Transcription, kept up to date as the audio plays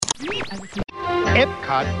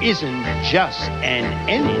Epcot isn't just an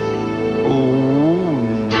anything.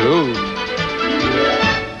 Oh, no.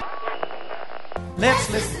 Let's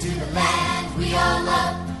listen to the land we all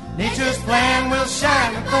love. Nature's plan will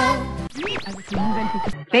shine above.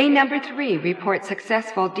 Bay number 3 reports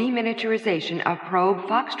successful deminiaturization of probe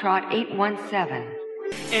Foxtrot 817.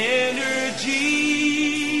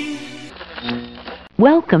 Energy.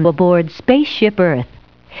 Welcome aboard Spaceship Earth.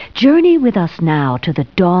 Journey with us now to the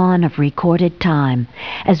dawn of recorded time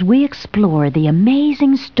as we explore the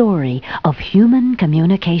amazing story of human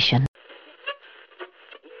communication.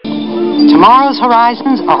 Tomorrow's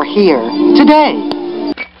horizons are here, today.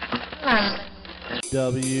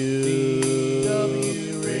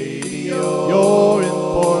 WDW Radio, your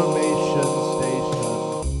information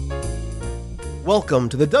station. Welcome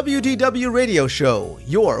to the WDW Radio Show,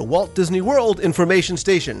 your Walt Disney World information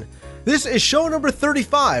station. This is show number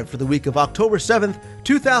 35 for the week of October 7th,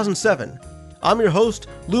 2007. I'm your host,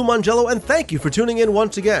 Lou Mangello, and thank you for tuning in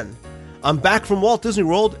once again. I'm back from Walt Disney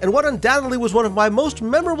World, and what undoubtedly was one of my most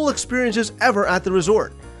memorable experiences ever at the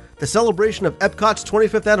resort. The celebration of Epcot's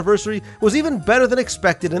 25th anniversary was even better than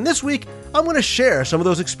expected, and this week, I'm going to share some of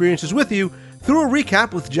those experiences with you through a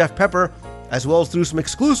recap with Jeff Pepper, as well as through some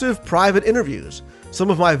exclusive private interviews. Some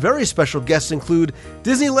of my very special guests include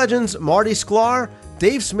Disney legends Marty Sklar,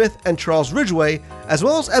 Dave Smith, and Charles Ridgway, as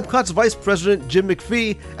well as Epcot's Vice President Jim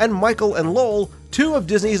McPhee and Michael and Lowell, two of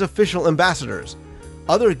Disney's official ambassadors.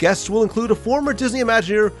 Other guests will include a former Disney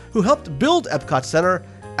Imagineer who helped build Epcot Center,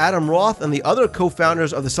 Adam Roth and the other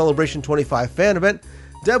co-founders of the Celebration 25 fan event,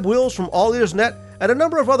 Deb Wills from All Ears Net, and a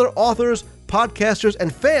number of other authors, podcasters,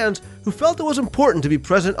 and fans who felt it was important to be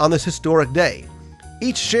present on this historic day.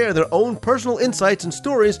 Each share their own personal insights and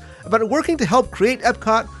stories about working to help create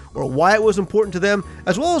Epcot or why it was important to them,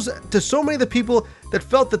 as well as to so many of the people that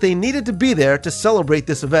felt that they needed to be there to celebrate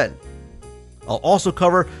this event. I'll also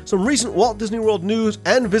cover some recent Walt Disney World news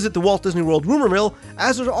and visit the Walt Disney World rumor mill,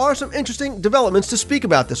 as there are some interesting developments to speak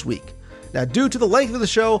about this week. Now, due to the length of the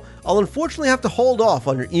show, I'll unfortunately have to hold off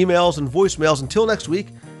on your emails and voicemails until next week.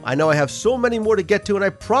 I know I have so many more to get to, and I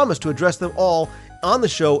promise to address them all on the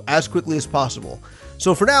show as quickly as possible.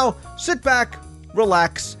 So for now, sit back,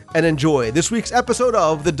 relax, and enjoy this week's episode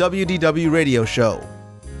of the WDW Radio Show.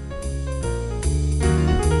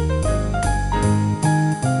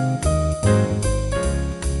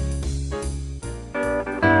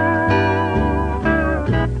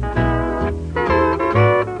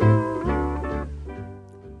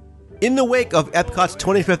 In the wake of Epcot's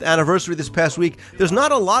 25th anniversary this past week, there's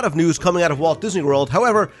not a lot of news coming out of Walt Disney World.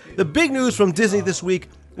 However, the big news from Disney this week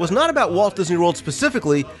was not about Walt Disney World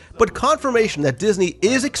specifically, but confirmation that Disney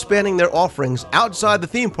is expanding their offerings outside the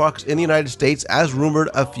theme parks in the United States as rumored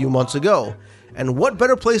a few months ago. And what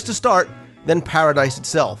better place to start than paradise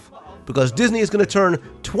itself? Because Disney is going to turn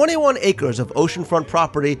 21 acres of oceanfront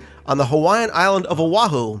property on the Hawaiian island of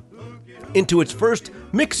Oahu into its first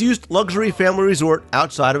mixed-use luxury family resort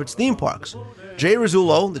outside of its theme parks. Jay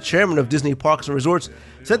Rizzullo, the chairman of Disney Parks and Resorts,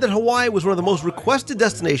 said that Hawaii was one of the most requested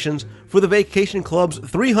destinations for the Vacation Club's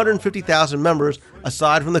 350,000 members,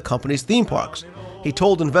 aside from the company's theme parks. He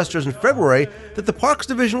told investors in February that the Parks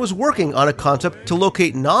division was working on a concept to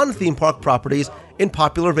locate non-theme park properties in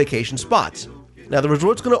popular vacation spots. Now, the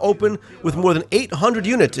resort's going to open with more than 800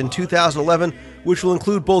 units in 2011, which will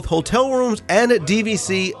include both hotel rooms and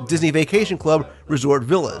DVC, Disney Vacation Club, resort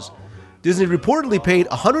villas. Disney reportedly paid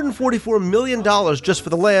 $144 million just for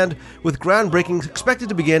the land, with groundbreaking expected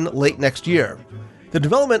to begin late next year. The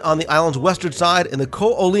development on the island's western side in the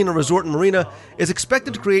Ko'olina Resort and Marina is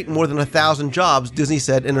expected to create more than 1,000 jobs, Disney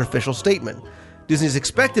said in an official statement. Disney's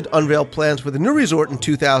expected to unveil plans for the new resort in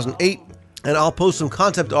 2008, and I'll post some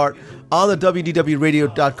concept art on the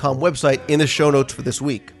WDWRadio.com website in the show notes for this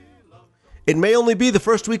week. It may only be the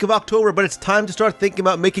first week of October, but it's time to start thinking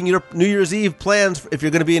about making your New Year's Eve plans if you're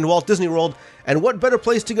going to be in Walt Disney World. And what better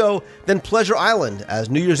place to go than Pleasure Island, as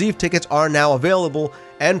New Year's Eve tickets are now available,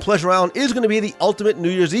 and Pleasure Island is going to be the ultimate New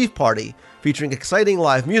Year's Eve party, featuring exciting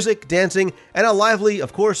live music, dancing, and a lively,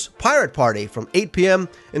 of course, pirate party from 8 p.m.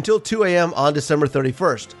 until 2 a.m. on December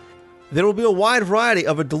 31st. There will be a wide variety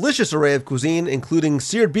of a delicious array of cuisine, including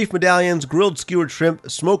seared beef medallions, grilled skewered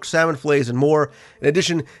shrimp, smoked salmon fillets, and more. In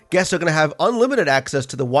addition, guests are going to have unlimited access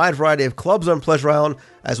to the wide variety of clubs on Pleasure Island,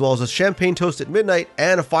 as well as a champagne toast at midnight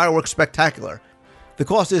and a fireworks spectacular. The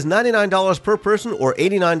cost is $99 per person or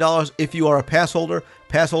 $89 if you are a pass holder.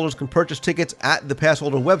 Pass holders can purchase tickets at the pass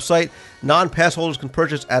holder website. Non-pass holders can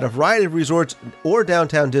purchase at a variety of resorts or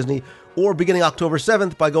downtown Disney, or beginning October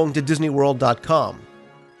 7th by going to DisneyWorld.com.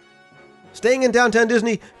 Staying in downtown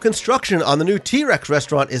Disney, construction on the new T-Rex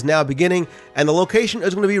restaurant is now beginning, and the location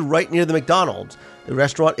is going to be right near the McDonald's. The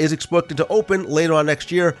restaurant is expected to open later on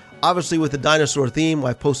next year, obviously with the dinosaur theme.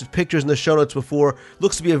 I've posted pictures in the show notes before.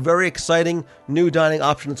 Looks to be a very exciting new dining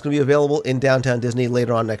option that's going to be available in downtown Disney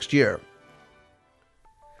later on next year.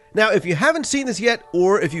 Now, if you haven't seen this yet,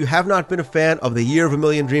 or if you have not been a fan of the Year of a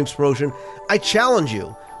Million Dreams promotion, I challenge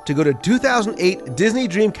you to go to 2008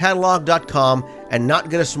 DisneyDreamCatalog.com and not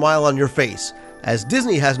get a smile on your face, as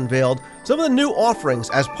Disney has unveiled some of the new offerings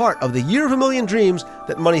as part of the Year of a Million Dreams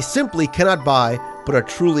that money simply cannot buy, but are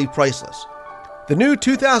truly priceless. The new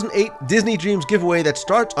 2008 Disney Dreams giveaway that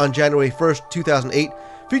starts on January 1st, 2008,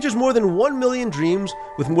 features more than 1 million dreams,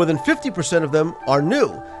 with more than 50% of them are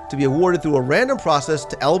new, to be awarded through a random process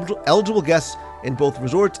to eligible guests in both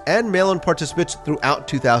resorts and mail-in participants throughout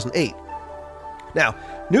 2008. Now,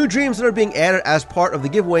 new dreams that are being added as part of the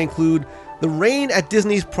giveaway include the rain at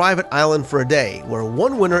Disney's private island for a day, where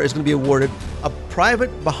one winner is going to be awarded a private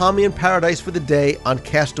Bahamian paradise for the day on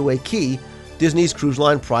Castaway Cay, Disney's cruise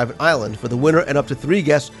line private island, for the winner and up to 3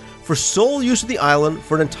 guests for sole use of the island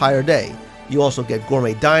for an entire day. You also get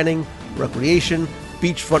gourmet dining, recreation,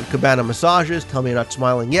 beachfront cabana massages, tell me you're not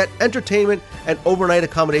smiling yet, entertainment, and overnight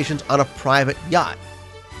accommodations on a private yacht.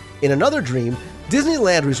 In another dream,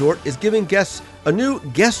 Disneyland Resort is giving guests a new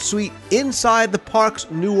guest suite inside the park's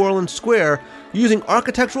New Orleans Square using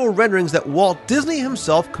architectural renderings that Walt Disney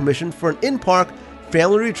himself commissioned for an in-park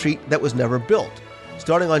family retreat that was never built.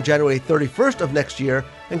 Starting on January 31st of next year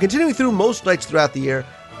and continuing through most nights throughout the year,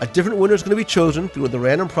 a different winner is going to be chosen through the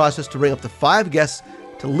random process to bring up to 5 guests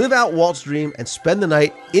to live out Walt's dream and spend the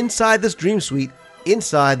night inside this dream suite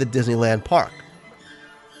inside the Disneyland park.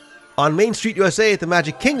 On Main Street USA at the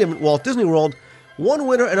Magic Kingdom at Walt Disney World, one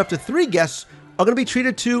winner and up to 3 guests are going to be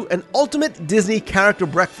treated to an ultimate Disney character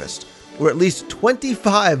breakfast, where at least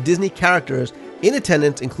 25 Disney characters in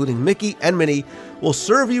attendance, including Mickey and Minnie, will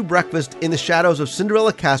serve you breakfast in the shadows of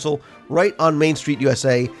Cinderella Castle right on Main Street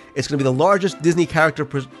USA. It's going to be the largest Disney character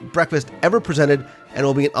breakfast ever presented, and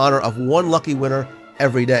will be in honor of one lucky winner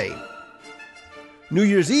every day. New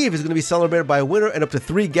Year's Eve is going to be celebrated by a winner and up to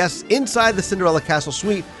 3 guests inside the Cinderella Castle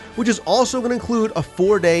suite, which is also going to include a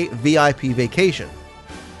 4-day VIP vacation.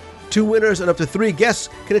 2 winners and up to 3 guests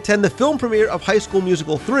can attend the film premiere of High School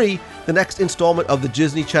Musical 3, the next installment of the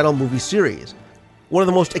Disney Channel movie series. One of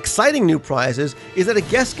the most exciting new prizes is that a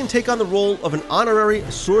guest can take on the role of an honorary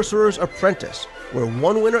sorcerer's apprentice, where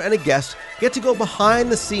one winner and a guest get to go behind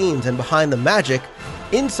the scenes and behind the magic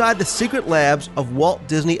inside the secret labs of Walt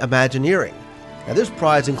Disney Imagineering. Now, this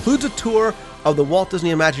prize includes a tour of the Walt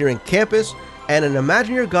Disney Imagineering campus and an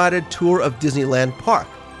Imagineer-guided tour of Disneyland Park.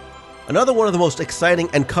 Another one of the most exciting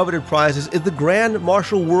and coveted prizes is the Grand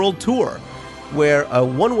Marshal World Tour, where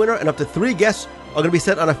one winner and up to 3 guests are going to be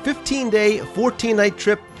sent on a 15-day, 14-night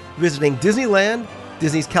trip visiting Disneyland,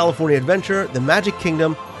 Disney's California Adventure, the Magic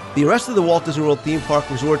Kingdom, the rest of the Walt Disney World theme park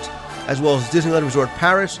resorts, as well as Disneyland Resort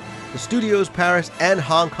Paris, the Studios Paris, and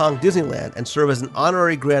Hong Kong Disneyland, and serve as an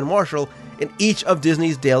honorary Grand Marshal in each of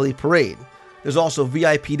Disney's daily parade. There's also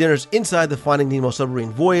VIP dinners inside the Finding Nemo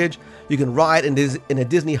submarine voyage. You can ride in a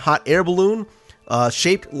Disney hot air balloon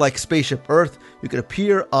shaped like Spaceship Earth. You can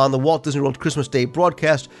appear on the Walt Disney World Christmas Day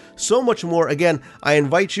broadcast. So much more. Again, I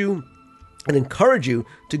invite you and encourage you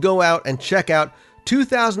to go out and check out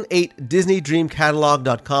 2008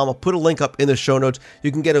 DisneyDreamCatalog.com. I'll put a link up in the show notes.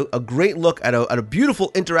 You can get a great look at a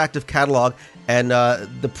beautiful interactive catalog. And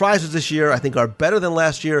the prizes this year, I think, are better than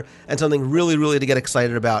last year and something really, really to get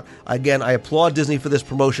excited about. Again, I applaud Disney for this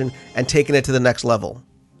promotion and taking it to the next level.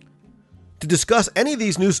 To discuss any of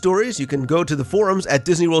these news stories, you can go to the forums at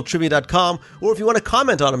DisneyWorldTrivia.com, or if you want to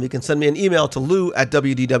comment on them, you can send me an email to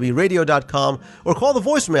lou@WDWRadio.com, or call the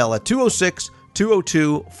voicemail at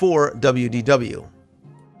 206-202-4WDW.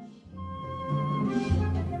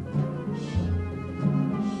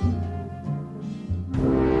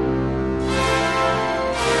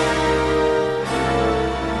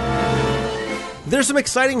 There's some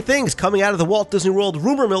exciting things coming out of the Walt Disney World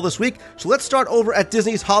rumor mill this week, so let's start over at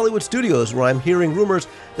Disney's Hollywood Studios, where I'm hearing rumors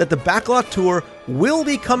that the Backlot Tour will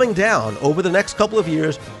be coming down over the next couple of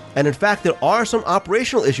years, and in fact there are some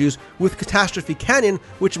operational issues with Catastrophe Canyon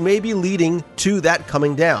which may be leading to that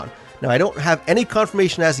coming down. Now, I don't have any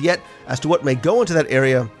confirmation as yet as to what may go into that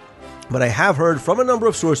area, but I have heard from a number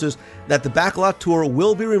of sources that the Backlot Tour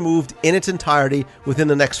will be removed in its entirety within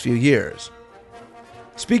the next few years.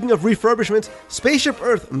 Speaking of refurbishments, Spaceship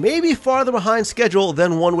Earth may be farther behind schedule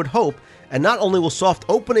than one would hope, and not only will soft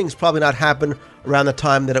openings probably not happen around the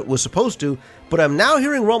time that it was supposed to, but I'm now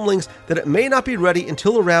hearing rumblings that it may not be ready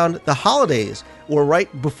until around the holidays, or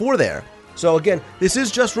right before there. So again, this is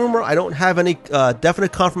just rumor. I don't have any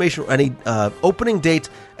definite confirmation or any opening date.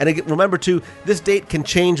 And again, remember too, this date can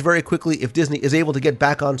change very quickly if Disney is able to get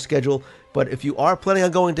back on schedule. But if you are planning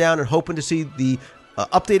on going down and hoping to see the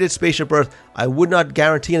updated Spaceship Earth, I would not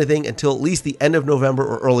guarantee anything until at least the end of November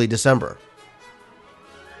or early December.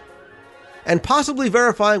 And possibly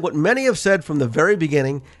verifying what many have said from the very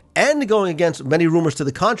beginning, and going against many rumors to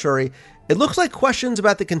the contrary, it looks like questions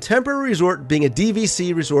about the Contemporary Resort being a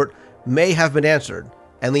DVC resort may have been answered.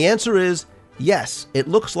 And the answer is yes, it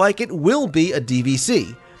looks like it will be a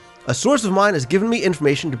DVC. A source of mine has given me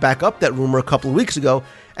information to back up that rumor a couple of weeks ago,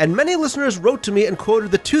 and many listeners wrote to me and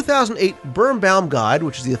quoted the 2008 Birnbaum Guide,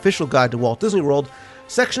 which is the official guide to Walt Disney World,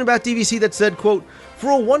 section about DVC that said, quote,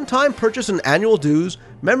 "For a one-time purchase and annual dues,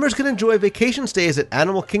 members can enjoy vacation stays at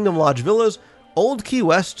Animal Kingdom Lodge Villas, Old Key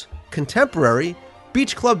West, Contemporary,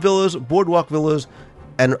 Beach Club Villas, Boardwalk Villas,"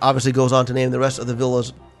 and obviously goes on to name the rest of the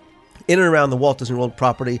villas in and around the Walt Disney World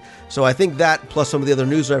property. So I think that, plus some of the other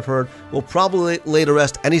news I've heard, will probably lay to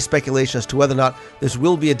rest any speculation as to whether or not this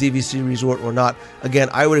will be a DVC resort or not. Again,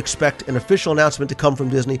 I would expect an official announcement to come from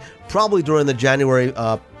Disney probably during the January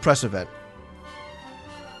press event.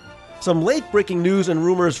 Some late-breaking news and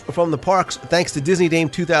rumors from the parks thanks to Disney Dame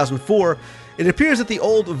 2004. It appears that the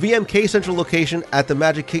old VMK Central location at the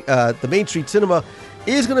the Main Street Cinema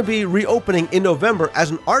is going to be reopening in November as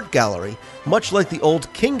an art gallery, much like the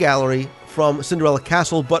old King Gallery from Cinderella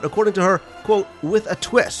Castle, but according to her, quote, with a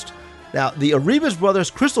twist. Now, the Arribas Brothers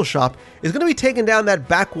Crystal Shop is going to be taking down that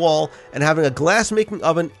back wall and having a glass-making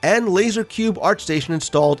oven and laser cube art station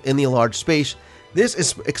installed in the enlarged space. This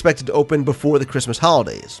is expected to open before the Christmas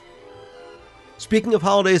holidays. Speaking of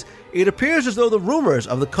holidays, it appears as though the rumors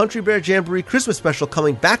of the Country Bear Jamboree Christmas special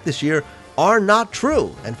coming back this year are not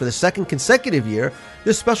true, and for the second consecutive year,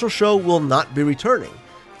 this special show will not be returning.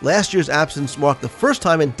 Last year's absence marked the first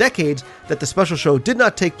time in decades that the special show did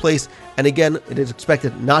not take place, and again, it is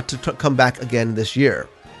expected not to come back again this year.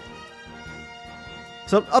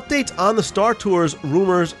 Some updates on the Star Tours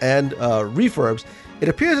rumors and refurbs. It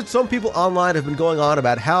appears that some people online have been going on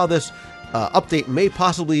about how this update may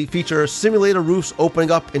possibly feature simulator roofs opening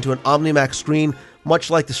up into an OmniMax screen, much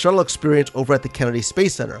like the shuttle experience over at the Kennedy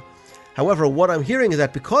Space Center. However, what I'm hearing is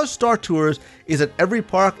that because Star Tours is at every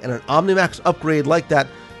park and an OmniMax upgrade like that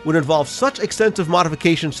would involve such extensive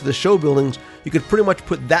modifications to the show buildings, you could pretty much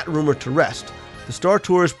put that rumor to rest. The Star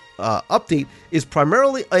Tours update is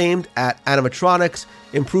primarily aimed at animatronics,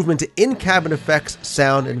 improvement to in-cabin effects,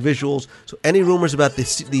 sound, and visuals, so any rumors about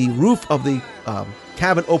the roof of the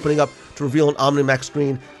cabin opening up to reveal an OmniMax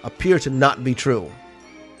screen appear to not be true.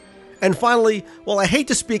 And finally, while I hate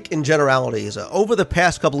to speak in generalities, over the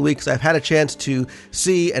past couple of weeks I've had a chance to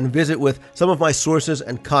see and visit with some of my sources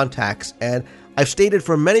and contacts, and I've stated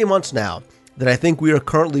for many months now that I think we are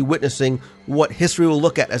currently witnessing what history will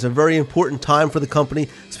look at as a very important time for the company,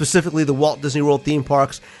 specifically the Walt Disney World theme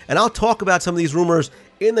parks, and I'll talk about some of these rumors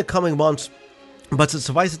in the coming months. But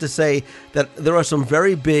suffice it to say that there are some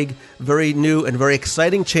very big, very new, and very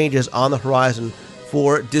exciting changes on the horizon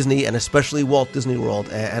for Disney and especially Walt Disney World,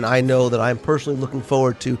 and I know that I'm personally looking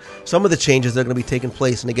forward to some of the changes that are going to be taking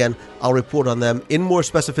place, and again, I'll report on them in more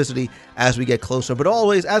specificity as we get closer. But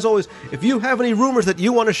as always, if you have any rumors that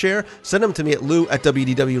you want to share, send them to me at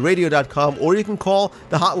lou@wdwradio.com, or you can call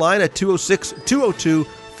the hotline at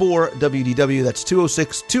 206-202-4WDW. That's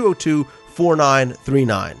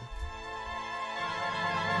 206-202-4939.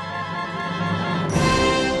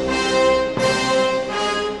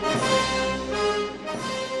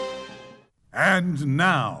 And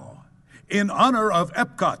now, in honor of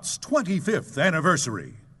Epcot's 25th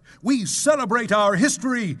anniversary, we celebrate our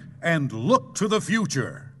history and look to the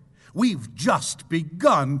future. We've just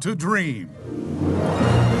begun to dream.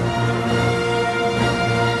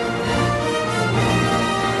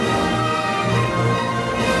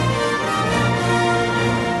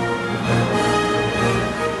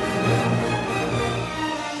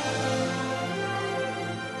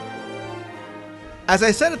 As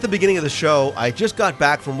I said at the beginning of the show, I just got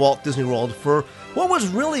back from Walt Disney World for what was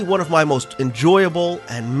really one of my most enjoyable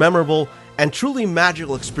and memorable and truly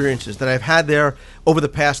magical experiences that I've had there over the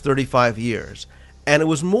past 35 years. And it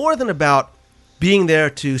was more than about being there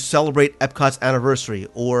to celebrate Epcot's anniversary,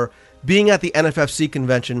 or being at the NFFC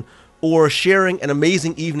convention, or sharing an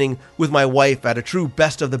amazing evening with my wife at a true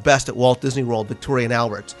best of the best at Walt Disney World, Victoria and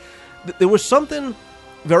Albert's. There was something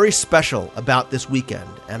very special about this weekend,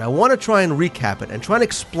 and I want to try and recap it and try and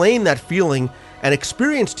explain that feeling and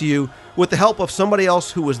experience to you with the help of somebody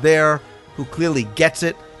else who was there, who clearly gets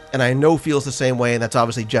it, and I know feels the same way, and that's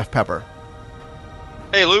obviously Jeff Pepper.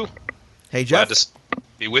 Hey, Lou. Hey, Jeff. Glad to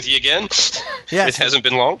be with you again. Yes. It hasn't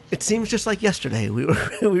been long. It seems just like yesterday. We were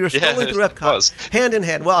strolling through it Epcot, was. hand in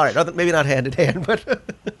hand. Well, all right, maybe not hand in hand, but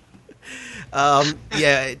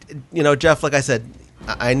Jeff, like I said,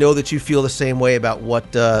 I know that you feel the same way about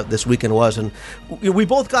what this weekend was, and we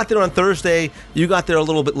both got there on Thursday. You got there a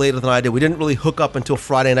little bit later than I did. We didn't really hook up until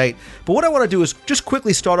Friday night. But what I want to do is just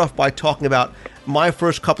quickly start off by talking about my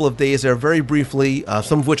first couple of days there very briefly,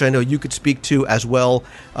 some of which I know you could speak to as well,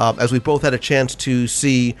 as we both had a chance to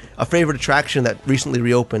see a favorite attraction that recently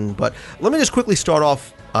reopened. But let me just quickly start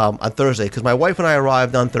off on Thursday, because my wife and I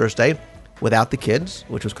arrived on Thursday without the kids,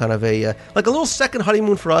 which was kind of a little second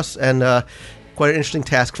honeymoon for us, and quite an interesting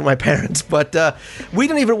task for my parents. But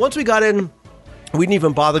once we got in, we didn't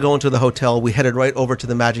even bother going to the hotel. We headed right over to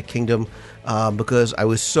the Magic Kingdom because I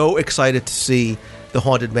was so excited to see the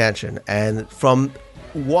Haunted Mansion. And from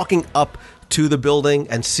walking up to the building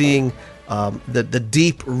and seeing the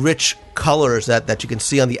deep, rich colors that you can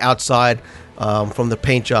see on the outside from the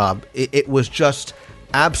paint job, it was just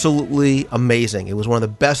absolutely amazing. It was one of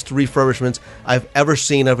the best refurbishments I've ever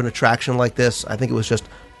seen of an attraction like this. I think it was just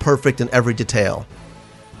perfect in every detail.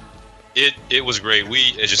 It was great.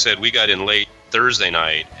 As you said, we got in late Thursday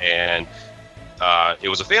night, and it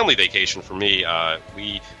was a family vacation for me.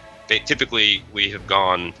 Typically we have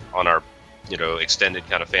gone on our extended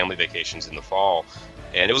kind of family vacations in the fall,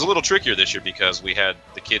 and it was a little trickier this year because the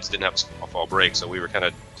kids didn't have a fall break, so we were kind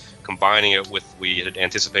of combining it with, we had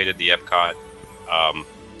anticipated the Epcot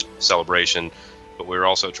celebration, but we were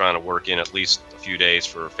also trying to work in at least a few days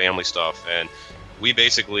for family stuff, and we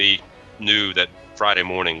basically knew that Friday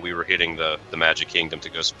morning we were hitting the Magic Kingdom to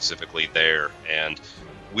go specifically there, and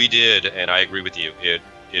we did, and I agree with you.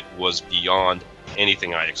 It was beyond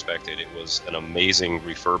anything I expected. It was an amazing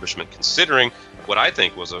refurbishment considering what I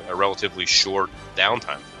think was a relatively short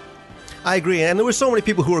downtime. I agree, and there were so many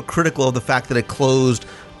people who were critical of the fact that it closed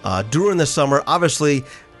during the summer. Obviously,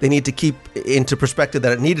 they need to keep into perspective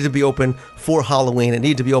that it needed to be open for Halloween. It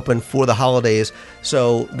needed to be open for the holidays.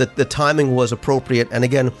 So the timing was appropriate. And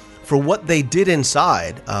again, for what they did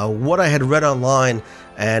inside, what I had read online,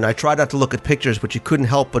 and I tried not to look at pictures, but you couldn't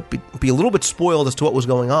help but be a little bit spoiled as to what was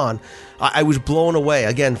going on. I was blown away.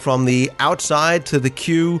 Again, from the outside to the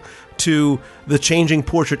queue to the changing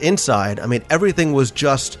portrait inside. I mean, everything was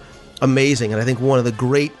just amazing. And I think one of the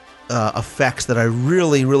great effects that I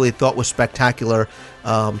really, really thought was spectacular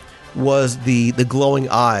was the glowing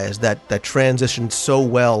eyes that transitioned so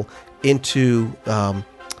well into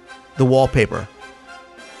the wallpaper.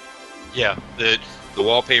 Yeah, the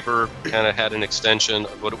wallpaper kind of had an extension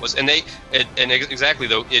of what it was, and exactly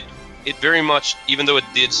though it very much, even though it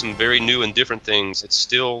did some very new and different things, it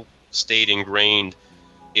still stayed ingrained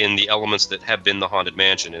in the elements that have been the Haunted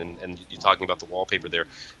Mansion. And you're talking about the wallpaper there.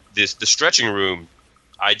 The stretching room,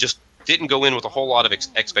 I just didn't go in with a whole lot of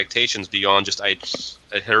expectations beyond just I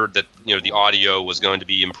heard that the audio was going to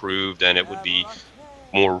be improved and it would be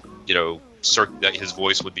more that his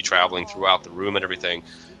voice would be traveling throughout the room and everything.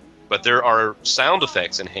 But there are sound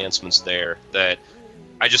effects enhancements there that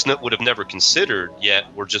I just would have never considered, yet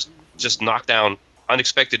were just knocked down,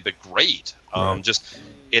 unexpected but great. Right.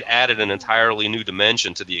 It added an entirely new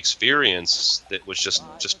dimension to the experience that was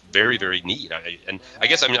just very, very neat. I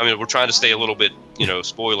guess we're trying to stay a little bit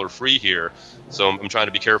spoiler free here, so I'm trying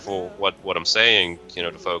to be careful what I'm saying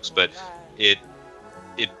to folks. But it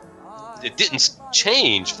didn't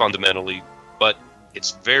change fundamentally, but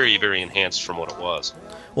it's very, very enhanced from what it was.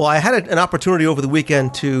 Well, I had an opportunity over the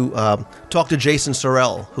weekend to talk to Jason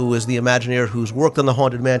Sorrell, who is the Imagineer who's worked on the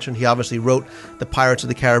Haunted Mansion. He obviously wrote the Pirates of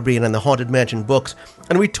the Caribbean and the Haunted Mansion books.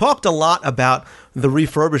 And we talked a lot about the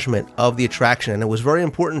refurbishment of the attraction. And it was very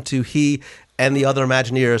important to he and the other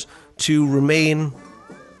Imagineers to remain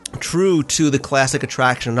true to the classic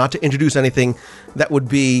attraction, not to introduce anything that would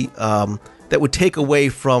be that would take away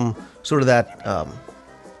from sort of that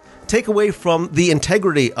take away from the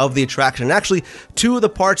integrity of the attraction. And actually, two of the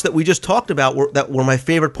parts that we just talked about that were my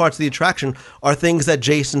favorite parts of the attraction are things that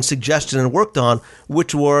Jason suggested and worked on,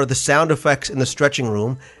 which were the sound effects in the stretching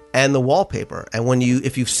room and the wallpaper. And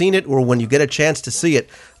if you've seen it, or when you get a chance to see it,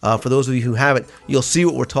 for those of you who haven't, you'll see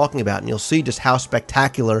what we're talking about, and you'll see just how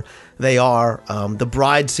spectacular they are. The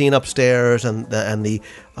bride scene upstairs and the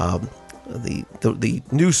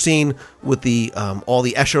new scene with the all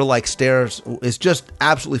the Escher-like stairs is just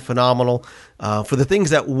absolutely phenomenal. For the things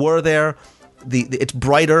that were there, it's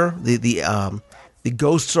brighter. The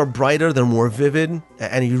ghosts are brighter. They're more vivid,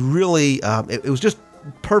 and you really it was just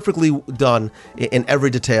perfectly done in every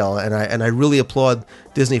detail. And I really applaud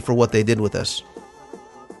Disney for what they did with this.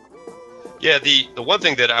 Yeah, the one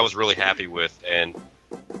thing that I was really happy with, and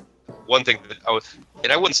one thing that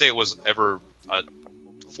I wouldn't say it was ever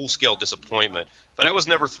full-scale disappointment. But I was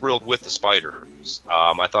never thrilled with the spiders.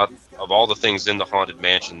 I thought of all the things in the Haunted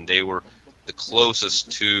Mansion, they were the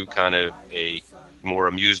closest to kind of a more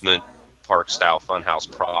amusement park-style funhouse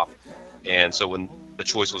prop. And so when the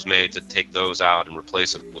choice was made to take those out and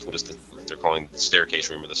replace it with what they're calling the staircase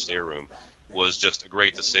room or the stair room, was just a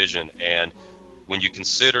great decision. And when you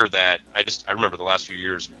consider that, I remember the last few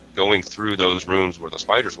years going through those rooms where the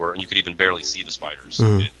spiders were, and you could even barely see the spiders.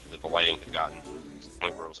 The lighting had gotten to the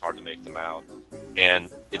point where it was hard to make them out. And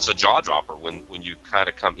it's a jaw dropper when you kind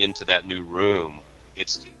of come into that new room.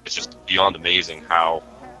 It's just beyond amazing how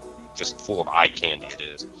just full of eye candy it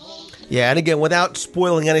is. Yeah, and again, without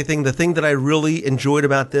spoiling anything, the thing that I really enjoyed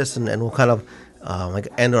about this, and we'll kind of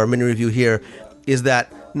end our mini review here, is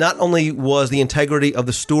that not only was the integrity of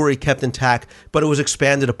the story kept intact, but it was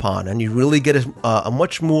expanded upon, and you really get a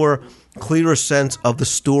much more clearer sense of the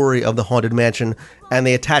story of the Haunted Mansion, and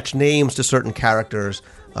they attach names to certain characters,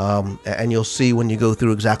 and you'll see when you go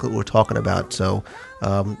through exactly what we're talking about. So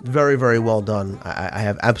very, very well done. I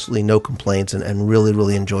have absolutely no complaints and really,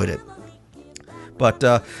 really enjoyed it. But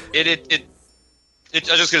I was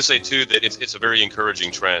just going to say, too, that it's a very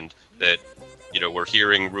encouraging trend that, we're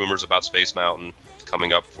hearing rumors about Space Mountain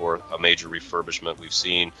coming up for a major refurbishment. We've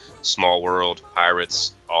seen Small World,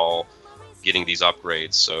 Pirates, all getting these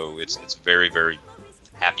upgrades. So it's very, very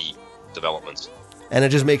happy developments. And it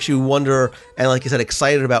just makes you wonder, and like you said,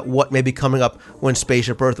 excited about what may be coming up when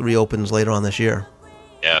Spaceship Earth reopens later on this year.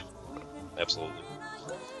 Yeah, absolutely.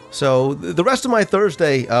 So the rest of my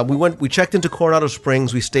Thursday, we checked into Coronado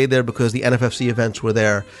Springs. We stayed there because the NFFC events were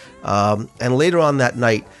there. And later on that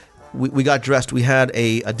night, we got dressed. We had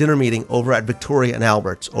a dinner meeting over at Victoria and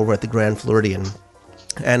Albert's over at the Grand Floridian.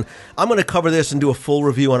 And I'm going to cover this and do a full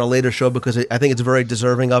review on a later show because I think it's very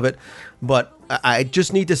deserving of it. But I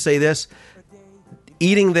just need to say this.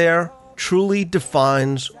 Eating there truly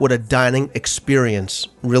defines what a dining experience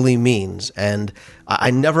really means. And I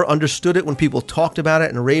never understood it when people talked about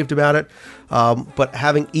it and raved about it. But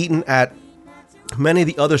having eaten at many of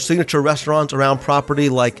the other signature restaurants around property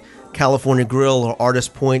like California Grill or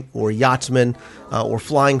Artist Point or Yachtsman or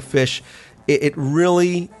Flying Fish, it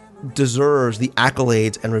really deserves the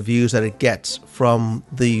accolades and reviews that it gets, from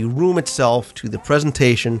the room itself to the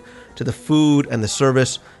presentation to the food and the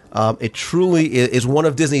service. It truly is one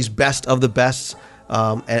of Disney's best of the bests,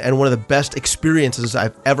 and one of the best experiences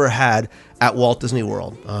I've ever had at Walt Disney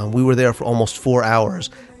World. We were there for almost 4 hours,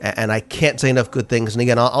 and I can't say enough good things. And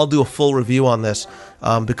again, I'll do a full review on this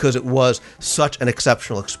because it was such an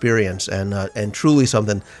exceptional experience and truly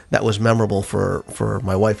something that was memorable for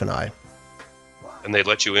my wife and I. And they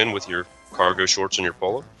let you in with your cargo shorts and your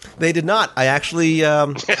polo? They did not. I actually, I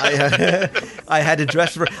had to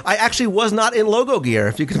dress for. I actually was not in logo gear,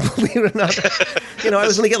 if you can believe it or not. I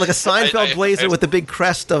was going to get like a Seinfeld blazer with the big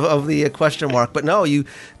crest of the question mark. But no, you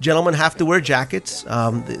gentlemen have to wear jackets.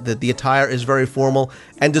 The attire is very formal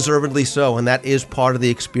and deservedly so, and that is part of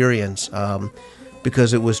the experience.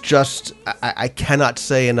 Because it was just, I cannot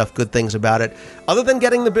say enough good things about it, other than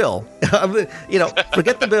getting the bill.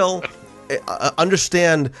 Forget the bill.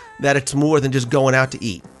 Understand that it's more than just going out to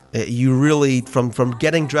eat. You really, from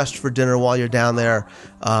getting dressed for dinner while you're down there,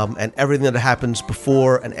 and everything that happens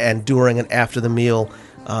before and during and after the meal,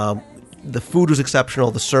 the food was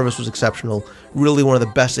exceptional, the service was exceptional. Really one of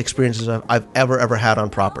the best experiences I've ever had on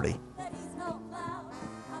property.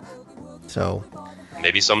 So,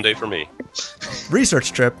 maybe someday for me.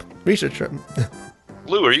 Research trip.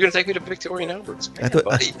 Lou, are you going to take me to Victoria and Albert's?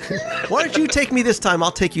 Buddy. Why don't you take me this time?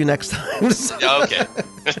 I'll take you next time. Okay.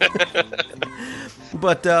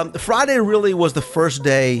 But Friday really was the first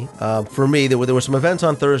day for me. There were some events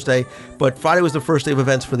on Thursday, but Friday was the first day of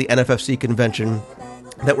events for the NFFC convention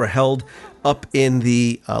that were held up in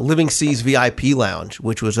the Living Seas VIP Lounge,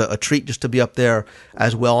 which was a treat just to be up there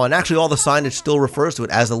as well. And actually all the signage still refers to it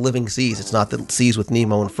as the Living Seas. It's not the Seas with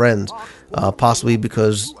Nemo and Friends, possibly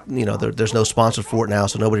because there's no sponsor for it now,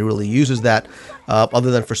 so nobody really uses that other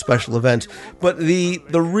than for special events. But the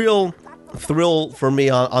real thrill for me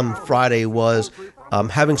on Friday was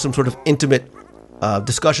having some sort of intimate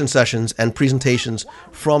discussion sessions and presentations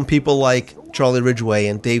from people like Charlie Ridgway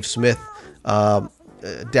and Dave Smith,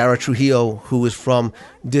 Dara Trujillo, who is from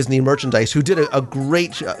Disney Merchandise, who did a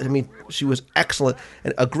great, she was excellent,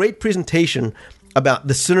 and a great presentation about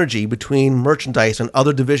the synergy between merchandise and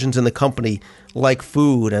other divisions in the company, like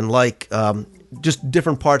food and like just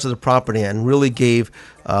different parts of the property, and really gave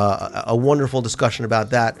a wonderful discussion about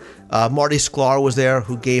that. Marty Sklar was there,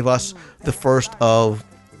 who gave us the first of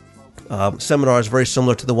seminars very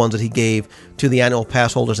similar to the ones that he gave to the annual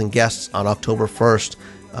pass holders and guests on October 1st.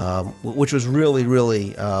 Which was really,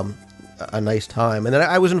 really a nice time. And then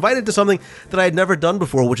I was invited to something that I had never done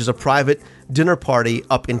before, which is a private dinner party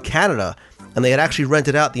up in Canada. And they had actually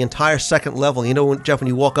rented out the entire second level. You know, Jeff, when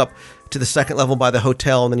you walk up to the second level by the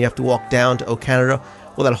hotel and then you have to walk down to O Canada,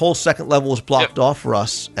 well, that whole second level was blocked off for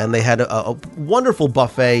us. And they had a wonderful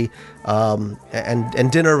buffet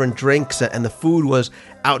and dinner and drinks, and the food was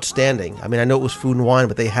outstanding. I mean, I know it was Food and Wine,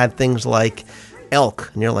 but they had things like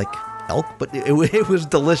elk. And you're like, elk? But it was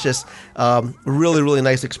delicious. Really, really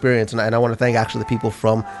nice experience. And I want to thank actually the people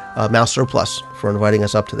from Mouse Surplus for inviting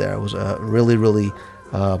us up to there. It was a really, really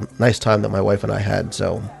nice time that my wife and I had.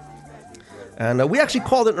 And we actually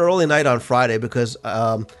called it an early night on Friday because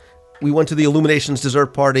we went to the Illuminations dessert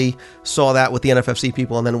party, saw that with the NFFC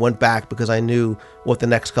people, and then went back because I knew what the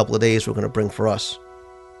next couple of days were going to bring for us.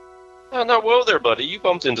 No, whoa there, buddy. You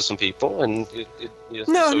bumped into some people, and you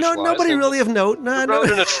no, nobody really of note. No,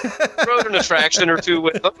 rode an attraction or two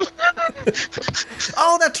with them.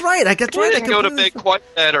 Oh, that's right. I get right. I didn't go to bed quite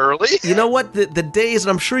that early. You know what? The days,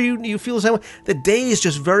 and I'm sure you feel the same way. The days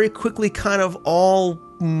just very quickly kind of all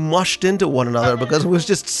mushed into one another because it was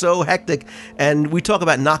just so hectic. And we talk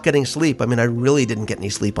about not getting sleep. I mean, I really didn't get any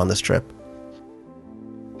sleep on this trip.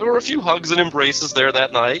 There were a few hugs and embraces there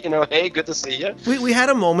that night. You know, hey, good to see you. We had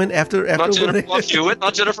a moment after not Jennifer Love Hewitt.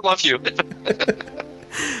 Not Jennifer Love Hewitt.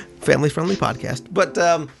 Family-friendly podcast. But,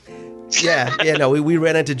 we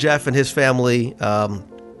ran into Jeff and his family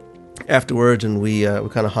afterwards, and we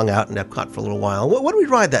kind of hung out in Epcot for a little while. What did we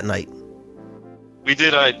ride that night? We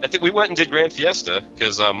did, I think we went and did Grand Fiesta,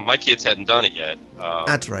 because my kids hadn't done it yet.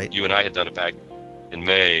 That's right. You and I had done it back in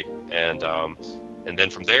May, and then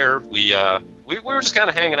from there, we were just kind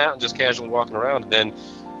of hanging out and just casually walking around, and then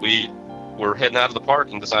we were heading out of the park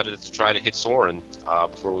and decided to try to hit Soarin'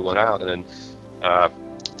 before we went out, and then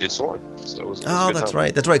did Soarin'. So it was a good time.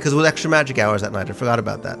 Right. That's right, because it was extra magic hours that night. I forgot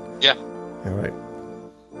about that. Yeah. All right.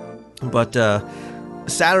 But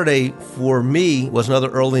Saturday for me was another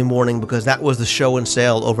early morning because that was the show and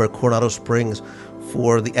sale over at Coronado Springs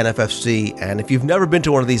for the NFFC. And if you've never been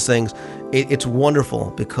to one of these things, it's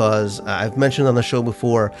wonderful because I've mentioned on the show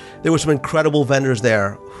before, there were some incredible vendors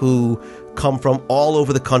there who come from all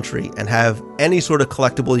over the country and have any sort of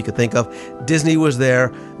collectible you could think of. Disney was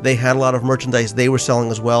there. They had a lot of merchandise they were selling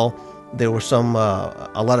as well. There were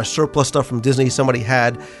a lot of surplus stuff from Disney. Somebody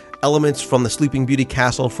had elements from the Sleeping Beauty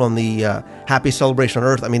Castle from the Happy Celebration on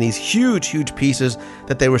Earth. I mean, these huge, huge pieces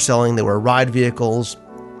that they were selling. There were ride vehicles.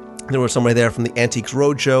 There was somebody there from the Antiques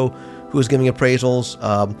Roadshow who was giving appraisals.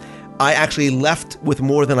 I actually left with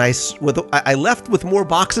more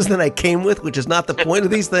boxes than I came with, which is not the point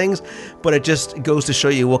of these things, but it just goes to show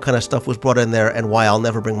you what kind of stuff was brought in there and why I'll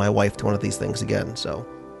never bring my wife to one of these things again. So,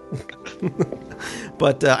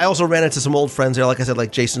 but I also ran into some old friends there, like I said,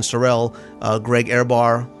 like Jason Sorrell, Greg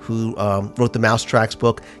Airbar, who wrote the Mouse Tracks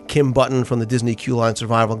book, Kim Button from the Disney Queue Line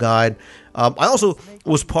Survival Guide. I also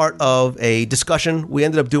was part of a discussion. We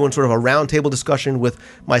ended up doing sort of a roundtable discussion with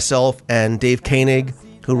myself and Dave Koenig,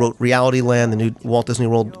 who wrote Reality Land, the new Walt Disney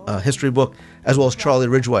World history book, as well as Charlie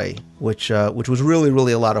Ridgway, which was really,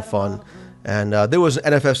 really a lot of fun. And there was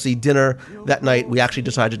an NFFC dinner that night. We actually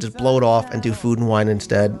decided to just blow it off and do Food and Wine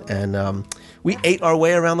instead. And we ate our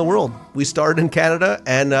way around the world. We started in Canada,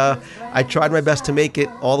 and I tried my best to make it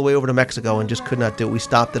all the way over to Mexico and just could not do it. We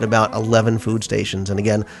stopped at about 11 food stations. And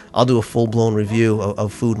again, I'll do a full-blown review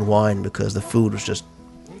of Food and Wine because the food was just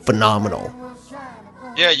phenomenal.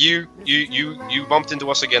 Yeah, you bumped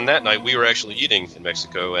into us again that night. We were actually eating in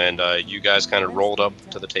Mexico, and you guys kind of rolled up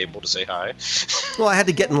to the table to say hi. Well, I had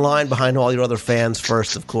to get in line behind all your other fans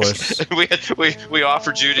first, of course. we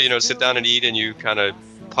offered you to sit down and eat, and you kind of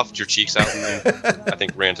puffed your cheeks out and I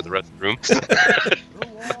think ran to the rest of the room.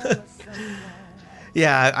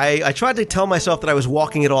 Yeah, I tried to tell myself that I was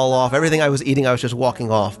walking it all off. Everything I was eating, I was just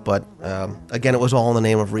walking off. But again, it was all in the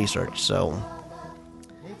name of research. So.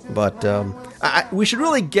 But we should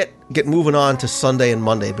really get moving on to Sunday and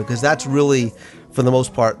Monday because that's really, for the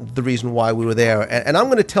most part, the reason why we were there. And I'm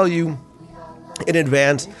going to tell you in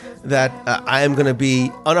advance that I am going to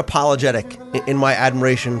be unapologetic in my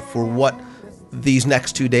admiration for what these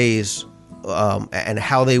next 2 days and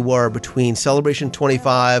how they were between Celebration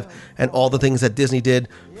 25 and all the things that Disney did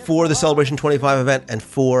for the Celebration 25 event and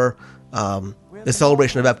for the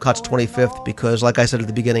celebration of Epcot's 25th, because like I said at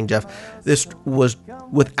the beginning, Jeff, this was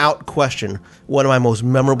without question one of my most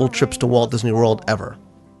memorable trips to Walt Disney World ever.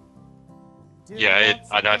 Yeah,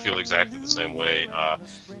 I feel exactly the same way.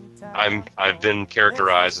 I've been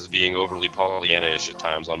characterized as being overly Pollyanna-ish at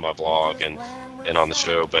times on my blog and on the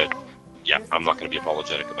show, but yeah, I'm not going to be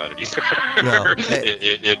apologetic about it either. No.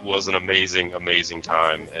 It was an amazing, amazing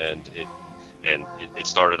time, and it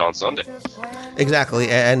started on Sunday. Exactly.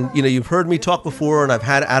 And you've heard me talk before, and I've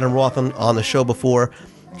had Adam Roth on the show before.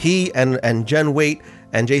 He and Jen Waite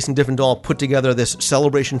and Jason Diffendahl put together this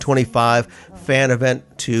Celebration 25 fan event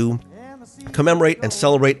to commemorate and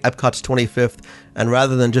celebrate Epcot's 25th. And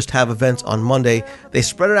rather than just have events on Monday, they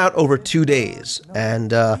spread it out over 2 days.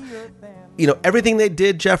 And, everything they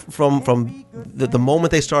did, Jeff, from the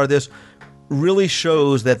moment they started this, really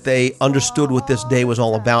shows that they understood what this day was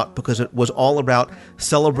all about, because it was all about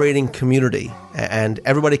celebrating community. And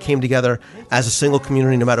everybody came together as a single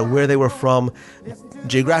community, no matter where they were from,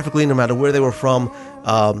 geographically, no matter where they were from,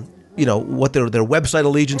 what their website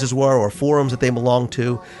allegiances were or forums that they belonged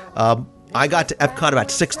to. I got to Epcot about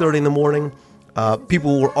 6:30 in the morning.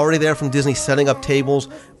 People were already there from Disney setting up tables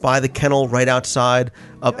by the kennel right outside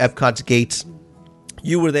of Epcot's gates.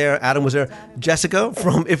 You were there. Adam was there. Jessica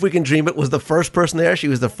from If We Can Dream It was the first person there. She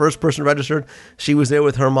was the first person registered. She was there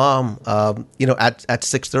with her mom, at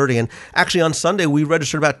 6:30. And actually on Sunday, we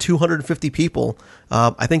registered about 250 people.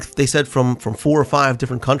 I think they said from 4 or 5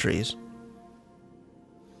 different countries.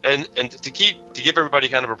 And to give everybody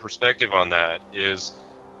kind of a perspective on that is,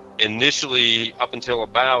 initially up until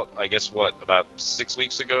about 6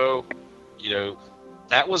 weeks ago,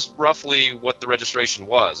 that was roughly what the registration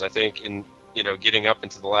was. I think in getting up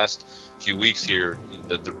into the last few weeks here,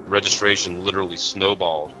 the registration literally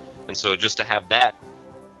snowballed. And so just to have that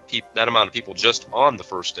amount of people just on the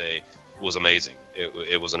first day was amazing.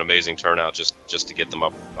 It was an amazing turnout just to get them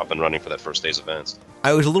up and running for that first day's events.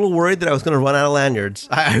 I was a little worried that I was going to run out of lanyards.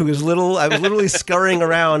 I was literally scurrying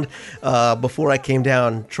around before I came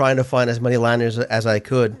down, trying to find as many lanyards as I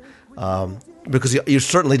could, because you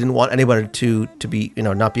certainly didn't want anybody to be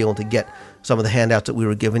not be able to get some of the handouts that we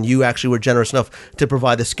were given. You actually were generous enough to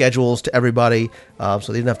provide the schedules to everybody, so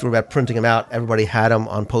they didn't have to worry about printing them out. Everybody had them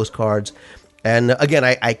on postcards. And again,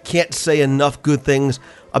 I can't say enough good things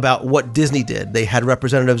about what Disney did. They had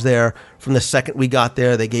representatives there from the second we got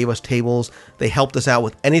there. They gave us tables. They helped us out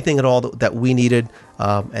with anything at all that we needed,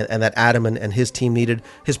 and that Adam and his team needed.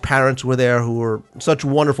 His parents were there, who were such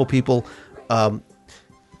wonderful people.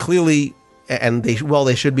 Clearly, and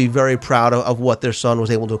they should be very proud of what their son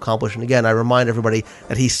was able to accomplish. And again, I remind everybody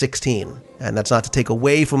that he's 16, and that's not to take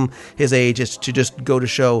away from his age. It's to just go to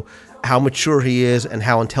show how mature he is and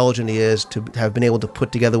how intelligent he is to have been able to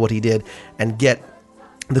put together what he did and get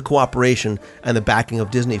the cooperation and the backing of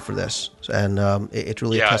Disney for this. And it's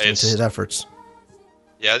really a testament to his efforts.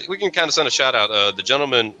 Yeah, we can kind of send a shout out. The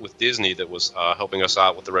gentleman with Disney that was helping us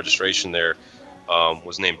out with the registration there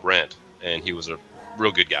was named Brent, and he was a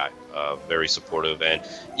real good guy, very supportive. And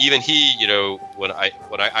even he, when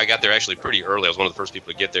I got there actually pretty early, I was one of the first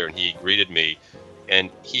people to get there, and he greeted me, and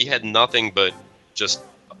he had nothing but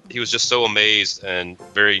he was just so amazed and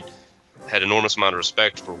had enormous amount of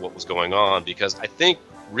respect for what was going on, because I think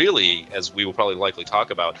really, as we will probably likely talk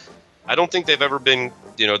about, I don't think they've ever been,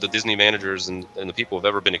 the Disney managers and the people have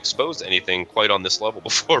ever been exposed to anything quite on this level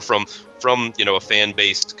before from a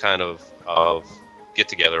fan-based kind of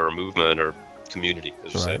get-together or movement or community,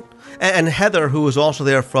 as you say. And Heather, who was also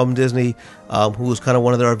there from Disney, who was kind of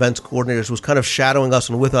one of their events coordinators, was kind of shadowing us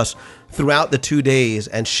and with us throughout the 2 days,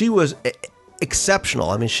 and she was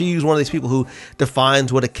exceptional. I mean, she's one of these people who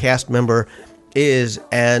defines what a cast member is,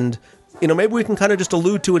 and maybe we can kind of just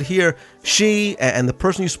allude to it here. She and the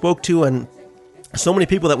person you spoke to and so many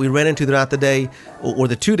people that we ran into throughout the day or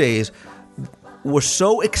the 2 days were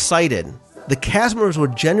so excited. The cast members were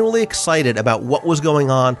genuinely excited about what was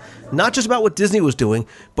going on, not just about what Disney was doing,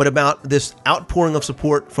 but about this outpouring of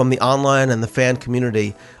support from the online and the fan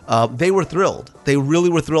community. They were thrilled. They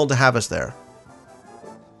really were thrilled to have us there.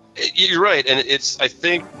 You're right, and I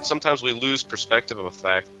think sometimes we lose perspective of the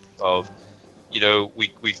fact of,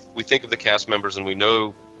 we think of the cast members and we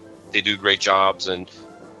know they do great jobs,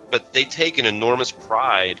 but they take an enormous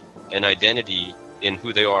pride and identity in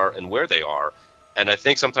who they are and where they are. And I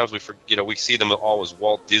think sometimes we see them all as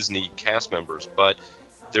Walt Disney cast members, but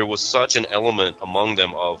there was such an element among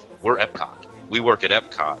them of, we're Epcot. We work at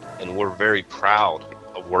Epcot, and we're very proud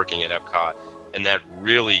of working at Epcot. And that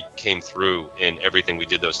really came through in everything we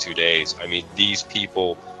did those 2 days. I mean, these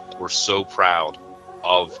people were so proud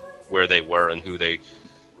of where they were and who they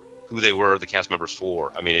were the cast members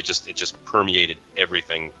for. I mean, it just permeated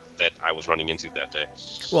everything that I was running into that day.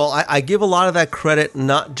 Well, I give a lot of that credit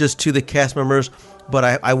not just to the cast members, but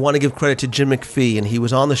I want to give credit to Jim McPhee, and he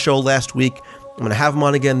was on the show last week. I'm going to have him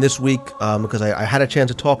on again this week because I had a chance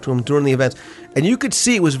to talk to him during the events, and you could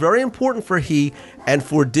see it was very important for he and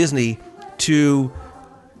for Disney to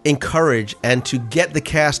encourage and to get the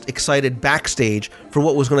cast excited backstage for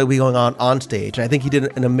what was going to be going on stage. And I think he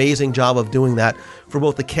did an amazing job of doing that for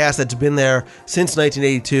both the cast that's been there since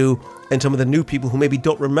 1982 and some of the new people who maybe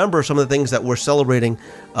don't remember some of the things that we're celebrating,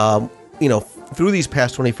 through these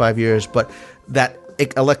past 25 years. But that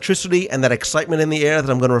electricity and that excitement in the air that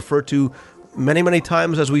I'm going to refer to many, many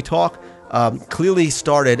times as we talk clearly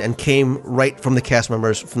started and came right from the cast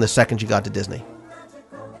members from the second you got to Disney.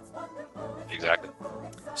 Exactly.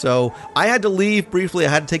 So I had to leave briefly. I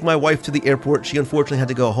had to take my wife to the airport. She unfortunately had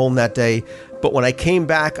to go home that day. But when I came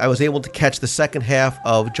back, I was able to catch the second half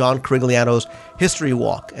of John Carigliano's History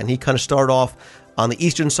Walk. And he kind of started off on the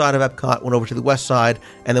eastern side of Epcot, went over to the west side,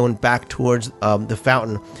 and then went back towards the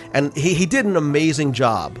fountain. And he did an amazing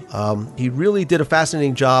job. He really did a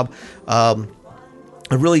fascinating job of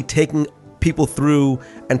really taking people through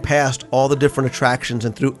and past all the different attractions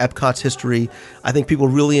and through Epcot's history. I think people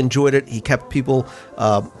really enjoyed it. He kept people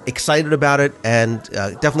excited about it and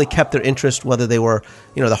definitely kept their interest, whether they were,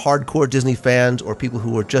 the hardcore Disney fans or people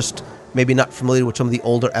who were just maybe not familiar with some of the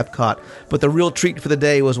older Epcot. But the real treat for the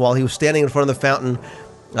day was while he was standing in front of the fountain,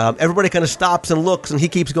 everybody kind of stops and looks, and he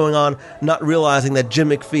keeps going on, not realizing that Jim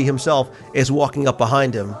McPhee himself is walking up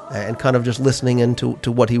behind him and kind of just listening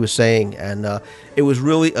into what he was saying. And it was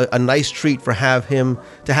really a nice treat to have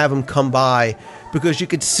him come by, because you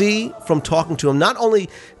could see from talking to him, not only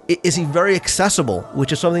is he very accessible,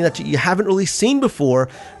 which is something that you haven't really seen before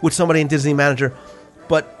with somebody in Disney Manager,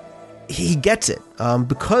 but he gets it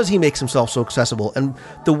because he makes himself so accessible. And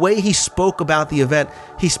the way he spoke about the event,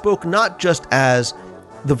 he spoke not just as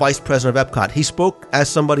the vice president of Epcot. He spoke as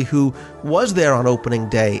somebody who was there on opening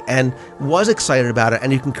day and was excited about it.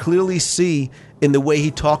 And you can clearly see in the way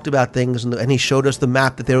he talked about things, and he showed us the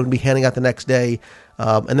map that they were going to be handing out the next day.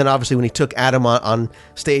 And then obviously when he took Adam on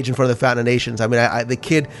stage in front of the Fountain of Nations, I mean, the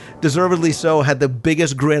kid, deservedly so, had the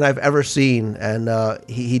biggest grin I've ever seen. And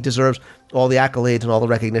he deserves all the accolades and all the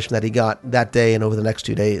recognition that he got that day and over the next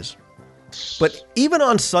 2 days. But even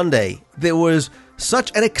on Sunday, there was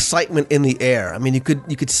such an excitement in the air. I mean, you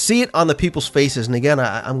could see it on the people's faces. And again,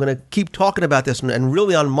 I'm going to keep talking about this, and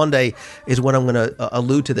really on Monday is when I'm going to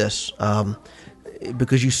allude to this,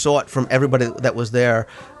 because you saw it from everybody that was there.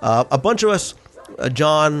 A bunch of us,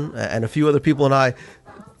 John and a few other people and I,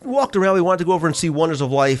 walked around. We wanted to go over and see Wonders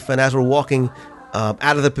of Life, and as we're walking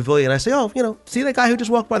out of the pavilion, I say, see that guy who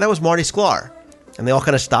just walked by? That was Marty Sklar. And they all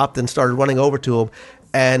kind of stopped and started running over to him.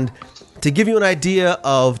 And to give you an idea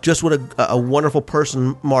of just what a wonderful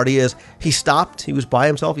person Marty is, he stopped. He was by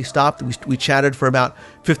himself. He stopped. We chatted for about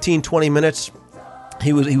 15, 20 minutes.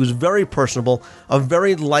 He was very personable, a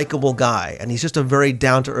very likable guy, and he's just a very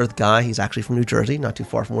down-to-earth guy. He's actually from New Jersey, not too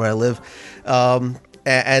far from where I live,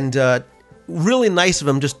 and really nice of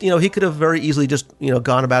him. Just he could have very easily just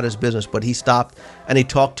gone about his business, but he stopped and he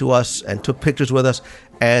talked to us and took pictures with us,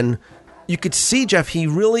 and you could see, Jeff, he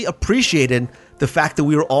really appreciated the fact that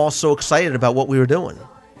we were all so excited about what we were doing.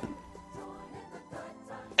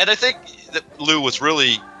 And I think that, Lou, what's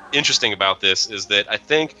really interesting about this is that I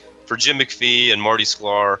think for Jim McPhee and Marty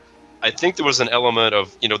Sklar, I think there was an element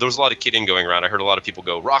of, there was a lot of kidding going around. I heard a lot of people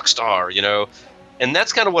go, rock star, and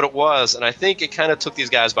that's kind of what it was. And I think it kind of took these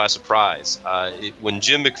guys by surprise. When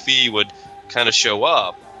Jim McPhee would kind of show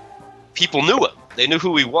up, people knew him. They knew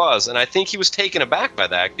who he was. And I think he was taken aback by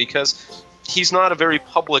that because he's not a very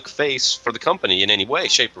public face for the company in any way,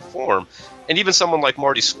 shape, or form. And even someone like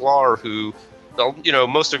Marty Sklar, who,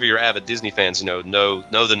 most of your avid Disney fans, know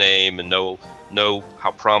the name and know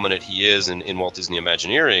how prominent he is in Walt Disney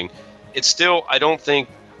Imagineering. It's still, I don't think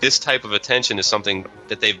this type of attention is something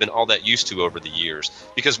that they've been all that used to over the years.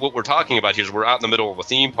 Because what we're talking about here is we're out in the middle of a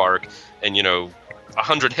theme park, and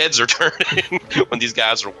 100 heads are turning when these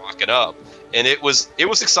guys are walking up. And it was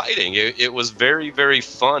exciting. It was very, very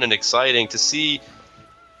fun and exciting to see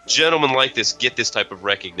gentlemen like this get this type of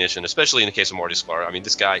recognition, especially in the case of Marty Sklar. I mean,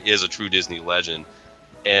 this guy is a true Disney legend.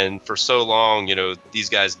 And for so long, these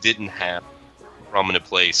guys didn't have a prominent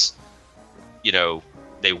place.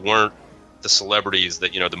 They weren't the celebrities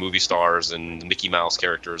that, the movie stars and the Mickey Mouse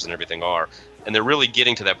characters and everything are. And they're really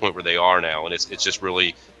getting to that point where they are now. And it's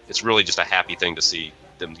really just a happy thing to see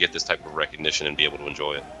them get this type of recognition and be able to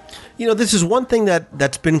enjoy it. This is one thing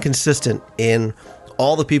that's been consistent in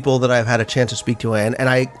all the people that I've had a chance to speak to, and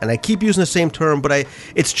I keep using the same term, but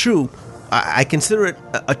it's true. I consider it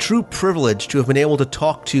a true privilege to have been able to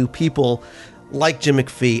talk to people like Jim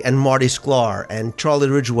McPhee and Marty Sklar and Charlie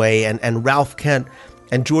Ridgway and Ralph Kent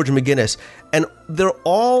and George McGinnis, and they're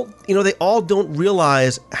all, they all don't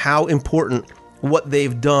realize how important what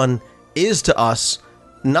they've done is to us,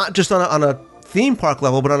 not just on a theme park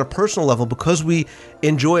level, but on a personal level, because we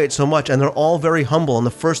enjoy it so much. And they're all very humble. And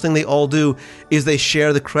the first thing they all do is they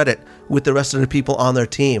share the credit with the rest of the people on their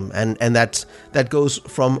team. And that goes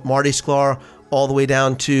from Marty Sklar all the way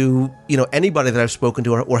down to, anybody that I've spoken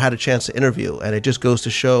to or had a chance to interview. And it just goes to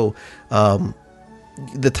show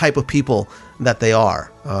the type of people that they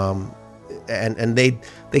are. And they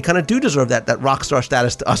kind of do deserve that rock star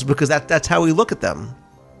status to us, because that's how we look at them.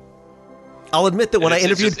 I'll admit that when I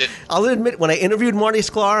interviewed Marty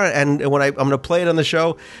Sklar, and when I'm going to play it on the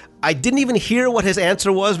show, I didn't even hear what his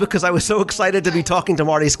answer was because I was so excited to be talking to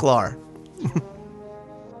Marty Sklar.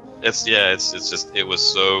 It was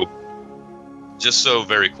so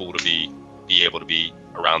very cool to be able to be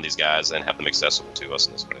around these guys and have them accessible to us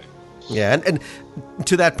in this way. Yeah, and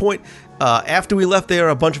to that point, after we left there,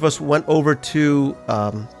 a bunch of us went over to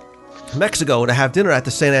Mexico to have dinner at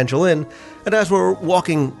the San Angelin, and as we're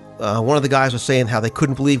walking, one of the guys was saying how they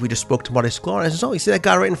couldn't believe we just spoke to Marty Sklar. And I says, "Oh, you see that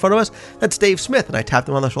guy right in front of us? That's Dave Smith." And I tapped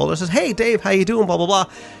him on the shoulder and says, "Hey, Dave, how you doing?" Blah, blah, blah.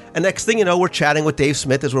 And next thing you know, we're chatting with Dave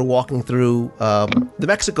Smith as we're walking through the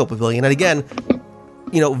Mexico Pavilion. And again,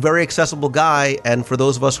 very accessible guy. And for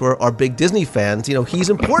those of us who are big Disney fans, he's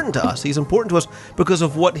important to us. He's important to us because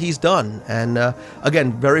of what he's done. And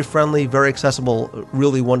again, very friendly, very accessible,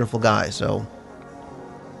 really wonderful guy. So,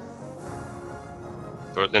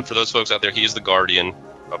 and for those folks out there, he is the guardian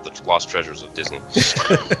of the lost treasures of Disney.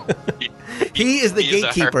 he is the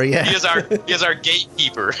gatekeeper. He is our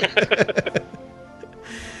gatekeeper.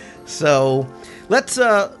 So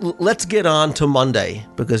let's get on to Monday,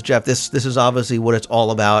 because Jeff, this is obviously what it's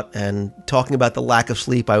all about. And talking about the lack of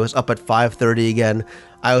sleep, I was up at 5:30 again.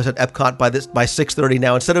 I was at Epcot by 6:30.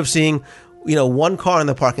 Now, instead of seeing one car in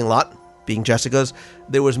the parking lot, being Jessica's,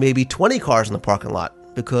 there was maybe 20 cars in the parking lot,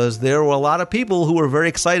 because there were a lot of people who were very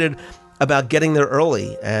excited about getting there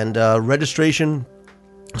early. And registration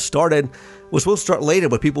was supposed to start later,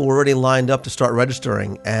 but people were already lined up to start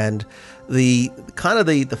registering. And the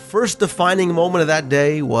first defining moment of that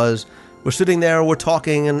day was we're sitting there, we're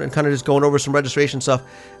talking and kind of just going over some registration stuff.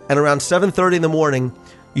 And around 7:30 in the morning,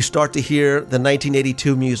 you start to hear the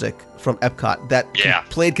 1982 music from Epcot that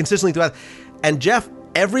played consistently throughout. And Jeff,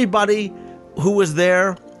 everybody who was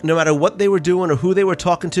there, no matter what they were doing or who they were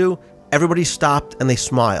talking to, everybody stopped and they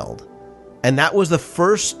smiled. And that was the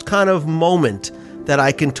first kind of moment that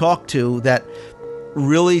I can talk to that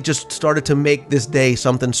really just started to make this day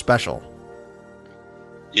something special.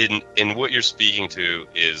 In what you're speaking to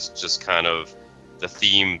is just kind of the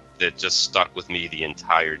theme that just stuck with me the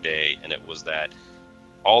entire day, and it was that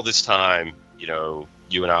all this time,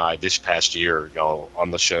 you and I, this past year, on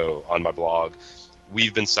the show, on my blog,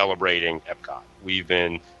 we've been celebrating Epcot. We've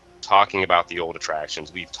been talking about the old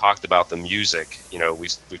attractions. We've talked about the music.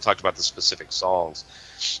 We've talked about the specific songs,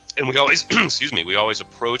 and we always, we always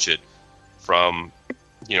approach it from,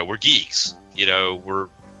 we're geeks.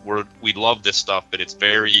 We love this stuff, but it's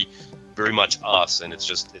very, very much us, and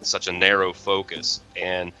it's such a narrow focus.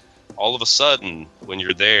 And all of a sudden, when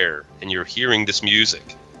you're there and you're hearing this music,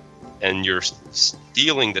 and you're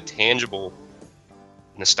feeling the tangible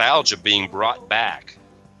nostalgia being brought back,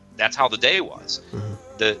 that's how the day was. Mm-hmm.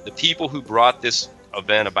 The people who brought this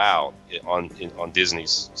event about on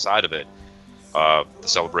Disney's side of it, the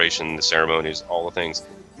celebration, the ceremonies, all the things,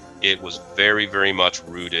 it was very, very much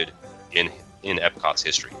rooted in Epcot's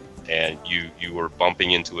history. And you were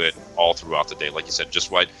bumping into it all throughout the day, like you said,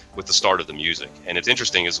 just right with the start of the music. And it's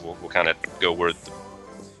interesting is we'll kind of go where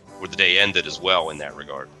the day ended as well in that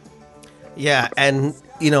regard. Yeah, and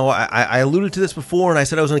I alluded to this before, and I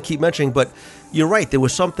said I was going to keep mentioning, but you're right. There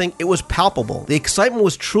was something. It was palpable. The excitement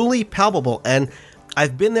was truly palpable, and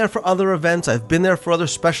I've been there for other events. I've been there for other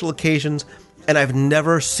special occasions, and I've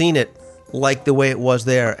never seen it like the way it was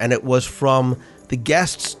there. And it was from the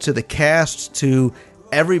guests to the cast to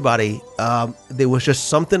everybody. There was just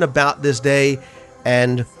something about this day,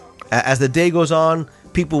 and as the day goes on,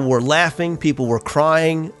 people were laughing, people were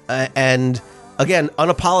crying, and again,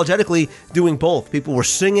 unapologetically doing both. People were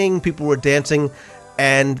singing, people were dancing,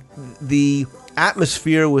 and the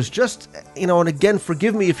atmosphere was just, and again,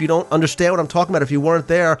 forgive me if you don't understand what I'm talking about, if you weren't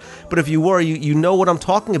there, but if you were, you know what I'm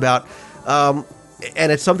talking about.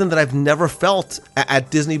 And it's something that I've never felt at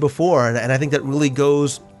Disney before, and I think that really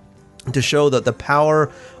goes to show that the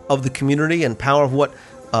power of the community and power of what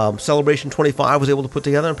Celebration 25 was able to put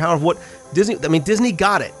together, and power of what Disney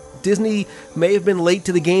got it. Disney may have been late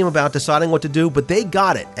to the game about deciding what to do, but they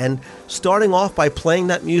got it. And starting off by playing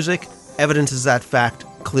that music evidences that fact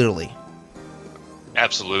clearly.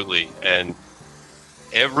 Absolutely. And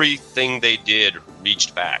everything they did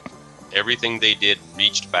reached back. Everything they did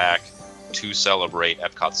reached back to celebrate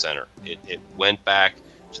Epcot Center. It went back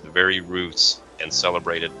to the very roots and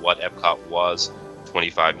celebrated what Epcot was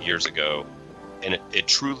 25 years ago. And it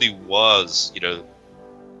truly was,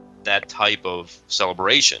 that type of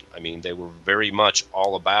celebration. I mean, they were very much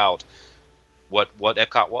all about what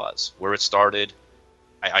Epcot was, where it started.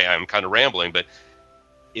 I'm kind of rambling, but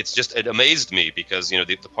it amazed me because,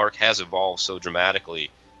 the park has evolved so dramatically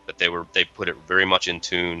that they put it very much in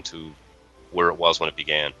tune to where it was when it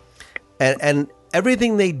began. And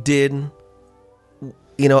everything they did,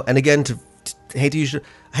 and again, I hate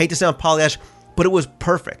to sound Pollyannish, but it was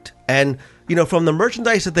perfect. And, from the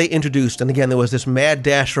merchandise that they introduced, and again, there was this mad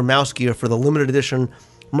dash for Mouse Gear for the limited edition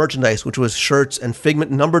merchandise, which was shirts and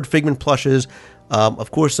numbered Figment plushes,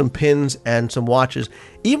 of course, some pins and some watches.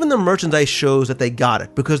 Even the merchandise shows that they got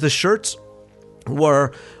it, because the shirts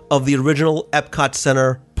were of the original Epcot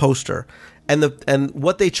Center poster. And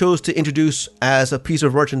what they chose to introduce as a piece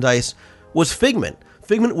of merchandise was Figment.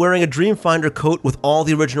 Figment wearing a Dreamfinder coat with all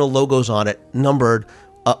the original logos on it, numbered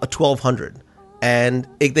 1200. And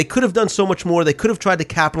they could have done so much more. They could have tried to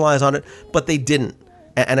capitalize on it, but they didn't.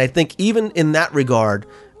 And I think even in that regard,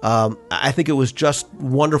 I think it was just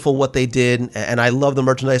wonderful what they did. And I love the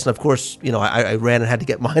merchandise. And of course, I ran and had to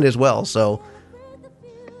get mine as well. So.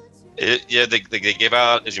 They gave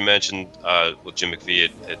out, as you mentioned, what Jim McVie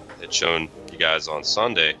had shown you guys on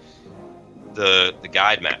Sunday, the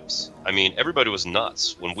guide maps. I mean, everybody was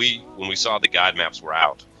nuts when we saw the guide maps were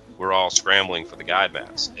out. We're all scrambling for the guide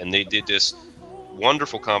maps, and they did this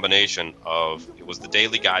wonderful combination of, it was the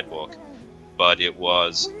daily guidebook, but it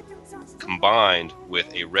was combined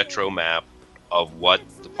with a retro map of what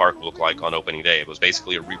the park looked like on opening day. It was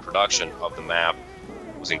basically a reproduction of the map.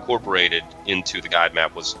 Was incorporated into the guide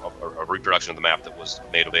map, was a reproduction of the map that was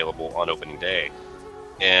made available on opening day,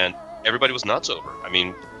 and everybody was nuts over. I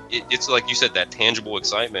mean, it's like you said, that tangible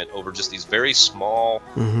excitement over just these very small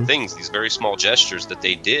things, these very small gestures that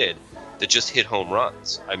they did that just hit home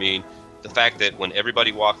runs. I mean, the fact that when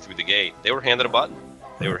everybody walked through the gate, they were handed a button.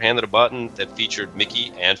 They were handed a button that featured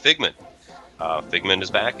Mickey and Figment. Figment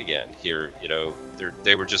is back again here.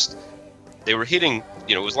 They were hitting,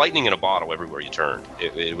 it was lightning in a bottle everywhere you turned.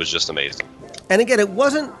 It was just amazing. And again, it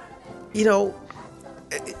wasn't,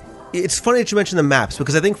 it's funny that you mentioned the maps,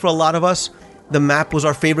 because I think for a lot of us, the map was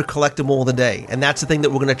our favorite collectible of the day. And that's the thing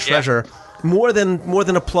that we're going to treasure more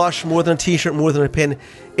than a plush, more than a t-shirt, more than a pin.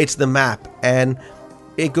 It's the map. And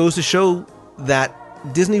it goes to show that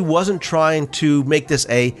Disney wasn't trying to make this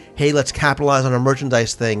hey, let's capitalize on a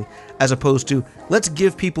merchandise thing, as opposed to, let's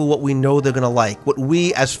give people what we know they're going to like, what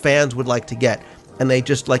we as fans would like to get. And they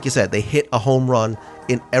just, like you said, they hit a home run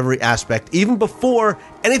in every aspect, even before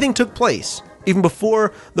anything took place, even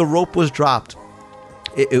before the rope was dropped.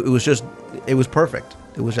 It was perfect.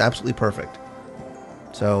 It was absolutely perfect.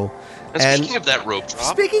 So, and speaking of that rope drop.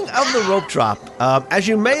 Speaking of the rope drop, as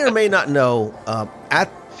you may or may not know,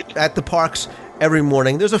 at the parks every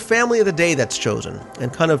morning, there's a family of the day that's chosen,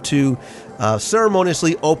 and kind of to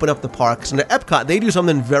ceremoniously open up the parks. And at Epcot, they do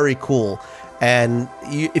something very cool. And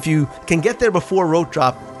if you can get there before rope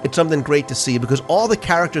drop, it's something great to see, because all the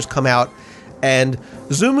characters come out, and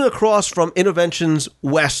zooming across from Interventions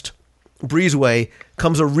West Breezeway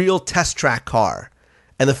comes a real test track car.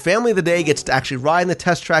 And the family of the day gets to actually ride in the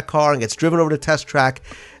test track car and gets driven over the test track.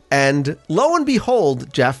 And lo and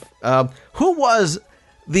behold, Jeff, who was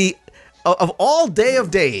of all day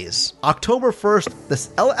of days, October 1st,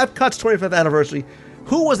 Epcot's 25th anniversary,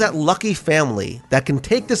 who was that lucky family that can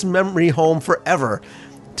take this memory home forever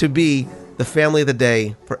to be the family of the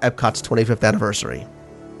day for Epcot's 25th anniversary?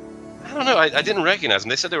 I don't know. I didn't recognize them.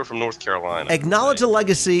 They said they were from North Carolina. Acknowledge the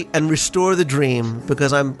legacy and restore the dream,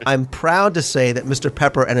 because I'm proud to say that Mr.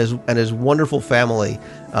 Pepper and his wonderful family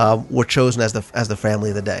were chosen as the family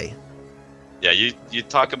of the day. Yeah, you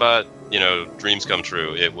talk about dreams come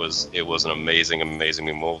true. It was an amazing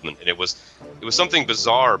movement, and it was something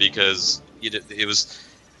bizarre, because it was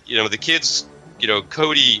the kids.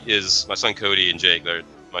 Cody is my son. Cody and Jake, they're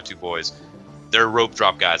my two boys. They're rope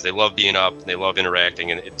drop guys. They love being up, and they love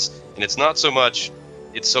interacting, and it's not so much.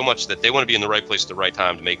 It's so much that they want to be in the right place at the right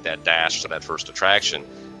time to make that dash to that first attraction.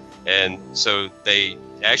 And so they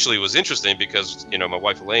actually, was interesting because, my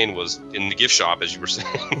wife Elaine was in the gift shop, as you were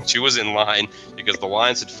saying. She was in line because the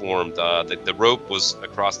lines had formed. The rope was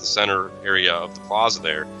across the center area of the plaza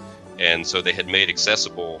there. And so they had made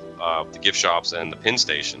accessible the gift shops and the pin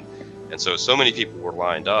station. And so many people were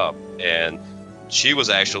lined up. And she was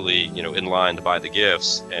actually, in line to buy the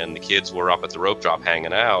gifts, and the kids were up at the rope drop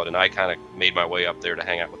hanging out, and I kind of made my way up there to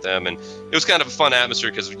hang out with them. And it was kind of a fun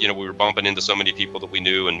atmosphere because, we were bumping into so many people that we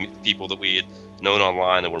knew and people that we had known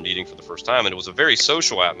online and were meeting for the first time. And it was a very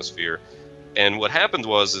social atmosphere. And what happened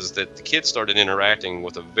is that the kids started interacting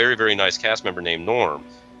with a very, very nice cast member named Norm,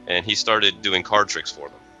 and he started doing card tricks for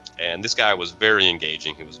them. And this guy was very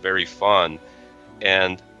engaging. He was very fun.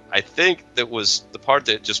 And I think that was the part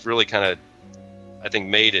that just really kind of, I think,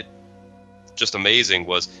 made it just amazing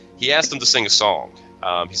was he asked them to sing a song.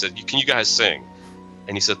 He said, can you guys sing?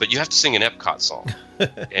 And he said, but you have to sing an Epcot song.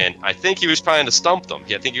 And I think he was trying to stump them.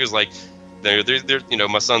 I think he was like, they're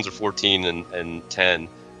my sons are 14 and 10.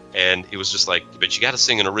 And it was just like, but you got to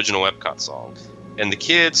sing an original Epcot song. And the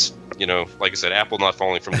kids, like I said, apple not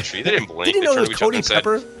falling from the tree. They didn't blink. Did you know it was Cody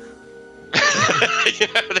Pepper?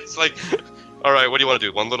 It's like, all right, what do you want to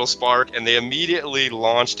do? One Little Spark? And they immediately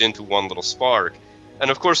launched into One Little Spark. And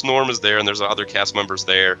of course, Norm is there, and there's other cast members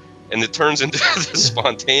there. And it turns into this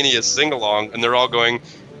spontaneous sing-along, and they're all going,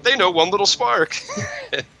 they know One Little Spark.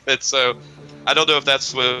 And so I don't know if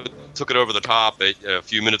that's what took it over the top. A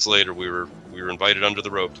few minutes later, we were invited under the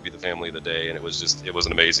rope to be the family of the day, and it was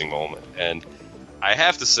an amazing moment. And I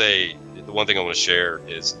have to say, the one thing I want to share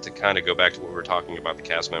is to kind of go back to what we were talking about the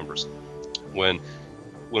cast members. When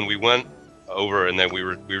we went over, and then we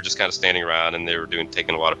were just kind of standing around, and they were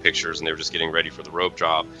taking a lot of pictures, and they were just getting ready for the rope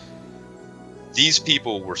drop. These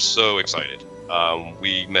people were so excited.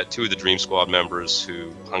 We met 2 of the Dream Squad members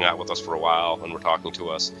who hung out with us for a while and were talking to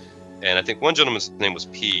us. And I think one gentleman's name was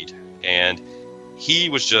Pete, and we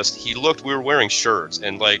were wearing shirts,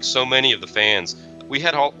 and like so many of the fans, we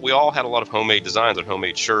all had a lot of homemade designs and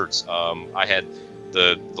homemade shirts. I had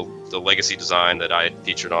the legacy design that I had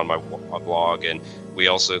featured on my blog, and we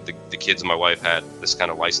also, the kids and my wife had this kind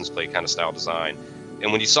of license plate kind of style design.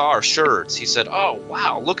 And when he saw our shirts, he said, oh,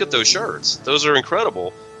 wow, look at those shirts. Those are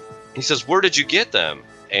incredible. He says, where did you get them?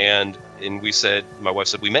 And my wife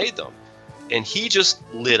said, we made them. And he just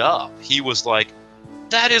lit up. He was like,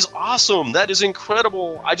 that is awesome. That is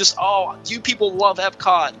incredible. You people love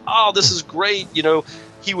Epcot. Oh, this is great.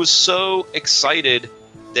 He was so excited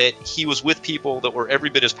that he was with people that were every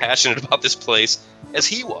bit as passionate about this place as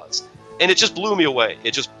he was. And it just blew me away.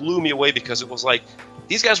 It just blew me away because it was like,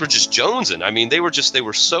 these guys were just jonesing. I mean, they were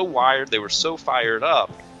so wired. They were so fired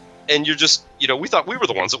up. And you're just, we thought we were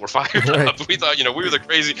the ones that were fired up. We thought, we're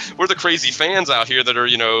the crazy fans out here that are,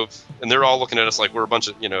 and they're all looking at us like we're a bunch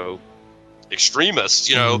of, extremists,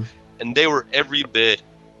 mm-hmm. And they were every bit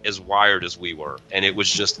as wired as we were. And it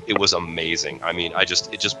was amazing. I mean, it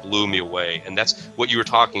just blew me away. And that's what you were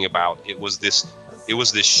talking about. It was this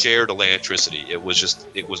shared electricity.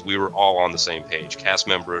 We were all on the same page. Cast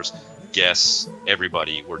members, guests,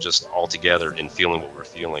 everybody were just all together and feeling what we're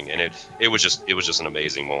feeling. And it was just an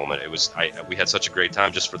amazing moment. We had such a great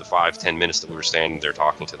time just for the 5-10 minutes that we were standing there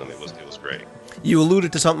talking to them. It was great. You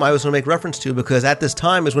alluded to something I was going to make reference to, because at this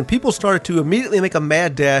time is when people started to immediately make a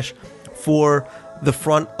mad dash for the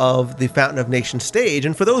front of the Fountain of Nations stage.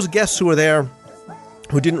 And for those guests who were there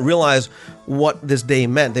who didn't realize what this day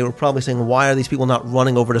meant, they were probably saying, why are these people not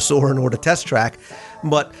running over to Soarin' or to Test Track?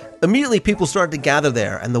 But immediately people started to gather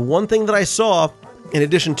there. And the one thing that I saw, in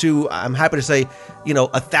addition to, I'm happy to say,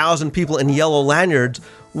 1,000 people in yellow lanyards,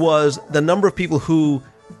 was the number of people who,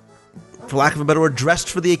 for lack of a better word, dressed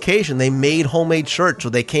for the occasion. They made homemade shirts, or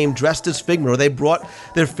they came dressed as Figment, or they brought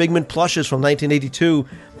their Figment plushes from 1982.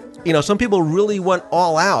 Some people really went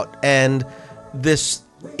all out, and this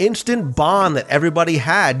instant bond that everybody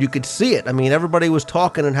had, you could see it. I mean, everybody was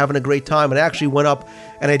talking and having a great time. And I actually went up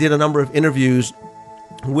and I did a number of interviews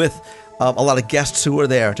with a lot of guests who were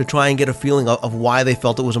there to try and get a feeling of why they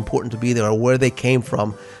felt it was important to be there, or where they came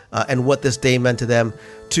from, and what this day meant to them.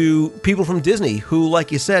 To people from Disney who,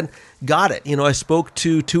 like you said, got it. I spoke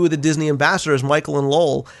to 2 of the Disney ambassadors, Michael and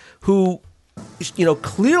Lowell, who,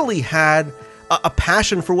 clearly had a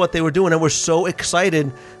passion for what they were doing and were so excited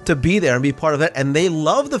to be there and be part of it. And they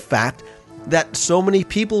love the fact that so many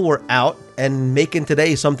people were out and making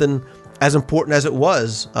today something as important as it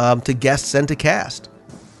was to guests and to cast.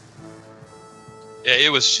 Yeah,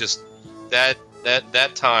 it was just that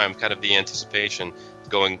time, kind of the anticipation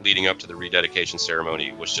leading up to the rededication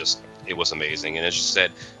ceremony it was amazing. And as you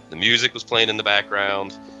said, the music was playing in the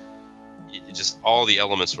background. Just all the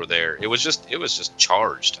elements were there. It was just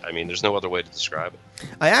charged. I mean, there's no other way to describe it.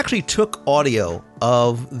 I actually took audio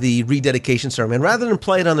of the rededication ceremony, and rather than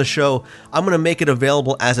play it on the show, I'm going to make it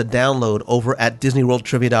available as a download over at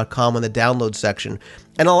DisneyWorldTrivia.com in the download section.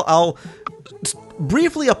 And I'll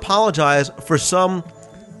briefly apologize for some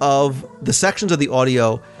of the sections of the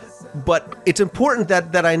audio, but it's important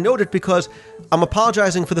that I note it, because I'm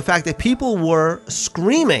apologizing for the fact that people were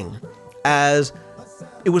screaming as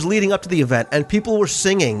it was leading up to the event, and people were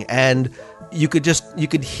singing, and you could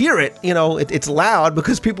hear it. It's loud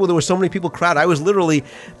because there were so many people crowded. I was literally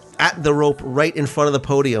at the rope right in front of the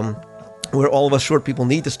podium where all of us short people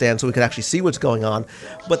need to stand so we can actually see what's going on.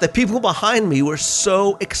 But the people behind me were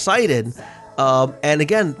so excited. And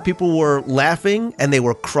again, people were laughing and they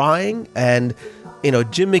were crying. And,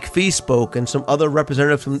 Jim McPhee spoke and some other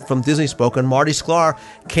representatives from Disney spoke. And Marty Sklar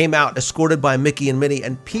came out escorted by Mickey and Minnie.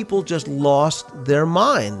 And people just lost their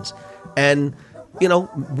minds. And,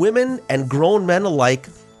 women and grown men alike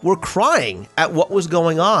were crying at what was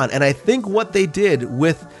going on. And I think what they did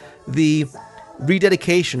with the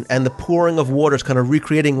rededication and the pouring of waters, kind of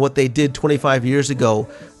recreating what they did 25 years ago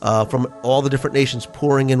from all the different nations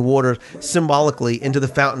pouring in water symbolically into the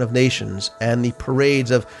Fountain of Nations, and the parades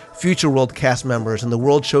of Future World cast members and the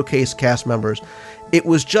World Showcase cast members. It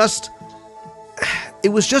was just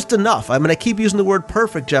enough. I mean, I keep using the word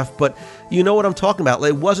perfect, Jeff, but you know what I'm talking about.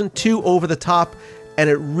 It wasn't too over the top, and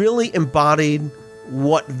it really embodied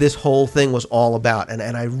what this whole thing was all about. And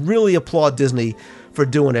I really applaud Disney for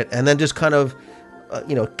doing it. And then just kind of,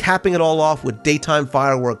 capping it all off with daytime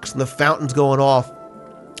fireworks and the fountains going off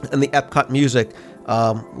and the Epcot music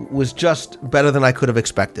was just better than I could have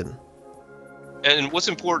expected. And what's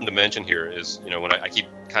important to mention here is, when I keep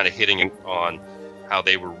kind of hitting on how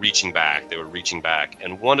they were reaching back.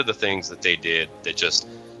 And one of the things that they did that just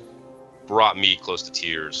brought me close to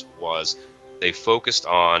tears was they focused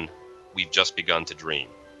on "We've just begun to dream."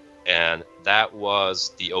 And that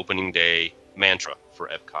was the opening day mantra for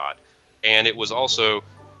Epcot. And it was also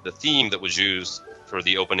the theme that was used for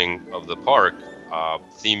the opening of the park.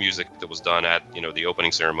 Theme music that was done at, the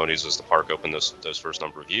opening ceremonies as the park opened those first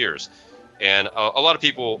number of years. And a lot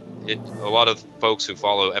of folks who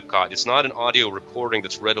follow Epcot, it's not an audio recording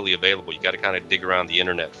that's readily available. You got to kind of dig around the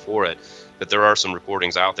internet for it. But there are some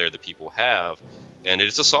recordings out there that people have. And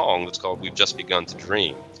it's a song that's called "We've Just Begun to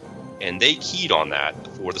Dream." And they keyed on that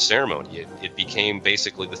for the ceremony. It became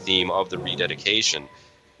basically the theme of the rededication.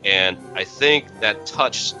 And I think that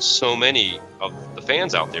touched so many of the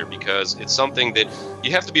fans out there, because it's something that you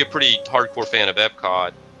have to be a pretty hardcore fan of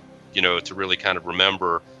Epcot, to really kind of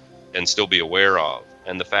remember and still be aware of.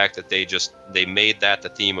 And the fact that they made that the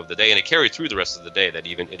theme of the day, and it carried through the rest of the day, it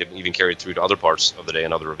even carried through to other parts of the day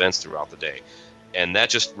and other events throughout the day. And that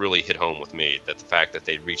just really hit home with me, that the fact that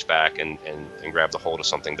they reached back and grabbed a hold of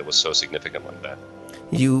something that was so significant like that.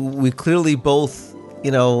 We clearly both,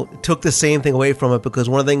 took the same thing away from it, because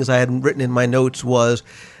one of the things I had written in my notes was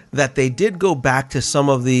that they did go back to some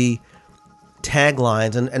of the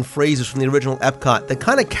taglines and phrases from the original Epcot that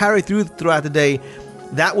kind of carried throughout the day.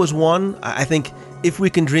 That was one. I think "If we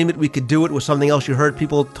can dream it, we could do it" was something else you heard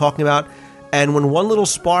people talking about. And when "One Little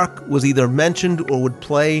Spark" was either mentioned or would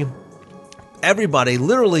play, everybody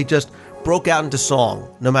literally just broke out into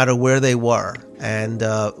song, no matter where they were, and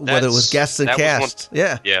whether it was guests and cast.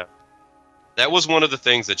 Yeah. That was one of the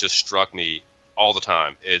things that just struck me all the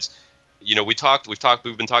time. Is, we've been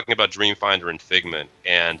talking about Dreamfinder and Figment,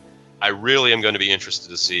 and I really am going to be interested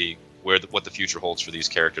to see what the future holds for these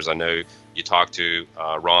characters. I know you talked to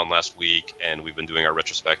Ron last week, and we've been doing our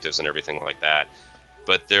retrospectives and everything like that.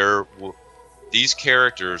 But these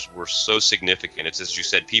characters were so significant. It's, as you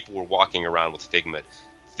said, people were walking around with Figment.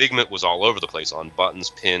 Figment was all over the place on buttons,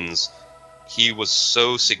 pins. He was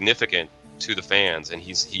so significant to the fans, and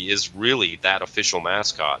he is really that official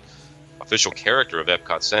mascot, official character of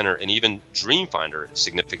Epcot Center, and even Dreamfinder is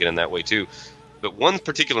significant in that way too. But one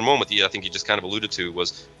particular moment that I think you just kind of alluded to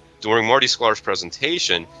was during Marty Sklar's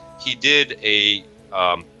presentation. He did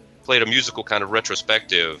played a musical kind of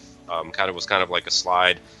retrospective, was kind of like a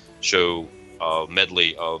slide show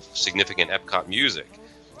medley of significant Epcot music,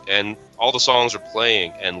 and all the songs are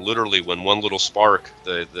playing. And literally, when "One Little Spark,"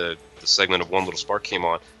 the segment of "One Little Spark" came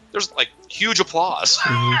on, there's like huge applause.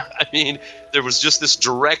 Mm-hmm. I mean, there was just this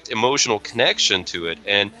direct emotional connection to it.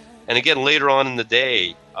 And again, later on in the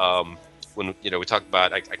day, when we talked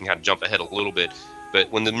about, I can kind of jump ahead a little bit,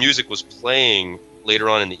 but when the music was playing later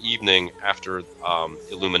on in the evening after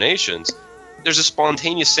Illuminations, there's a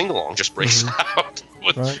spontaneous sing-along just breaks out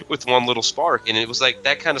with "One Little Spark," and it was like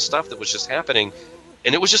that kind of stuff that was just happening,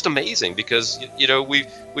 and it was just amazing, because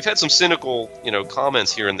we've had some cynical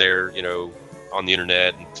comments here and there on the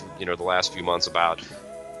internet and the last few months about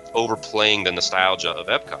overplaying the nostalgia of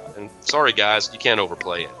Epcot. And sorry guys, you can't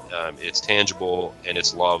overplay it. It's tangible and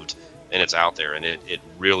it's loved and it's out there, and it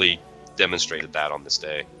really demonstrated that on this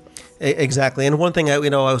day. Exactly. And one thing I was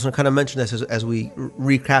going to kind of mention this as we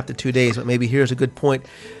recap the 2 days, but maybe here's a good point,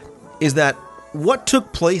 is that what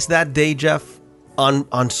took place that day, Jeff,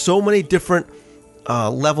 on so many different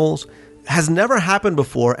levels, has never happened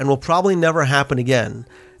before and will probably never happen again.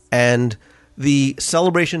 And the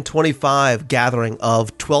Celebration 25 gathering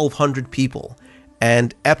of 1,200 people,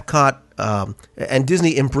 and Epcot and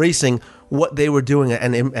Disney embracing what they were doing,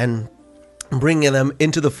 and bringing them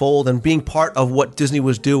into the fold and being part of what Disney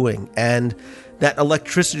was doing, and that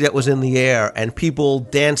electricity that was in the air, and people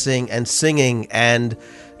dancing and singing, and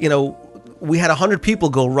we had 100 people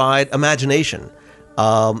go ride Imagination,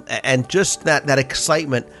 and just that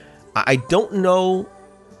excitement. I don't know,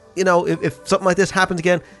 if something like this happens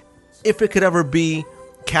again, if it could ever be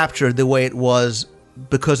captured the way it was,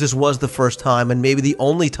 because this was the first time and maybe the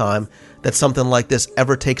only time that something like this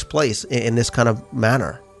ever takes place in this kind of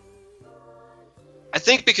manner. I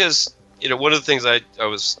think because one of the things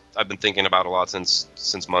I've been thinking about a lot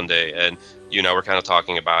since Monday, and we're kind of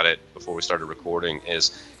talking about it before we started recording,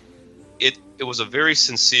 is it was a very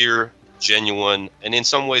sincere, genuine, and in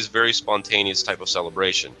some ways very spontaneous type of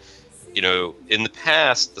celebration. In the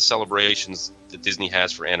past, the celebrations that Disney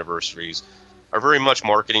has for anniversaries are very much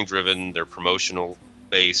marketing driven. They're promotional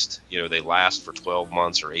based. They last for 12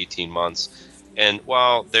 months or 18 months. And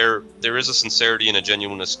while there is a sincerity and a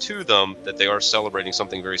genuineness to them, that they are celebrating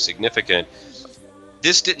something very significant,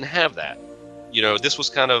 this didn't have that. This was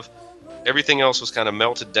kind of, everything else was kind of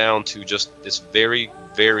melted down to just this very,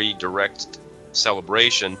 very direct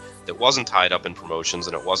celebration that wasn't tied up in promotions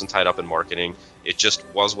and it wasn't tied up in marketing. It just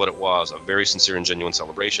was what it was, a very sincere and genuine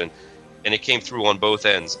celebration. And it came through on both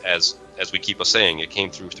ends, as we keep saying. It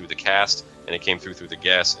came through the cast, and it came through the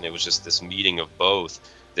guests, and it was just this meeting of both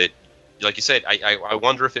that, like you said, I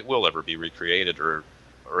wonder if it will ever be recreated or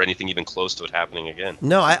anything even close to it happening again.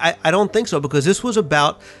 No, I don't think so, because this was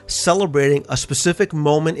about celebrating a specific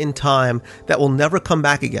moment in time that will never come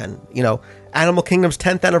back again. Animal Kingdom's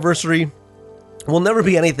 10th anniversary will never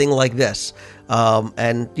be anything like this.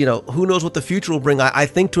 And who knows what the future will bring. I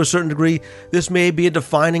think to a certain degree, this may be a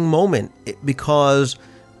defining moment, because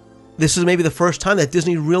this is maybe the first time that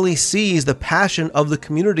Disney really sees the passion of the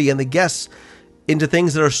community and the guests into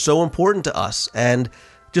things that are so important to us. And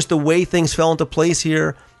just the way things fell into place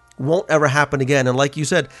here won't ever happen again. And like you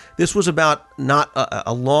said, this was about not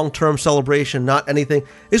a long-term celebration, not anything.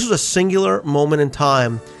 This was a singular moment in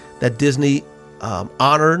time that Disney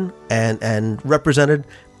honored and represented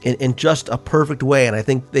in just a perfect way. And I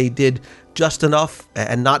think they did just enough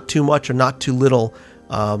and not too much or not too little,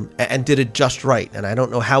 and did it just right. And I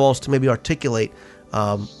don't know how else to maybe articulate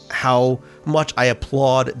how much I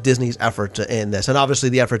applaud Disney's efforts in this, and obviously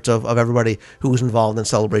the efforts of everybody who was involved in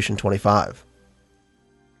Celebration 25.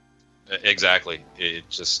 Exactly. It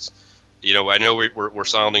just, I know we're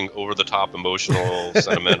sounding over the top, emotional,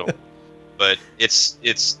 sentimental, but it's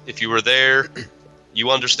if you were there, you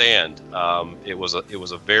understand. It was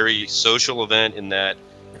a very social event in that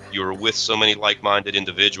you were with so many like-minded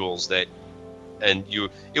individuals that. And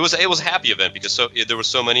it was a happy event because there were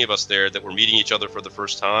so many of us there that were meeting each other for the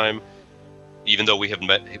first time, even though we've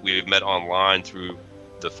met online through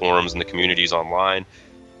the forums and the communities online.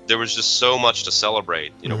 There was just so much to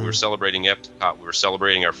celebrate. We were celebrating Epcot, we were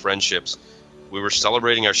celebrating our friendships, we were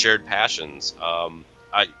celebrating our shared passions.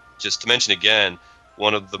 Just to mention again,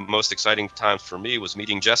 one of the most exciting times for me was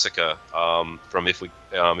meeting Jessica from If We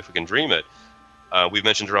Can Dream It. We've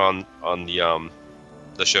mentioned her on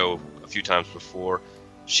the show few times before.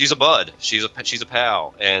 She's a bud. She's a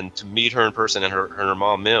pal, and to meet her in person and her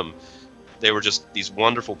mom Mim, they were just these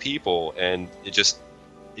wonderful people, and it just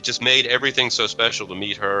made everything so special to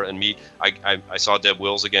meet her and meet. I saw Deb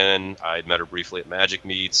Wills again. I met her briefly at Magic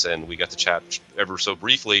Meets, and we got to chat ever so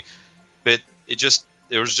briefly. But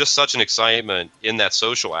there was just such an excitement in that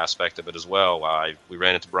social aspect of it as well. We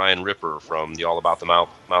ran into Brian Ripper from the All About the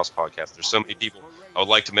Mouse podcast. There's so many people I would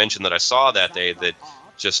like to mention that I saw that day that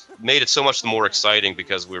just made it so much more exciting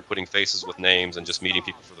because we were putting faces with names and just meeting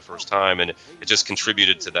people for the first time, and it just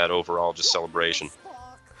contributed to that overall just celebration.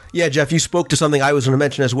 Yeah, Jeff, you spoke to something I was going to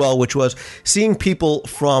mention as well, which was seeing people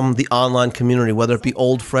from the online community, whether it be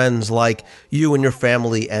old friends like you and your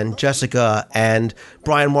family and Jessica and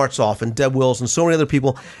Brian Martzoff and Deb Wills and so many other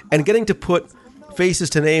people, and getting to put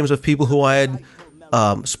faces to names of people who I had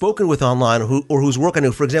spoken with online or whose work I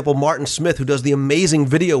knew. For example, Martin Smith, who does the amazing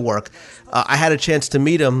video work. I had a chance to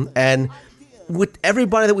meet him, and with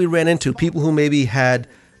everybody that we ran into, people who maybe had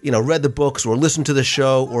read the books or listened to the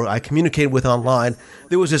show or I communicated with online,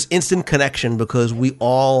 there was this instant connection because we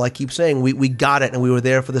all, I keep saying, we got it and we were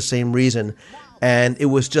there for the same reason. And it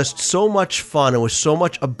was just so much fun. It was so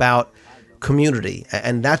much about community.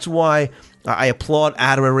 And that's why I applaud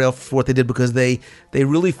Adam and Rail for what they did, because they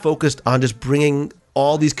really focused on just bringing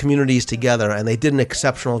all these communities together, and they did an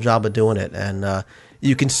exceptional job of doing it. And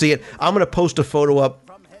you can see it. I'm going to post a photo up.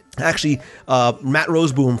 Actually, Matt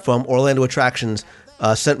Roseboom from Orlando Attractions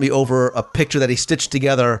sent me over a picture that he stitched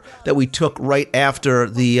together that we took right after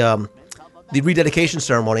the rededication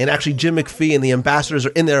ceremony. And actually, Jim McPhee and the ambassadors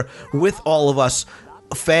are in there with all of us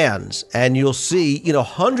fans, and you'll see,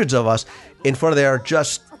 hundreds of us in front of there,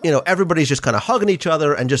 just, everybody's just kind of hugging each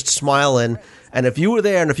other and just smiling. And if you were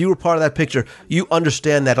there and if you were part of that picture, you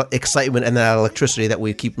understand that excitement and that electricity that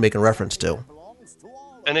we keep making reference to.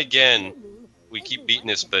 And again, we keep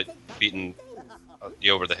beating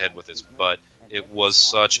you over the head with this, but it was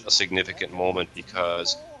such a significant moment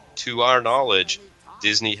because, to our knowledge,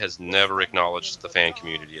 Disney has never acknowledged the fan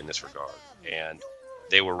community in this regard. And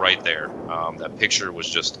they were right there. That picture was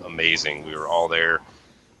just amazing. We were all there.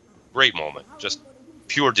 Great moment. Just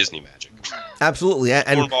pure Disney magic. Absolutely. And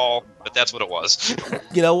cornball, but that's what it was.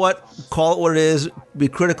 You know what? Call it what it is. Be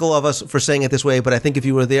critical of us for saying it this way, but I think if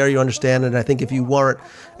you were there, you understand it. And I think if you weren't,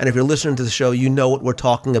 and if you're listening to the show, you know what we're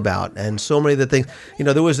talking about. And so many of the things,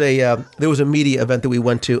 there was a media event that we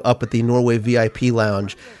went to up at the Norway VIP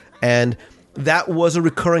Lounge, and that was a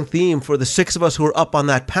recurring theme for the six of us who were up on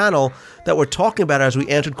that panel that were talking about it as we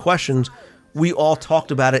answered questions. We all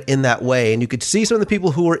talked about it in that way. And you could see some of the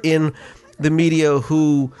people who were in the media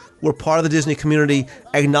who were part of the Disney community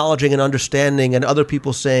acknowledging and understanding, and other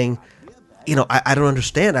people saying, I don't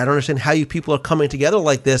understand. I don't understand how you people are coming together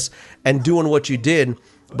like this and doing what you did,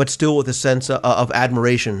 but still with a sense of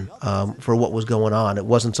admiration for what was going on. It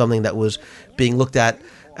wasn't something that was being looked at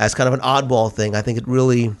as kind of an oddball thing. I think it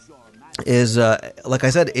really is, like I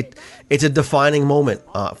said, it's a defining moment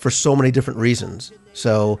for so many different reasons.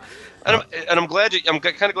 So, I'm kind of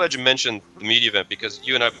glad you mentioned the media event, because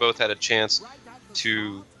you and I both had a chance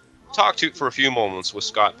to talk for a few moments with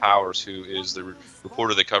Scott Powers, who is the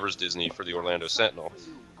reporter that covers Disney for the Orlando Sentinel.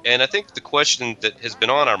 And I think the question that has been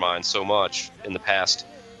on our minds so much in the past,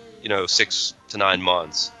 6 to 9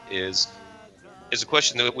 months is a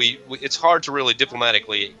question that it's hard to really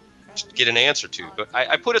diplomatically get an answer to. But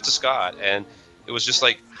I put it to Scott, and it was just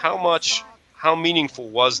like, how meaningful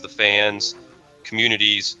was the fans,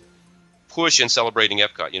 communities push in celebrating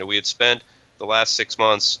Epcot? We had spent the last 6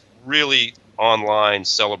 months really online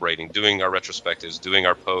celebrating, doing our retrospectives, doing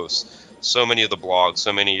our posts, so many of the blogs,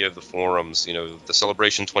 so many of the forums, the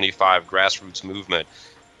Celebration 25 grassroots movement.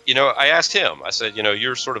 I asked him, I said,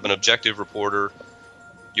 you're sort of an objective reporter,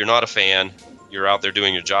 you're not a fan, you're out there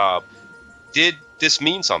doing your job. Did this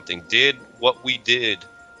mean something? Did what we did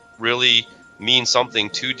really mean something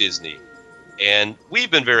to Disney? And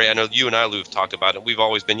we've been I know you and I, Lou, have talked about it. We've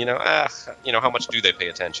always been, how much do they pay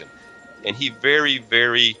attention? And he very,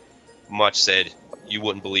 very much said, you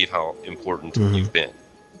wouldn't believe how important you've been,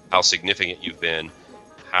 how significant you've been,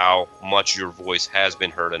 how much your voice has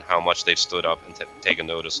been heard, and how much they've stood up and taken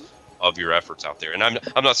notice of your efforts out there. And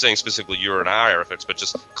I'm not saying specifically your and our efforts, but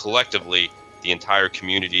just collectively the entire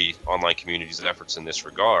community, online community's efforts in this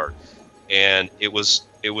regard. And that was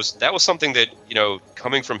something that,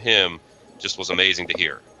 coming from him, just was amazing to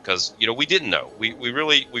hear, because we didn't know. We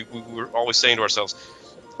were always saying to ourselves,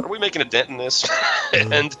 are we making a dent in this?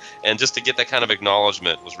 and just to get that kind of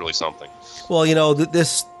acknowledgement was really something. Well,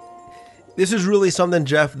 this is really something,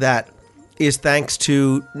 Jeff, that is thanks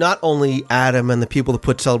to not only Adam and the people that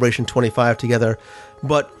put Celebration 25 together,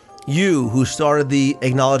 but you, who started the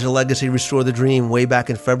Acknowledge the Legacy, Restore the Dream way back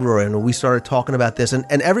in February, and we started talking about this, and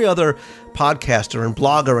every other podcaster and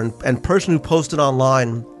blogger and person who posted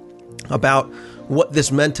online about what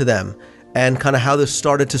this meant to them and kind of how this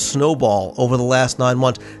started to snowball over the last 9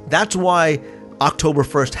 months. That's why October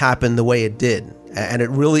 1st happened the way it did. And it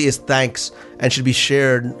really is thanks and should be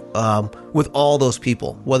shared with all those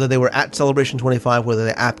people, whether they were at Celebration 25, whether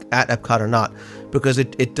they're at Epcot or not, because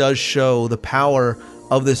it does show the power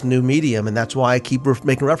of this new medium. And that's why I keep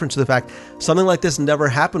making reference to the fact something like this never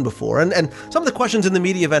happened before. And some of the questions in the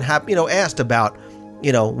media event asked about,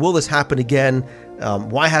 will this happen again?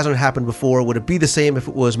 Why hasn't it happened before? Would it be the same if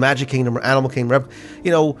it was Magic Kingdom or Animal Kingdom?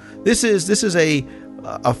 This is a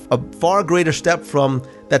far greater step from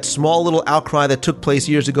that small little outcry that took place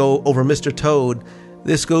years ago over Mr. Toad.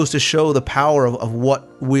 This goes to show the power of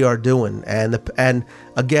what we are doing. And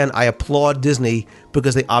again, I applaud Disney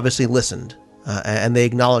because they obviously listened and they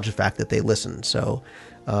acknowledge the fact that they listened. So,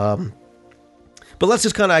 but let's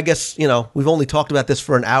just kind of, I guess, we've only talked about this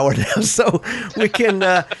for an hour now, so we can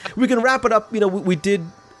wrap it up. We did,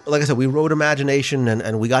 like I said, we rode Imagination,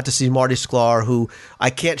 and we got to see Marty Sklar, who I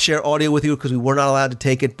can't share audio with you because we were not allowed to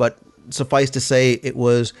take it, but suffice to say, it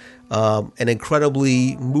was an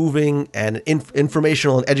incredibly moving and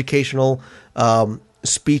informational and educational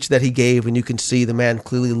speech that he gave, and you can see the man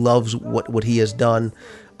clearly loves what he has done.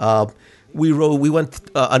 We went,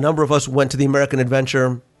 a number of us went to the American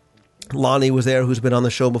Adventure. Lonnie was there, who's been on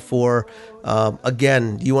the show before.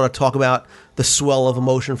 Again, you want to talk about the swell of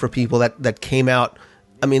emotion for people that came out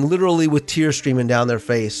I mean, literally with tears streaming down their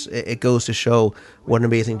face. It goes to show what an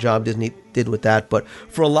amazing job Disney did with that. But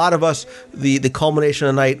for a lot of us, the culmination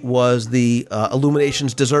of the night was the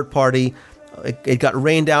Illuminations dessert party. It got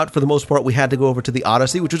rained out for the most part. We had to go over to the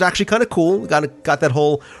Odyssey, which was actually kind of cool. We got that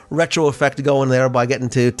whole retro effect going there by getting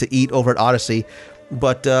to eat over at Odyssey.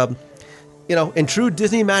 But, in true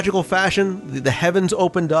Disney magical fashion, the heavens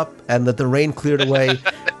opened up and the rain cleared away.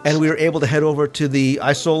 And we were able to head over to the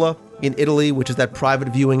Isola in Italy, which is that private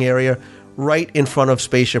viewing area right in front of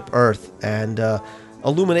Spaceship Earth. And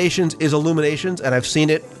Illuminations is Illuminations, and I've seen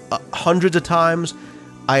it hundreds of times.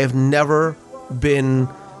 I have never been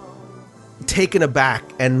taken aback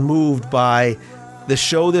and moved by the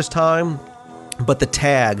show this time, but the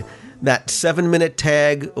tag, that 7-minute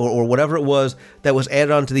tag or whatever it was that was added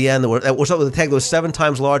on to the end, that was the tag that was 7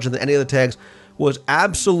 times larger than any other tags, was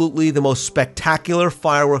absolutely the most spectacular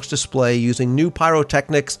fireworks display using new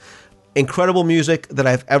pyrotechnics, incredible music that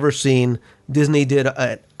I've ever seen. Disney did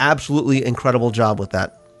an absolutely incredible job with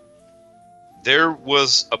that. There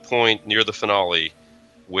was a point near the finale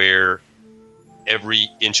where every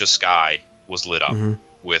inch of sky was lit up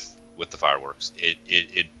with the fireworks.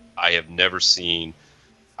 I have never seen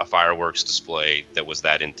a fireworks display that was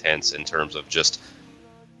that intense in terms of just,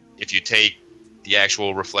 if you take the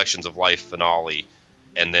actual Reflections of Life finale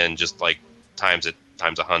and then just like times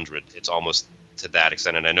 100, it's almost to that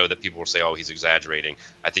extent. And I know that people will say, oh, he's exaggerating.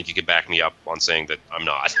 I think you can back me up on saying that I'm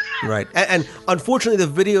not. Right. And unfortunately,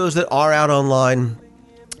 the videos that are out online,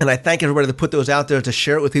 and I thank everybody that put those out there to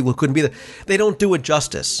share it with people who couldn't be there, they don't do it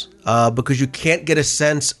justice because you can't get a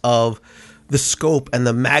sense of the scope and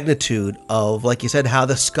the magnitude of, like you said, how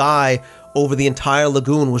the sky over the entire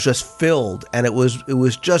lagoon was just filled, and it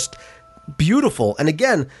was just beautiful. And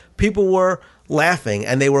again, people were laughing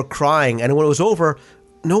and they were crying, and when it was over,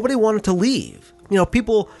 nobody wanted to leave.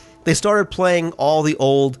 People, they started playing all the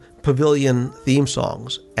old Pavilion theme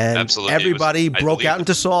songs, and Absolutely. Everybody broke out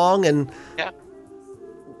into song. And yeah.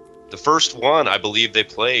 The first one I believe they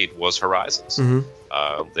played was Horizons.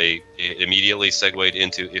 They immediately segued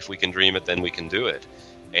into If We Can Dream It, Then We Can Do It.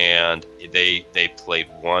 And they played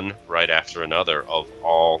one right after another of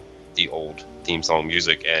all the old theme song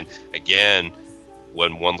music. And again,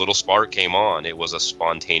 when One Little Spark came on, it was a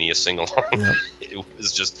spontaneous sing-along. Yep.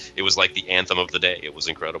 It was like the anthem of the day. It was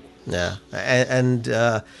incredible. Yeah. And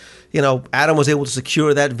Adam was able to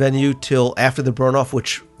secure that venue till after the burn-off,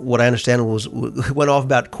 which, what I understand, went off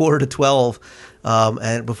about 11:45,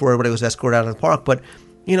 and before everybody was escorted out of the park. But,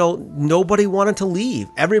 nobody wanted to leave.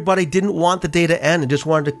 Everybody didn't want the day to end and just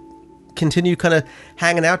wanted to continue kind of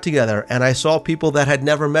hanging out together. And I saw people that had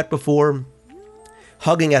never met before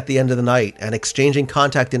hugging at the end of the night and exchanging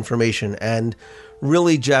contact information. And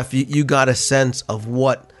really, Jeff, you got a sense of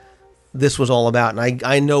what this was all about. And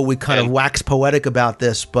I know we kind of wax poetic about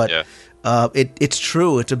this, but it's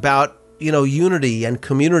true. It's about, unity and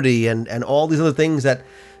community and all these other things that,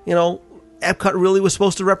 Epcot really was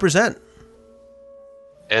supposed to represent.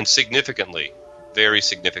 And significantly, very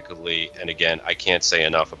significantly, and again, I can't say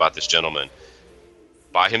enough about this gentleman.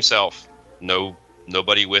 By himself,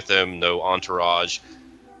 nobody with him, no entourage.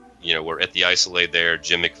 We're at the Isolate there.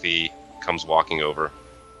 Jim McPhee comes walking over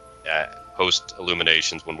post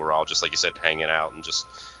Illuminations when we're all just, like you said, hanging out and just,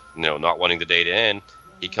 not wanting the day to end.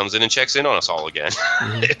 He comes in and checks in on us all again.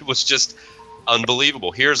 It was just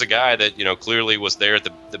unbelievable. Here's a guy that, clearly was there at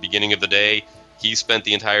the beginning of the day. He spent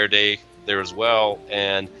the entire day there as well,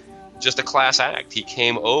 and just a class act. He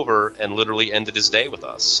came over and literally ended his day with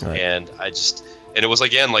us. Right. And it was,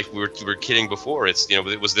 again, like we were kidding before. It's,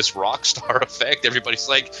 it was this rock star effect. Everybody's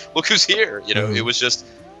like, look who's here. It was just,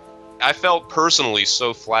 I felt personally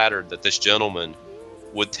so flattered that this gentleman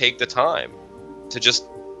would take the time to just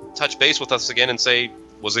touch base with us again and say,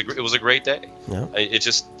 it was a great day. Yeah. It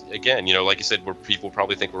just, again, like you said, where people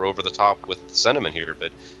probably think we're over the top with the sentiment here,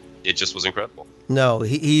 but it just was incredible. No,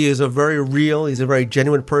 he is he's a very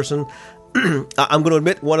genuine person. I'm going to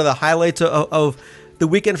admit, one of the highlights of the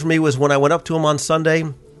weekend for me was when I went up to him on Sunday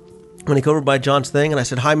when he came over by John's thing, and I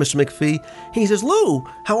said, "Hi, Mr. McPhee." He says, "Lou,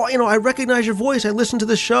 how I recognize your voice. I listened to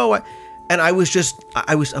the show." And I was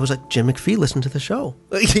like, Jim McPhee listened to the show,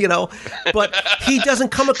 But he doesn't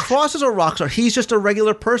come across as a rock star. He's just a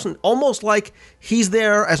regular person, almost like he's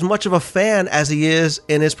there as much of a fan as he is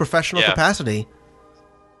in his professional capacity.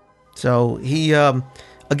 So he,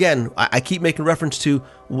 again, I keep making reference to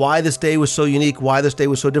why this day was so unique, why this day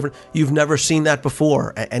was so different. You've never seen that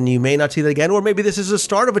before, and you may not see that again, or maybe this is the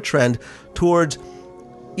start of a trend towards,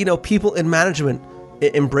 people in management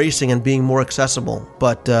embracing and being more accessible.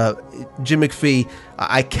 But Jim McPhee,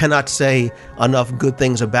 I cannot say enough good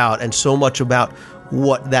things about, and so much about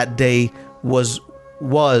what that day was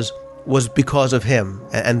was because of him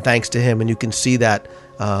and thanks to him. And you can see that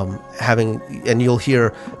and you'll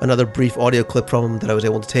hear another brief audio clip from him that I was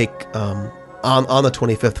able to take on the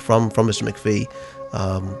 25th from Mr. McPhee.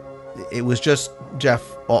 It was just, Jeff,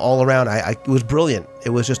 all around, it was brilliant. It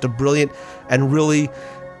was just a brilliant and really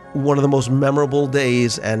one of the most memorable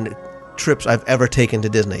days and trips I've ever taken to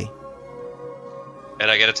Disney. And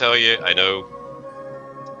I got to tell you, I know,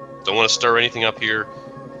 don't want to stir anything up here,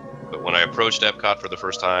 but when I approached Epcot for the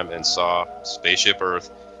first time and saw Spaceship Earth,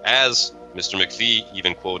 as Mr. McPhee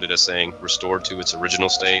even quoted as saying, restored to its original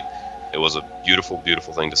state, it was a beautiful,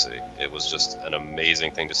 beautiful thing to see. It was just an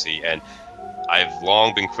amazing thing to see. And I've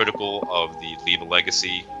long been critical of the Leave a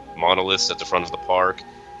Legacy monoliths at the front of the park.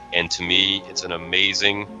 And to me, it's an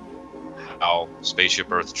amazing how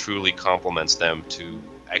Spaceship Earth truly complements them to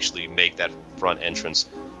actually make that front entrance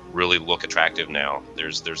really look attractive now.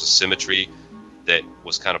 There's a symmetry that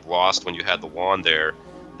was kind of lost when you had the wand there.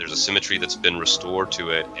 There's a symmetry that's been restored to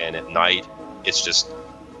it, and at night, it's just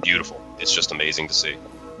beautiful. It's just amazing to see.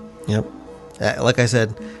 Yep. Like I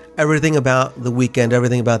said, everything about the weekend,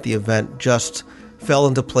 everything about the event just fell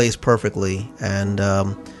into place perfectly. And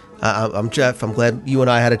I'm Jeff. I'm glad you and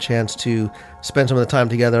I had a chance to spend some of the time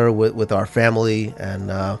together with our family and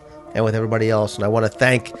with everybody else. And I want to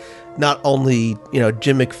thank not only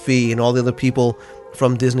Jim McPhee and all the other people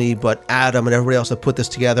from Disney, but Adam and everybody else that put this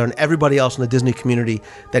together, and everybody else in the Disney community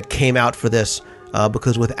that came out for this,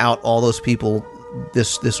 because without all those people,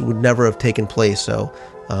 this would never have taken place. So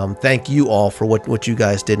thank you all for what you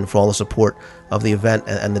guys did and for all the support of the event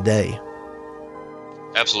and the day.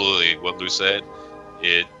 Absolutely. What Lou said,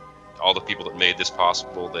 all the people that made this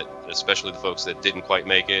possible, that especially the folks that didn't quite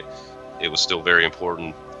make it, it was still very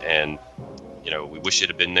important. And we wish it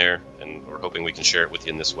had been there, and we're hoping we can share it with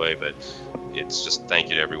you in this way, but it's just thank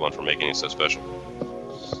you to everyone for making it so special.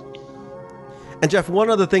 And Jeff, one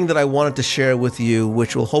other thing that I wanted to share with you,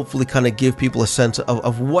 which will hopefully kind of give people a sense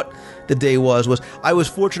of what the day was I was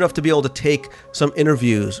fortunate enough to be able to take some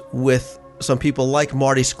interviews with some people like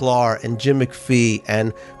Marty Sklar and Jim McPhee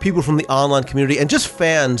and people from the online community and just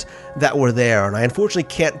fans that were there. And I unfortunately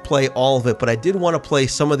can't play all of it, but I did want to play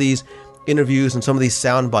some of these interviews and some of these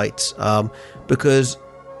sound bites, because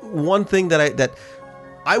one thing that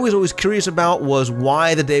I was always curious about was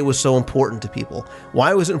why the day was so important to people.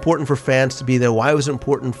 Why was it important for fans to be there? Why was it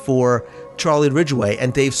important for Charlie Ridgway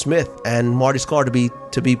and Dave Smith and Marty Sklar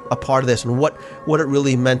to be a part of this, and what it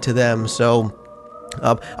really meant to them? So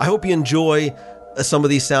I hope you enjoy some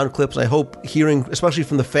of these sound clips. I hope hearing, especially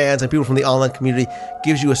from the fans and people from the online community,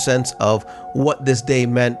 gives you a sense of what this day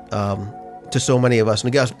meant to so many of us. And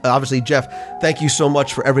again, obviously, Jeff, thank you so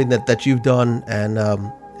much for everything that you've done, and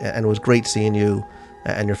it was great seeing you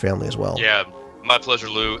and your family as well. Yeah, my pleasure,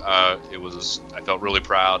 Lou. I felt really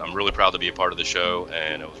proud. I'm really proud to be a part of the show,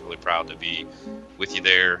 and I was really proud to be with you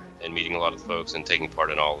there and meeting a lot of the folks and taking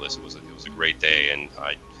part in all of this. It was a great day, and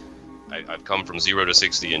I've come from 0 to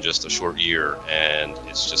 60 in just a short year, and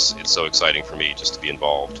it's so exciting for me just to be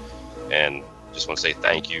involved. And just want to say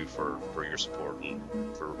thank you for your support and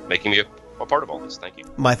for making me a part of all this. Thank you.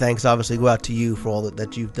 My thanks obviously go out to you for all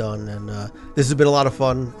that you've done, and this has been a lot of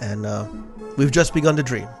fun, and we've just begun to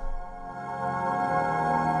dream.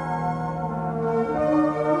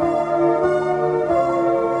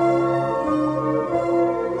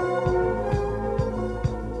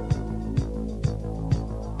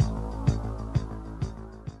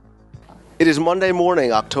 It is Monday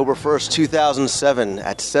morning, October 1st, 2007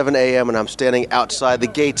 at 7 a.m. and I'm standing outside the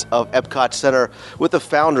gates of Epcot Center with the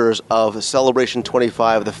founders of Celebration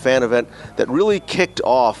 25, the fan event that really kicked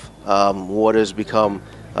off what has become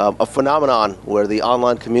a phenomenon where the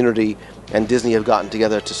online community and Disney have gotten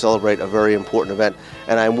together to celebrate a very important event.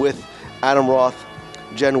 And I'm with Adam Roth,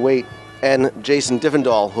 Jen Waite, and Jason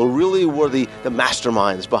Diffendahl, who really were the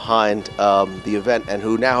masterminds behind the event and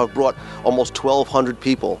who now have brought almost 1,200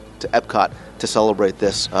 people to Epcot to celebrate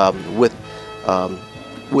this with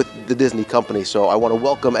the Disney company. So I want to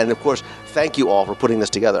welcome and, of course, thank you all for putting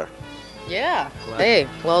this together. Yeah. Hey,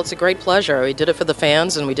 well, it's a great pleasure. We did it for the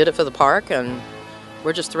fans and we did it for the park, and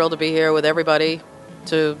we're just thrilled to be here with everybody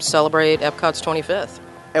to celebrate Epcot's 25th.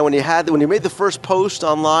 And when you made the first post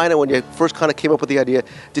online and when you first kind of came up with the idea,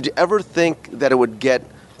 did you ever think that it would get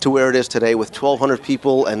to where it is today with 1,200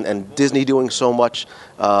 people and Disney doing so much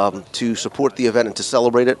to support the event and to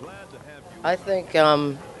celebrate it? I think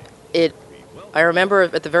I remember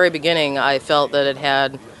at the very beginning I felt that it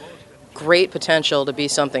had great potential to be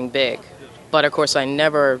something big. But of course I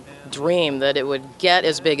never dreamed that it would get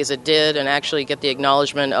as big as it did and actually get the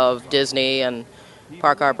acknowledgement of Disney and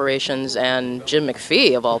park operations and Jim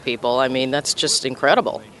McPhee, of all people. I mean, that's just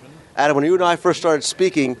incredible. Adam, when you and I first started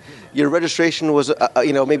speaking, your registration was,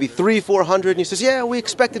 maybe 300-400, and you says, yeah, we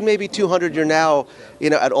expected maybe 200. You're now,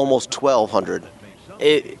 at almost 1,200.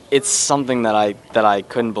 It's something that I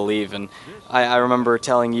couldn't believe, and I remember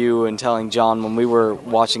telling you and telling John when we were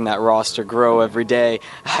watching that roster grow every day,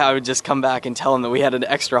 I would just come back and tell him that we had an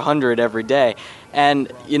extra 100 every day.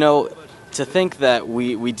 And, to think that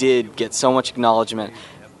we did get so much acknowledgement,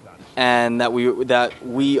 and that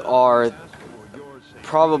we are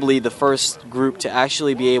probably the first group to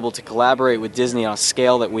actually be able to collaborate with Disney on a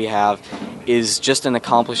scale that we have is just an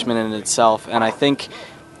accomplishment in itself. And I think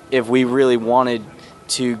if we really wanted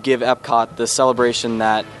to give Epcot the celebration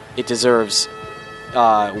that it deserves,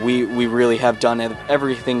 we really have done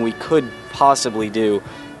everything we could possibly do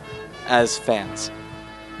as fans.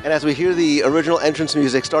 And as we hear the original entrance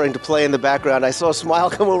music starting to play in the background, I saw a smile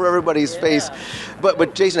come over everybody's face.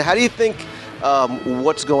 But Jason, how do you think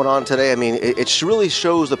what's going on today? I mean, it really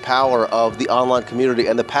shows the power of the online community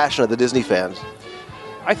and the passion of the Disney fans.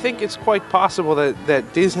 I think it's quite possible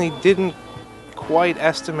that Disney didn't quite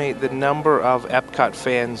estimate the number of Epcot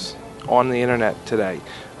fans on the internet today.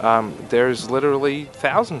 There's literally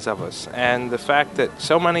thousands of us, and the fact that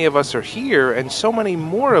so many of us are here and so many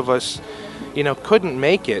more of us, couldn't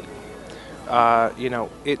make it.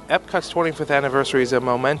 Epcot's 25th anniversary is a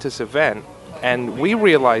momentous event, and we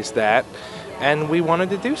realized that, and we wanted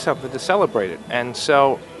to do something to celebrate it. And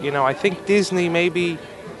so, I think Disney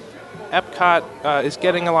Epcot is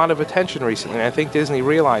getting a lot of attention recently. I think Disney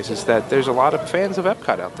realizes that there's a lot of fans of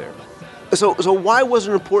Epcot out there. So why was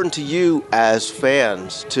it important to you as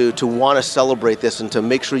fans to want to celebrate this and to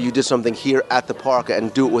make sure you did something here at the park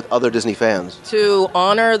and do it with other Disney fans? To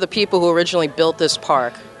honor the people who originally built this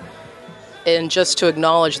park, and just to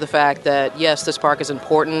acknowledge the fact that, yes, this park is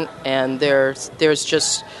important, and there's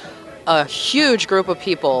just a huge group of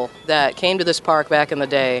people that came to this park back in the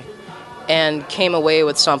day and came away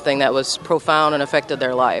with something that was profound and affected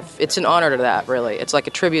their life. It's an honor to that, really. It's like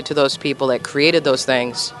a tribute to those people that created those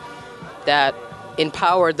things, that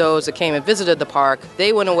empowered those that came and visited the park.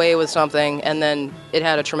 They went away with something, and then it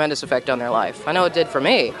had a tremendous effect on their life. I know it did for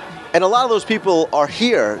me. And a lot of those people are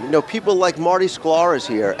here. People like Marty Sklar is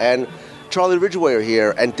here, and Charlie Ridgway are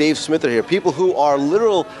here, and Dave Smith are here. People who are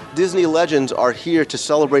literal Disney legends are here to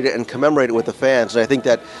celebrate it and commemorate it with the fans. And I think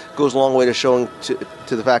that goes a long way to showing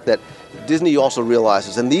to the fact that Disney also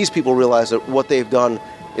realizes, and these people realize that what they've done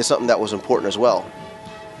is something that was important as well.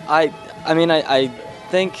 I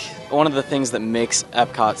think one of the things that makes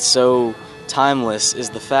Epcot so timeless is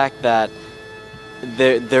the fact that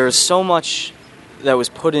there's so much that was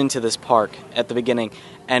put into this park at the beginning,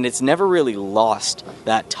 and it's never really lost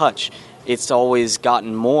that touch. It's always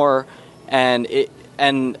gotten more, and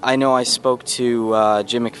I know I spoke to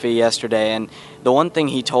Jim McPhee yesterday, and the one thing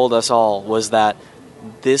he told us all was that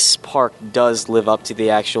this park does live up to the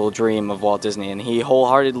actual dream of Walt Disney, and he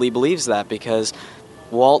wholeheartedly believes that because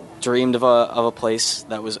Walt dreamed of a place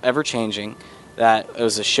that was ever-changing, that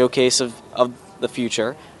was a showcase of the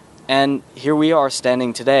future, and here we are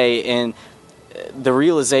standing today in the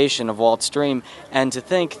realization of Walt's dream, and to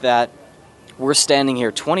think that we're standing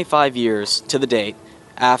here 25 years to the date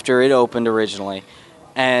after it opened originally,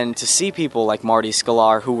 and to see people like Marty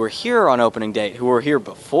Sklar, who were here on opening date, who were here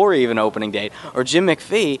before even opening date, or Jim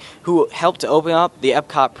McPhee, who helped to open up the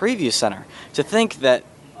Epcot Preview Center, to think that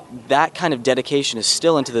kind of dedication is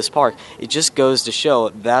still into this park, it just goes to show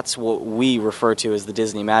that's what we refer to as the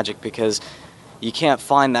Disney magic, because you can't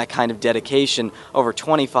find that kind of dedication over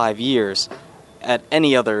 25 years at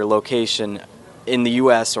any other location in the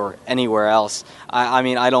U.S. or anywhere else. I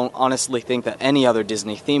mean, I don't honestly think that any other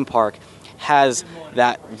Disney theme park has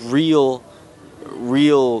that real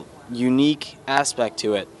unique aspect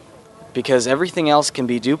to it, because everything else can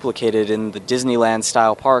be duplicated in the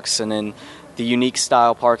Disneyland-style parks and in the unique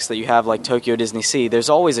style parks that you have like Tokyo Disney Sea. There's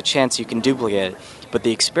always a chance you can duplicate it, but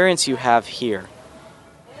the experience you have here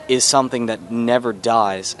is something that never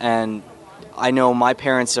dies. And I know my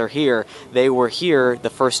parents are here. They were here the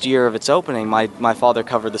first year of its opening. My father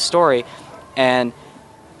covered the story, and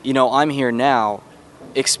I'm here now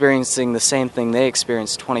experiencing the same thing they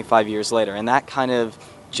experienced 25 years later, and that kind of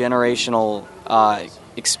generational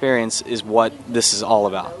experience is what this is all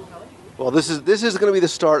about. Well, this is going to be the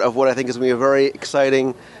start of what I think is going to be a very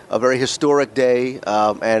exciting, a very historic day,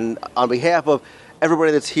 and on behalf of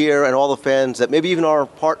everybody that's here and all the fans that maybe even are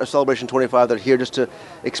part of Celebration 25 that are here just to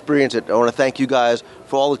experience it, I want to thank you guys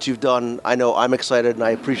for all that you've done. I know I'm excited, and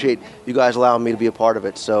I appreciate you guys allowing me to be a part of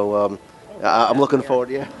it, so I'm looking forward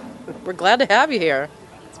to it. We're glad to have you here.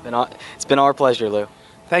 It's been our pleasure, Lou.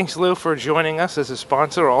 Thanks, Lou, for joining us as a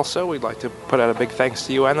sponsor. Also, we'd like to put out a big thanks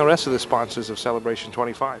to you and the rest of the sponsors of Celebration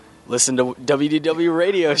 25. Listen to WDW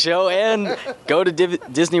radio show and go to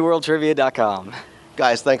DisneyWorldTrivia.com.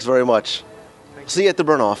 Guys, thanks very much. See you at the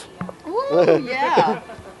burn-off. Ooh, yeah.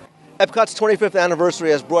 Epcot's 25th anniversary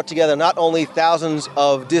has brought together not only thousands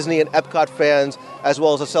of Disney and Epcot fans, as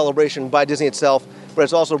well as a celebration by Disney itself, but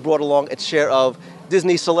it's also brought along its share of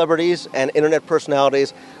Disney celebrities and internet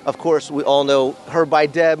personalities. Of course, we all know her by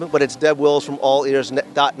Deb, but it's Deb Wills from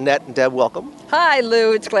allears.net. Deb, welcome. Hi,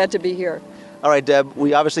 Lou. It's glad to be here. All right, Deb,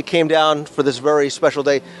 we obviously came down for this very special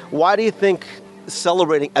day. Why do you think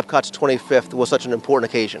celebrating Epcot's 25th was such an important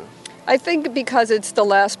occasion? I think because it's the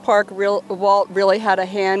last park Walt really had a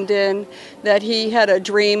hand in, that he had a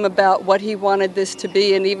dream about what he wanted this to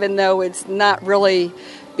be, and even though it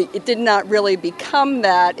did not really become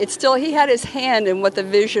that, it's still, he had his hand in what the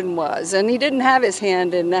vision was, and he didn't have his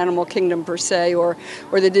hand in Animal Kingdom per se, or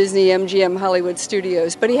the Disney MGM Hollywood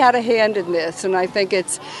Studios, but he had a hand in this, and I think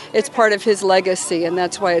it's part of his legacy, and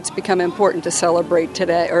that's why it's become important to celebrate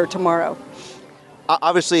today or tomorrow.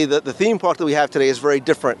 Obviously, the theme park that we have today is very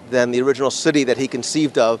different than the original city that he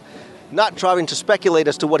conceived of. Not trying to speculate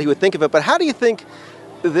as to what he would think of it, but how do you think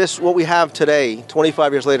what we have today,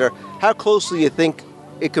 25 years later, how closely do you think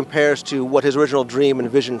it compares to what his original dream and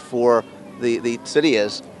vision for the city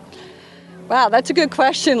is? Wow, that's a good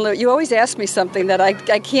question, Lou. You always ask me something that I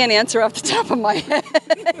can't answer off the top of my head.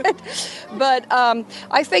 But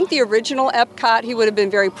I think the original Epcot he would have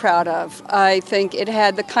been very proud of. I think it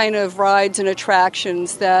had the kind of rides and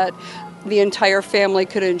attractions that the entire family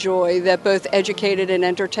could enjoy, that both educated and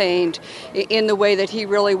entertained in the way that he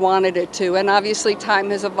really wanted it to. And obviously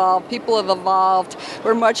time has evolved. People have evolved.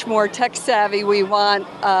 We're much more tech savvy. We want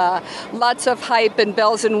lots of hype and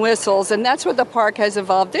bells and whistles. And that's what the park has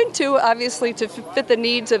evolved into, obviously to fit the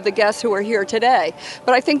needs of the guests who are here today.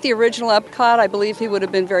 But I think the original Epcot, I believe he would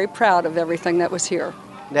have been very proud of everything that was here.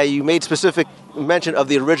 Now, you made specific mention of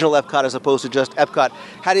the original Epcot as opposed to just Epcot.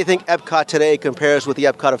 How do you think Epcot today compares with the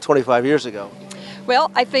Epcot of 25 years ago?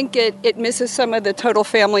 Well, I think it misses some of the total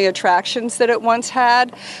family attractions that it once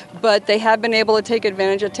had, but they have been able to take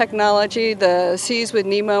advantage of technology. The Seas with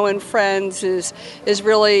Nemo and Friends is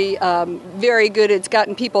really very good. It's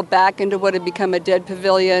gotten people back into what had become a dead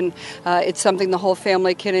pavilion. It's something the whole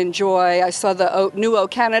family can enjoy. I saw the new O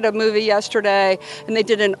Canada movie yesterday, and they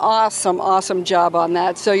did an awesome job on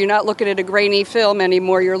that. So you're not looking at a grainy film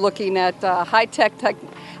anymore. You're looking at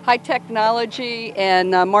high technology,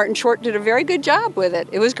 and Martin Short did a very good job with it.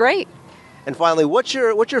 It was great. And finally, what's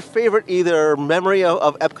your favorite either memory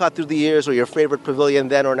of Epcot through the years or your favorite pavilion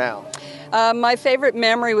then or now? My favorite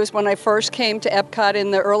memory was when I first came to Epcot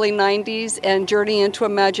in the early 90s, and Journey into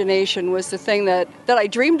Imagination was the thing that I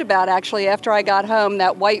dreamed about actually after I got home,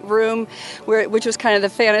 that white room which was kind of the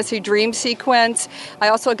fantasy dream sequence. I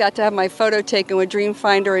also got to have my photo taken with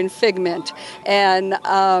Dreamfinder and Figment, and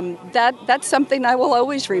that's something I will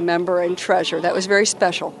always remember and treasure. That was very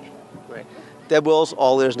special. Great. Deb Wills,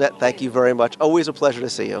 allears.net, thank you very much. Always a pleasure to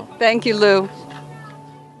see you. Thank you, Lou.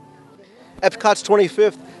 Epcot's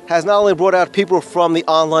 25th has not only brought out people from the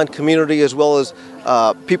online community as well as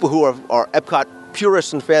people who are Epcot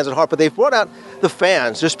purists and fans at heart, but they've brought out the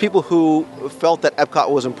fans, just people who felt that Epcot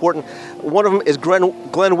was important. One of them is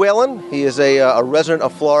Glenn Whalen. He is a resident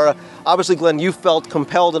of Florida. Obviously, Glenn, you felt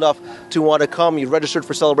compelled enough to want to come. You registered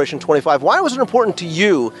for Celebration 25. Why was it important to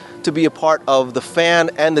you to be a part of the fan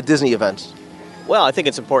and the Disney events? Well, I think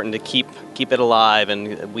it's important to keep it alive,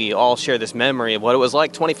 and we all share this memory of what it was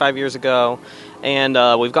like 25 years ago, and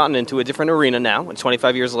we've gotten into a different arena now. And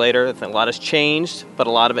 25 years later, I think a lot has changed, but a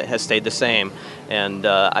lot of it has stayed the same. And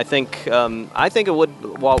I think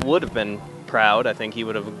Walt would have been proud. I think he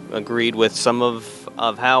would have agreed with some of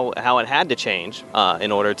how it had to change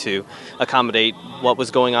in order to accommodate what was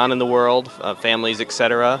going on in the world, families,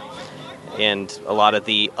 etc. And a lot of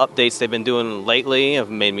the updates they've been doing lately have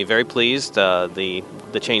made me very pleased. The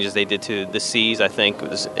changes they did to the Seas, I think,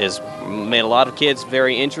 has made a lot of kids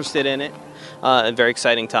very interested in it. A very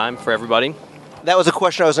exciting time for everybody. That was a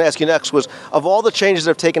question I was going to ask you next, was of all the changes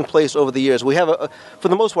that have taken place over the years, we have, for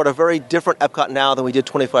the most part, a very different Epcot now than we did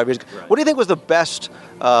 25 years ago. Right. What do you think was the best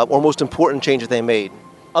or most important change that they made,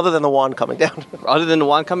 other than the wand coming down? Other than the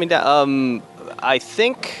wand coming down? I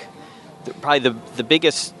think probably the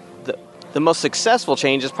biggest... The most successful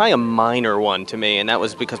change is probably a minor one to me, and that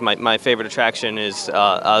was because my favorite attraction is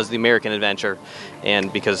the American Adventure,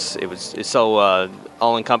 and because it's so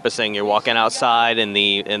all-encompassing. You're walking outside, and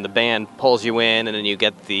the band pulls you in, and then you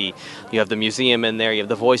have the museum in there. You have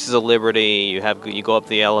the Voices of Liberty. You go up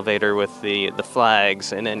the elevator with the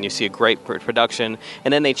flags, and then you see a great production.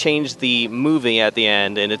 And then they changed the movie at the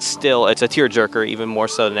end, and it's a tearjerker, even more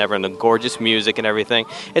so than ever. And the gorgeous music and everything.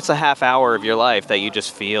 It's a half hour of your life that you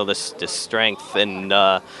just feel this strength, and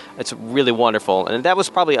it's really wonderful. And that was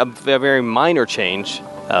probably a very minor change,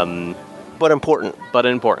 but important. But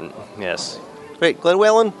important, yes. Great. Glenn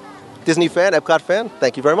Whalen, Disney fan, Epcot fan,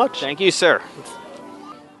 thank you very much. Thank you, sir.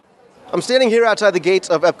 I'm standing here outside the gates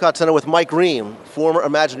of Epcot Center with Mike Ream, former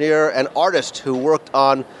Imagineer and artist who worked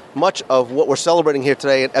on much of what we're celebrating here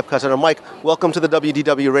today at Epcot Center. Mike, welcome to the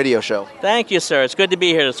WDW radio show. Thank you, sir. It's good to be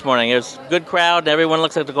here this morning. There's a good crowd. Everyone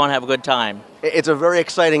looks like they're going to have a good time. It's a very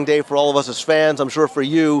exciting day for all of us as fans. I'm sure for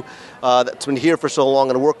you that's been here for so long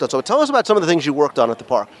and worked on. So tell us about some of the things you worked on at the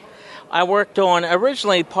park. I worked on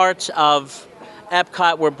originally parts of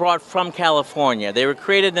Epcot were brought from California. They were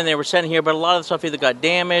created and they were sent here, but a lot of the stuff either got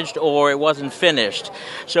damaged or it wasn't finished.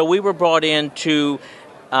 So we were brought in to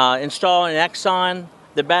install an Exxon,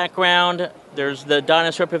 the background. There's the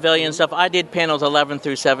dinosaur pavilion stuff. I did panels 11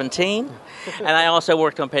 through 17, and I also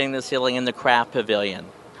worked on painting the ceiling in the craft pavilion,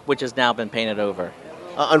 which has now been painted over.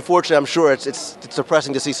 Unfortunately, I'm sure it's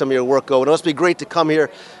depressing to see some of your work go. It must be great to come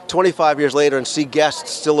here 25 years later and see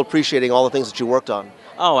guests still appreciating all the things that you worked on.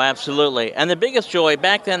 Oh, absolutely. And the biggest joy,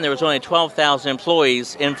 back then there was only 12,000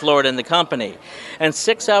 employees in Florida in the company. And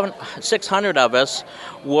 600 of us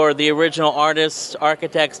were the original artists,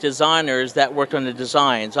 architects, designers that worked on the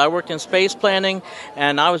designs. I worked in space planning,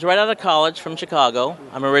 and I was right out of college from Chicago.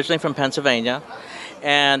 I'm originally from Pennsylvania.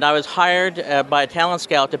 And I was hired by a talent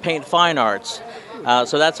scout to paint fine arts.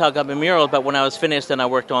 So that's how I got my murals. But when I was finished, then I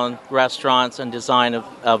worked on restaurants and design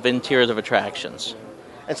of interiors of attractions.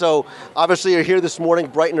 And so, obviously, you're here this morning,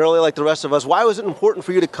 bright and early like the rest of us. Why was it important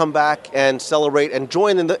for you to come back and celebrate and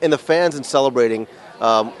join in the fans in celebrating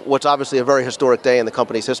what's obviously a very historic day in the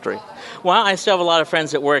company's history? Well, I still have a lot of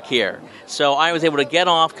friends that work here. So I was able to get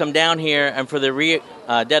off, come down here, and for the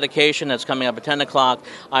dedication that's coming up at 10 o'clock,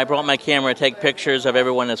 I brought my camera to take pictures of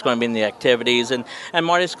everyone that's going to be in the activities. And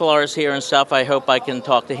Marty Sklar's here and stuff. I hope I can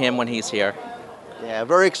talk to him when he's here. Yeah,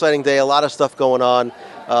 very exciting day, a lot of stuff going on.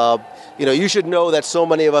 You should know that so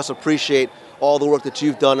many of us appreciate all the work that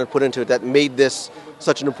you've done and put into it that made this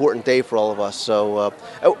such an important day for all of us. So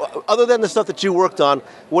other than the stuff that you worked on,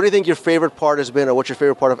 what do you think your favorite part has been, or what's your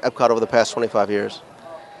favorite part of Epcot over the past 25 years?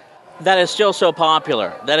 That is still so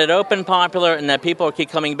popular, that it opened popular and that people keep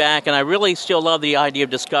coming back, and I really still love the idea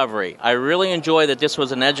of discovery. I really enjoy that this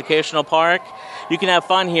was an educational park. You can have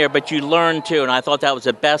fun here, but you learn too, and I thought that was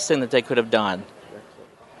the best thing that they could have done.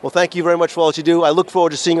 Well, thank you very much for all that you do. I look forward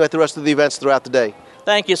to seeing you at the rest of the events throughout the day.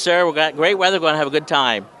 Thank you, sir. We've got great weather. We're going to have a good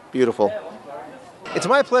time. Beautiful. It's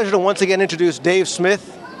my pleasure to once again introduce Dave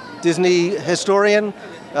Smith, Disney historian,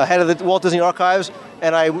 head of the Walt Disney Archives,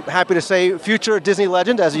 and I'm happy to say future Disney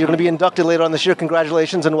legend, as you're going to be inducted later on this year.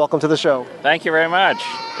 Congratulations and welcome to the show. Thank you very much.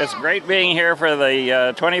 It's great being here for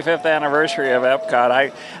the 25th anniversary of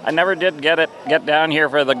Epcot. I never did get down here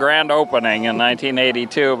for the grand opening in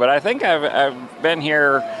 1982, but I think I've been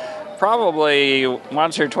here probably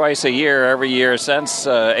once or twice a year every year since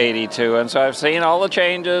 82, and so I've seen all the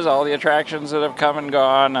changes, all the attractions that have come and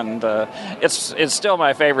gone, and it's still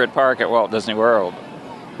my favorite park at Walt Disney World.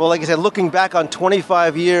 Well, like I said, looking back on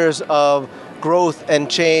 25 years of growth and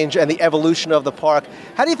change and the evolution of the park,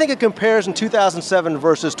 how do you think it compares in 2007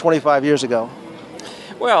 versus 25 years ago?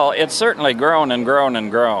 Well, it's certainly grown and grown and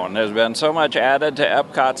grown. There's been so much added to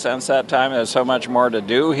Epcot since that time. There's so much more to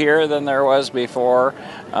do here than there was before.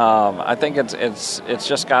 I think it's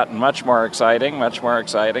just gotten much more exciting.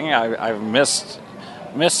 I've missed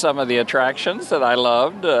some of the attractions that I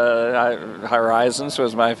loved. Horizons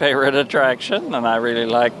was my favorite attraction, and I really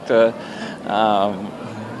liked the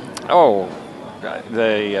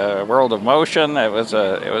World of Motion. It was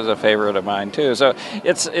a favorite of mine too. So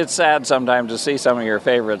it's sad sometimes to see some of your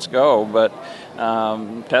favorites go, but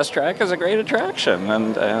Test Track is a great attraction,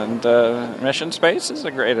 and Mission Space is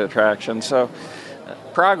a great attraction. So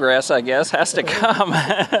progress, I guess, has to come.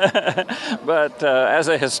 But as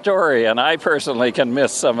a historian, I personally can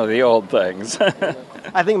miss some of the old things.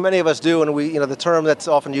 I think many of us do, and the term that's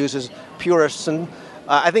often used is purists, and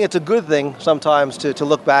I think it's a good thing sometimes to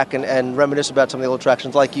look back and reminisce about some of the old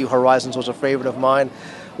attractions. Like you, Horizons was a favorite of mine.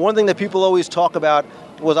 One thing that people always talk about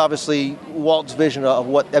was obviously Walt's vision of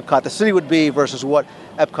what Epcot the city would be versus what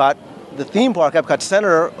Epcot, the theme park, Epcot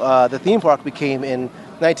Center, the theme park became in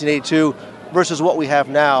 1982 versus what we have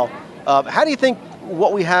now. How do you think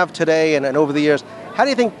what we have today and over the years, how do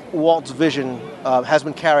you think Walt's vision has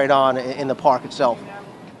been carried on in the park itself?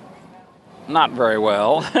 Not very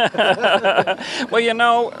well.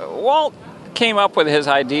 Well, Walt came up with his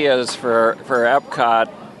ideas for Epcot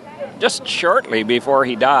just shortly before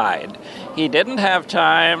he died. He didn't have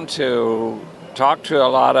time to talk to a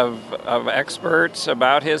lot of experts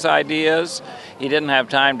about his ideas. He didn't have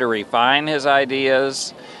time to refine his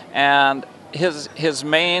ideas. And his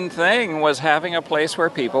main thing was having a place where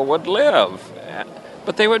people would live.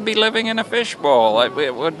 But they would be living in a fishbowl.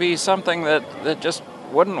 It would be something that just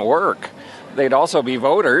wouldn't work. They'd also be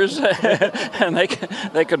voters, and they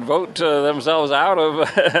could vote themselves out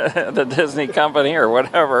of the Disney company or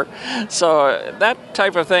whatever. So that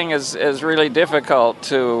type of thing is really difficult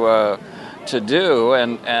to do.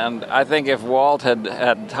 And I think if Walt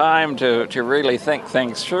had time to really think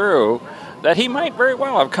things through, that he might very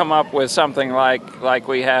well have come up with something like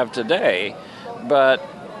we have today. But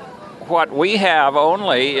what we have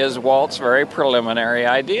only is Walt's very preliminary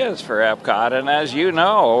ideas for Epcot. And as you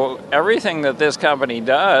know, everything that this company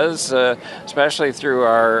does, especially through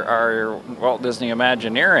our Walt Disney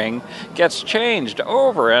Imagineering, gets changed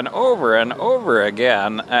over and over and over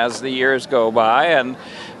again as the years go by. And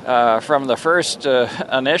from the first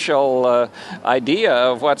initial idea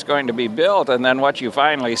of what's going to be built and then what you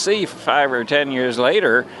finally see 5 or 10 years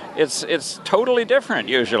later, it's totally different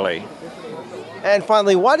usually. And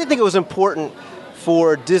finally, why do you think it was important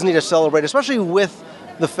for Disney to celebrate, especially with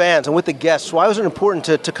the fans and with the guests? Why was it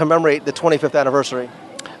important to commemorate the 25th anniversary?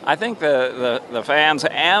 I think the fans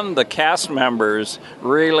and the cast members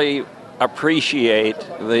really appreciate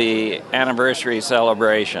the anniversary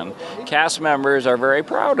celebration. Cast members are very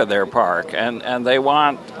proud of their park, and they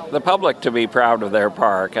want the public to be proud of their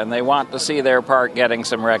park, and they want to see their park getting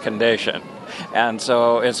some recognition. And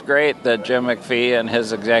so it's great that Jim McPhee and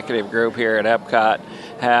his executive group here at Epcot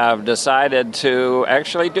have decided to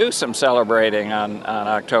actually do some celebrating on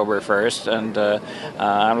October 1st, and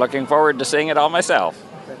I'm looking forward to seeing it all myself.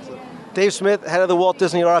 Dave Smith, head of the Walt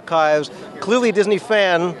Disney Archives, clearly a Disney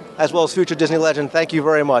fan as well as future Disney legend. Thank you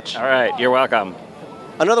very much. All right, you're welcome.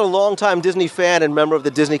 Another longtime Disney fan and member of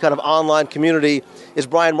the Disney kind of online community is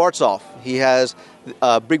Brian Martzoff. He has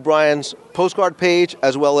Big Brian's postcard page,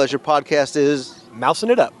 as well as your podcast is Mousing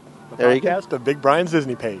It Up. There you go. Podcast of Big Brian's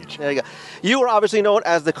Disney page. There you go. You are obviously known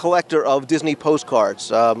as the collector of Disney postcards.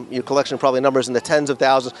 Your collection probably numbers in the tens of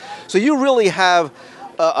thousands. So you really have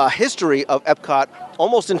a history of Epcot,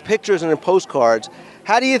 almost in pictures and in postcards.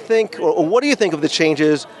 How do you think, or what do you think of the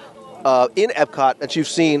changes in Epcot that you've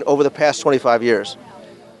seen over the past 25 years?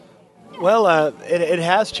 Well, it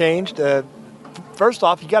has changed. First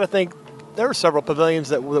off, you got to think there were several pavilions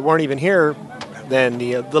that weren't even here then.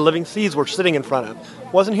 The Living Seas were sitting in front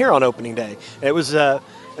of. Wasn't here on opening day. It was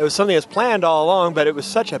something that's planned all along, but it was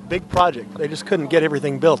such a big project. They just couldn't get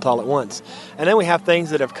everything built all at once. And then we have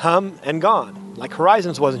things that have come and gone. Like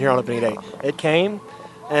Horizons wasn't here on opening day. It came,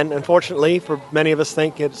 and unfortunately, for many of us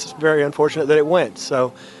think it's very unfortunate that it went.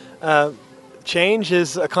 So change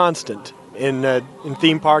is a constant in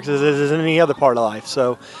theme parks as is in any other part of life.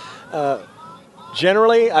 So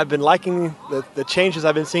generally, I've been liking the changes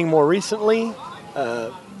I've been seeing more recently.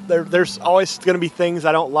 There's always going to be things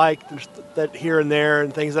I don't like that here and there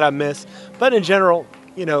and things that I miss. But in general,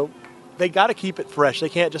 they got to keep it fresh. They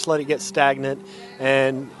can't just let it get stagnant.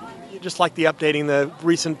 And just like the updating the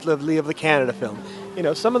recently of the Canada film.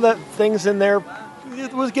 Some of the things in there,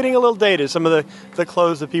 it was getting a little dated. Some of the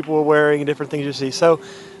clothes that people were wearing and different things you see. So,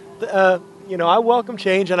 I welcome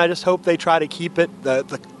change, and I just hope they try to keep it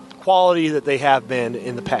the quality that they have been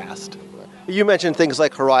in the past. You mentioned things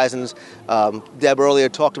like Horizons. Deb earlier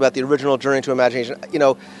talked about the original Journey to Imagination.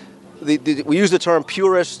 We use the term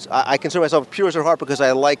purist. I consider myself a purist at heart because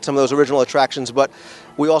I like some of those original attractions, but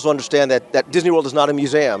we also understand that Disney World is not a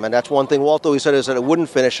museum, and that's one thing Walt always said is that it wouldn't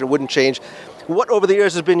finish, it wouldn't change. What over the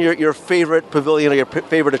years has been your favorite pavilion or your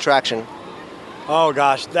favorite attraction? Oh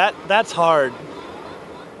gosh, that's hard.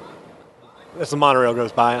 As the monorail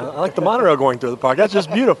goes by, I like the monorail going through the park. That's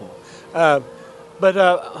just beautiful. But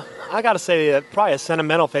I got to say, probably a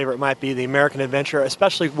sentimental favorite might be the American Adventure,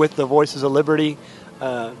 especially with the Voices of Liberty.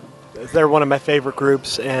 They're one of my favorite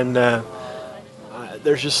groups, and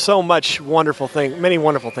there's just so much many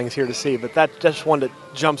wonderful things here to see. But that's just one that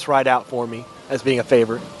jumps right out for me as being a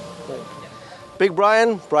favorite. Big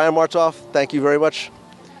Brian Martzoff, thank you very much.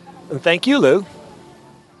 And thank you, Lou.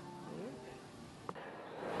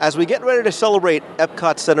 As we get ready to celebrate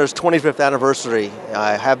Epcot Center's 25th anniversary,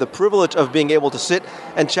 I have the privilege of being able to sit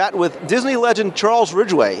and chat with Disney legend Charles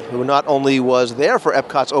Ridgway, who not only was there for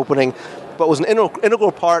Epcot's opening, but was an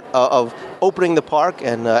integral part of opening the park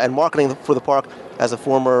and marketing for the park as a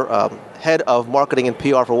former head of marketing and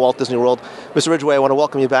PR for Walt Disney World. Mr. Ridgway, I want to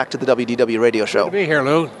welcome you back to the WDW radio show. Good to be here,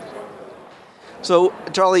 Lou. So,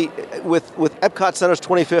 Charlie, with Epcot Center's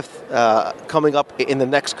 25th coming up in the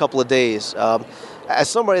next couple of days, as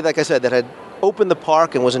somebody, like I said, that had opened the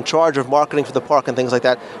park and was in charge of marketing for the park and things like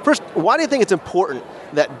that, first, why do you think it's important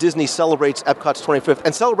that Disney celebrates Epcot's 25th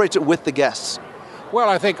and celebrates it with the guests? Well,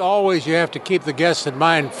 I think always you have to keep the guests in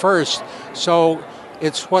mind first, so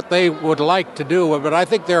it's what they would like to do. But I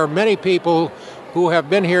think there are many people who have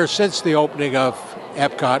been here since the opening of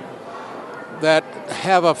Epcot that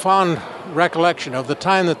have a fond recollection of the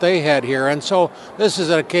time that they had here, and so this is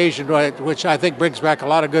an occasion which I think brings back a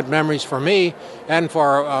lot of good memories for me and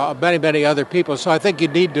for many other people. So I think you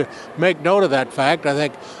need to make note of that fact. I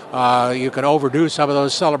think you can overdo some of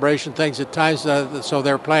those celebration things at times, so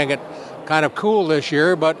they're playing it kind of cool this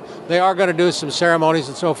year, but they are going to do some ceremonies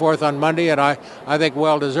and so forth on Monday, and I think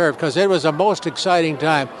well deserved, because it was a most exciting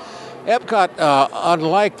time. Epcot,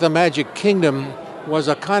 unlike the Magic Kingdom, was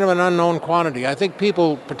a kind of an unknown quantity. I think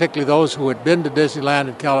people, particularly those who had been to Disneyland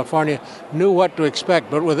in California, knew what to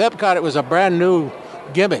expect. But with Epcot, it was a brand new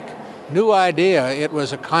gimmick, new idea. It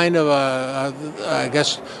was a kind of I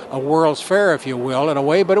guess, a World's Fair, if you will, in a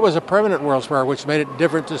way, but it was a permanent World's Fair, which made it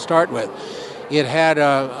different to start with. It had,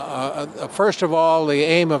 first of all, the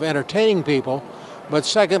aim of entertaining people, but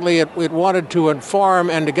secondly, it wanted to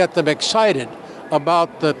inform and to get them excited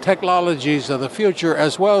about the technologies of the future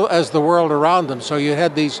as well as the world around them. So you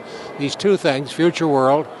had these two things, Future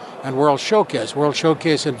World and World Showcase. World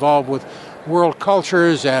Showcase involved with world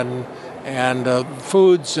cultures and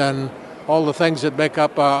foods and all the things that make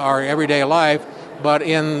up our everyday life. But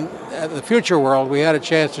in the Future World, we had a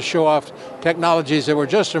chance to show off technologies that were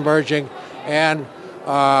just emerging. And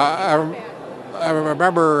I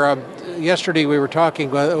remember yesterday we were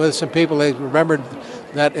talking with some people. They remembered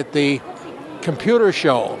that at the computer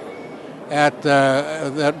show at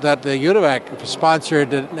that the UNIVAC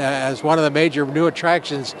sponsored as one of the major new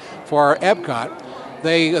attractions for Epcot,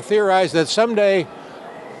 they theorized that someday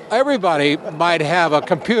everybody might have a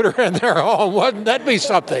computer in their home. Wouldn't that be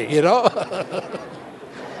something, you know?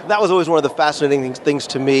 That was always one of the fascinating things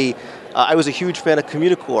to me. I was a huge fan of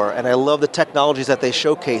Communicore, and I love the technologies that they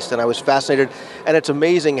showcased, and I was fascinated. And it's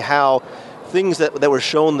amazing how things that were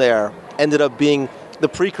shown there ended up being the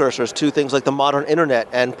precursors to things like the modern internet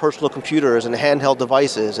and personal computers and handheld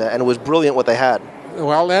devices, and it was brilliant what they had.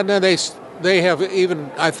 Well, and they have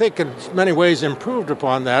even, I think, in many ways improved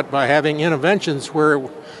upon that by having interventions where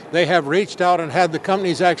they have reached out and had the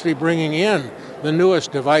companies actually bringing in the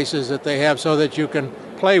newest devices that they have so that you can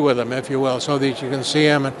play with them, if you will, so that you can see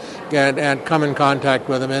them and come in contact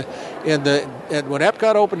with them. When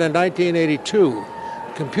Epcot opened in 1982,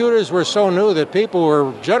 computers were so new that people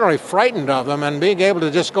were generally frightened of them, and being able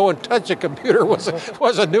to just go and touch a computer was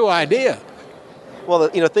a new idea. Well,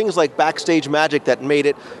 things like backstage magic that made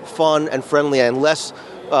it fun and friendly and less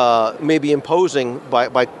maybe imposing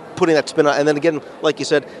by putting that spin on. And then again, like you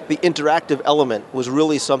said, the interactive element was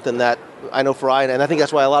really something that I know for Ryan, and I think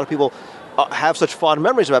that's why a lot of people have such fond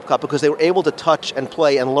memories of Epcot, because they were able to touch and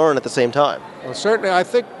play and learn at the same time. Well, certainly, I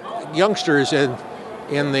think youngsters in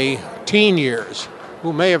the teen years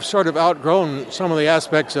who may have sort of outgrown some of the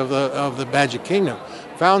aspects of the Magic Kingdom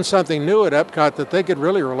found something new at Epcot that they could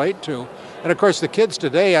really relate to. And of course, the kids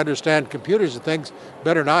today understand computers and things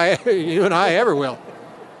better than you and I ever will.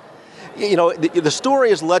 The story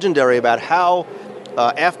is legendary about how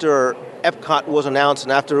after Epcot was announced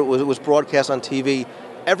and after it was broadcast on TV,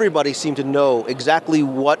 everybody seemed to know exactly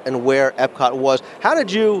what and where Epcot was. How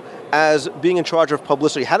did you, as being in charge of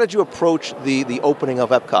publicity, how did you approach the opening of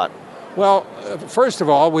Epcot? Well, first of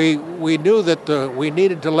all, we knew that we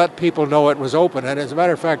needed to let people know it was open. And as a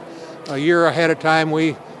matter of fact, a year ahead of time,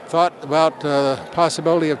 we thought about the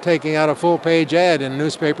possibility of taking out a full-page ad in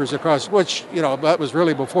newspapers across, which, that was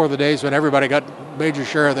really before the days when everybody got a major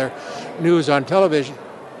share of their news on television,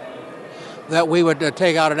 that we would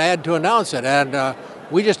take out an ad to announce it. And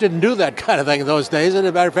we just didn't do that kind of thing in those days. And as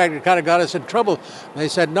a matter of fact, it kind of got us in trouble. They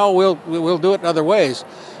said, no, we'll do it in other ways.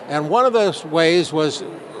 And one of those ways was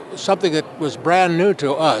something that was brand new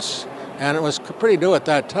to us, and it was pretty new at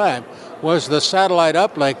that time, was the satellite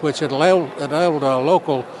uplink, which enabled a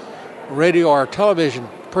local radio or television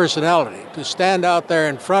personality to stand out there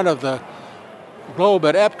in front of the globe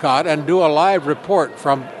at Epcot and do a live report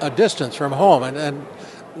from a distance from home. And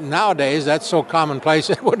nowadays, that's so commonplace,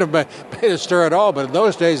 it wouldn't have made a stir at all. But in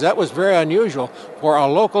those days, that was very unusual for a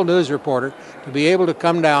local news reporter to be able to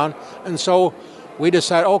come down. And so we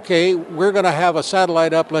decided, okay, we're going to have a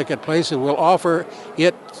satellite uplink in place and we'll offer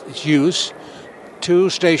its use to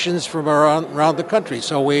stations from around the country.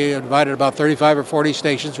 So we invited about 35 or 40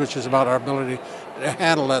 stations, which is about our ability to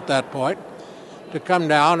handle at that point, to come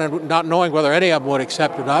down, and not knowing whether any of them would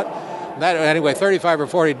accept or not. Anyway, 35 or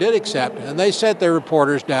 40 did accept, and they sent their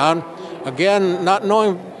reporters down, again, not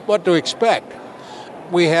knowing what to expect.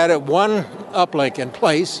 We had one uplink in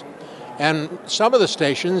place, and some of the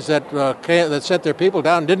stations that sent their people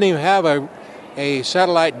down didn't even have a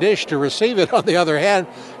satellite dish to receive it on the other hand,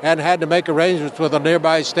 and had to make arrangements with a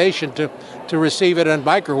nearby station to receive it and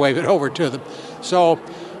microwave it over to them. So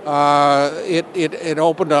it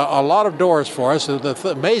opened a lot of doors for us.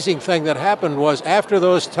 The amazing thing that happened was after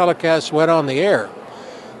those telecasts went on the air,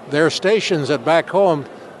 their stations at back home,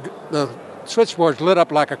 the switchboards lit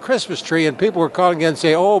up like a Christmas tree, and people were calling in and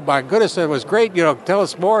saying, "Oh my goodness, that was great! Tell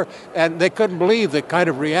us more." And they couldn't believe the kind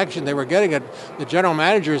of reaction they were getting. And the general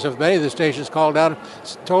managers of many of the stations called down,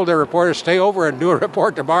 told their reporters, "Stay over and do a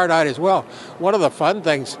report tomorrow night as well." One of the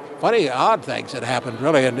funny, odd things that happened,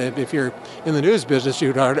 really, and if you're in the news business,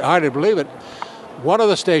 you'd hardly believe it. One of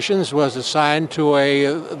the stations was assigned to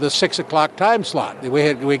the 6 o'clock time slot.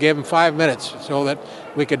 We gave them 5 minutes so that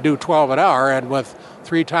we could do 12 an hour, and with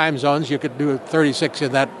 3 time zones, you could do 36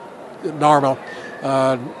 in that normal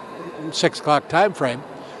 6 o'clock time frame.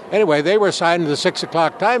 Anyway, they were assigned to the 6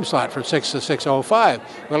 o'clock time slot from 6 to 6:05.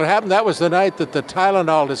 Well, it happened that was the night that the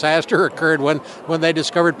Tylenol disaster occurred when they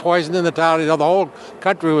discovered poison in the Tylenol. The whole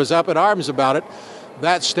country was up in arms about it.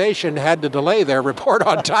 That station had to delay their report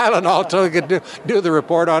on Tylenol until they could do the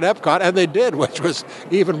report on Epcot, and they did, which was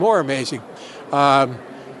even more amazing.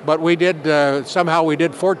 But we did, somehow we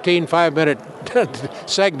did 14 5-minute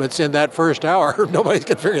segments in that first hour. Nobody's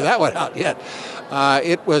could figure that one out yet.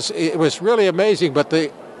 It was really amazing, but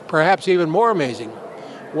perhaps even more amazing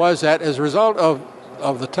was that as a result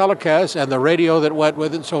of the telecast and the radio that went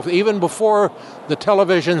with it, so even before the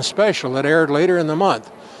television special that aired later in the month,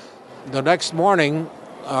 the next morning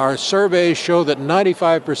our surveys show that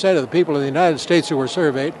 95% of the people in the United States who were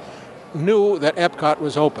surveyed knew that Epcot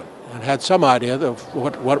was open and had some idea of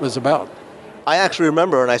what it was about. I actually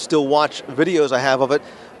remember, and I still watch videos I have of it,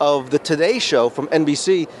 of the Today Show from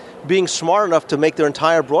NBC being smart enough to make their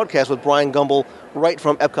entire broadcast with Brian Gumbel right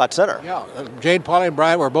from Epcot Center. Yeah, Jane Pauley and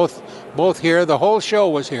Brian were both here. The whole show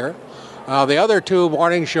was here. The other 2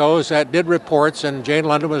 morning shows that did reports, and Jane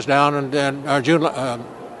London was down, and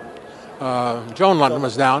Joan London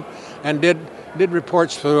was down, and did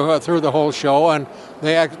reports through the whole show, and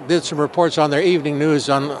they did some reports on their evening news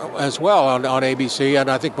as well on ABC, and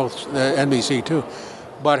I think both NBC too.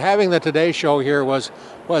 But having the Today Show here was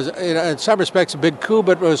in some respects a big coup,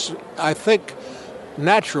 but was, I think,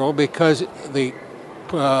 natural because the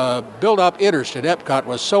build-up interest in Epcot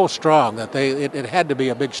was so strong that it had to be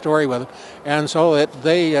a big story with them. And so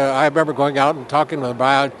I remember going out and talking with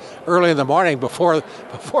them early in the morning before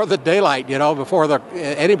the daylight, before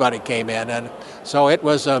anybody came in. And so it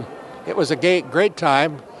was a great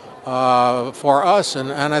time for us,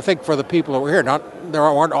 and I think for the people who were here. There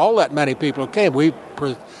weren't all that many people who came. We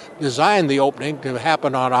designed the opening to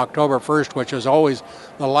happen on October 1st, which is always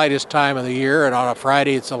the lightest time of the year, and on a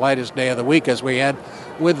Friday it's the lightest day of the week, as we had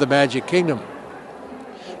with the Magic Kingdom,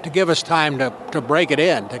 to give us time to break it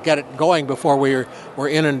in, to get it going before we were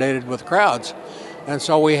inundated with crowds. And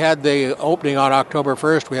so we had the opening on October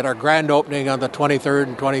 1st. We had our grand opening on the 23rd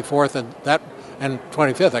and 24th and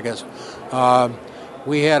 25th, I guess.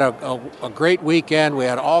 We had a great weekend. We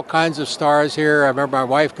had all kinds of stars here. I remember my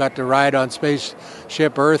wife got to ride on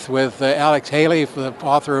Spaceship Earth with Alex Haley, the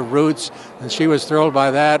author of Roots, and she was thrilled by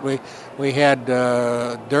that. We had,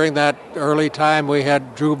 during that early time, we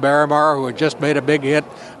had Drew Barrymore, who had just made a big hit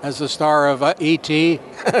as the star of E.T.,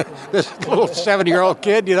 this little 7-year-old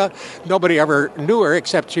kid, Nobody ever knew her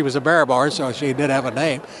except she was a Barrymore, so she did have a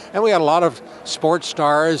name. And we had a lot of sports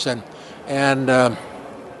stars, and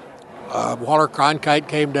Walter Cronkite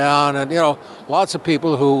came down, and lots of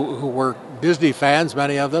people who were Disney fans,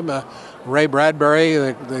 many of them. Ray Bradbury,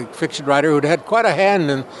 the fiction writer, who'd had quite a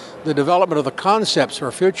hand in the development of the concepts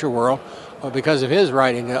for Future World because of his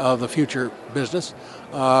writing of the future business,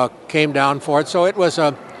 came down for it. So it was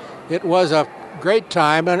a great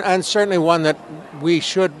time, and certainly one that we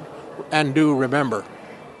should and do remember.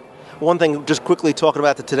 One thing, just quickly talking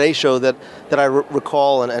about the Today Show that I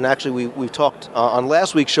recall, and actually we talked on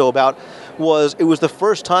last week's show about, was it was the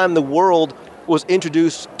first time the world was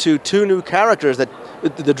introduced to 2 new characters, that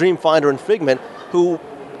the Dreamfinder and Figment, who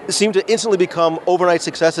seemed to instantly become overnight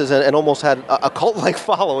successes and almost had a cult-like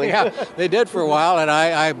following. Yeah, they did for a while, and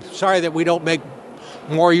I'm sorry that we don't make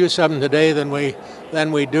more use of them today than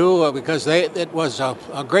we do because it was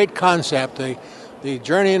a great concept. The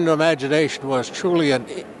Journey into Imagination was truly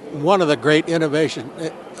one of the great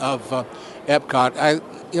innovations of Epcot.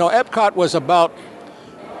 Epcot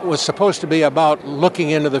was supposed to be about looking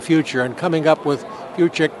into the future and coming up with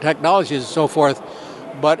future technologies and so forth.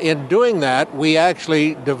 But in doing that, we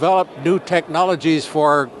actually developed new technologies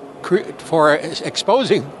for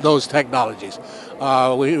exposing those technologies.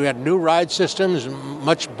 We had new ride systems,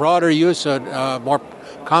 much broader use, more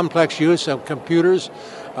complex use of computers.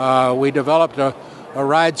 We developed a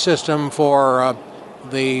ride system for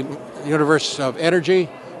the Universe of Energy,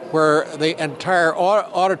 where the entire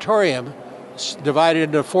auditorium divided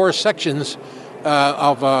into 4 sections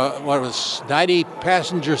of 90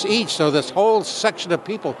 passengers each. So this whole section of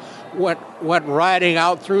people went riding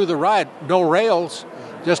out through the ride. No rails,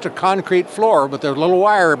 just a concrete floor, but there's a little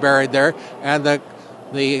wire buried there, and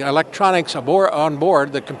the electronics on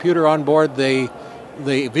board, the computer on board the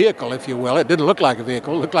vehicle, if you will. It didn't look like a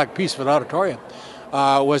vehicle; it looked like a piece of an auditorium.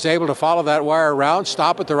 Was able to follow that wire around,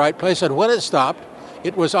 stop at the right place, and when it stopped,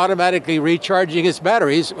 it was automatically recharging its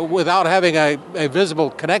batteries without having a visible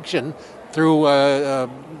connection through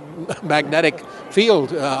magnetic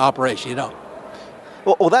field operation.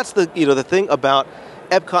 Well, that's the thing about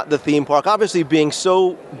Epcot, the theme park, obviously being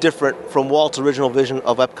so different from Walt's original vision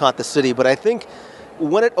of Epcot, the city. But I think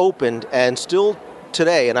when it opened, and still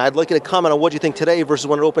today, and I'd like you to comment on what you think today versus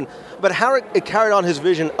when it opened, but how it carried on his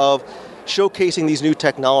vision of showcasing these new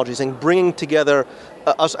technologies and bringing together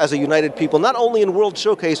us as a united people, not only in World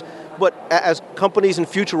Showcase, but as companies in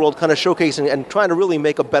Future World kind of showcasing and trying to really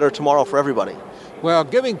make a better tomorrow for everybody. Well,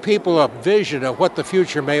 giving people a vision of what the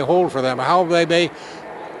future may hold for them, how they may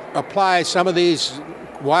apply some of these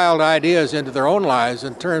wild ideas into their own lives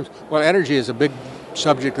in terms, energy is a big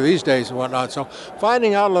subject these days and whatnot, so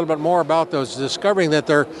finding out a little bit more about those, discovering that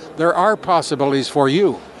there are possibilities for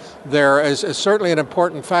you. There is certainly an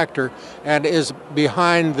important factor and is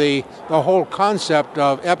behind the whole concept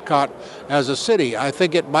of Epcot as a city. I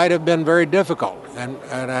think it might have been very difficult,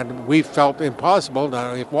 and we felt impossible.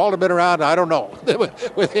 Now, if Walt had been around, I don't know.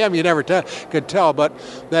 With him, you never could tell, but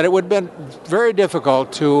that it would have been very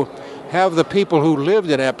difficult to have the people who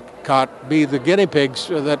lived in Epcot be the guinea pigs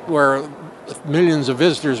that were millions of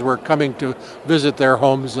visitors were coming to visit their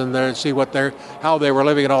homes and see how they were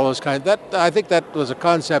living and all those kinds. I think that was a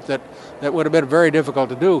concept that would have been very difficult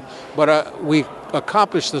to do. But we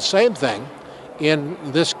accomplished the same thing in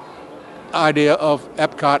this idea of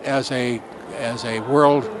Epcot as a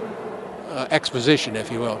world exposition,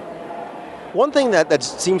 if you will. One thing that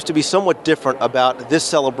seems to be somewhat different about this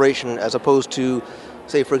celebration as opposed to,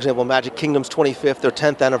 say, for example, Magic Kingdom's 25th or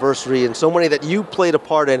 10th anniversary and so many that you played a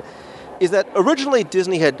part in, is that originally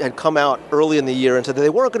Disney had come out early in the year and said that they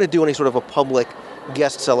weren't going to do any sort of a public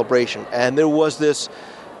guest celebration. And there was this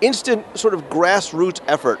instant sort of grassroots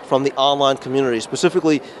effort from the online community.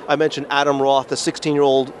 Specifically, I mentioned Adam Roth, the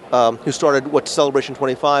 16-year-old who started Celebration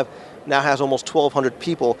 25, now has almost 1,200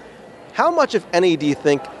 people. How much, if any, do you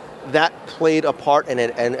think that played a part in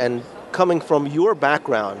it? And coming from your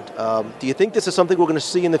background, do you think this is something we're going to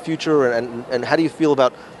see in the future? And how do you feel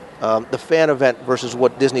about the fan event versus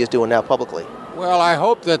what Disney is doing now publicly? Well, I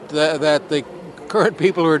hope that the current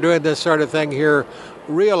people who are doing this sort of thing here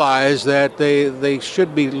realize that they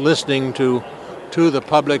should be listening to the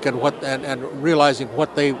public and realizing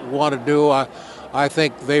what they want to do. I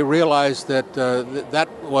think they realized that that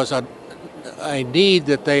was a need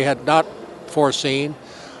that they had not foreseen.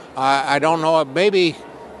 I don't know, maybe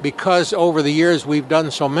because over the years we've done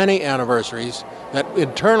so many anniversaries that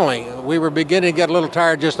internally we were beginning to get a little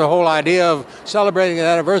tired just the whole idea of celebrating an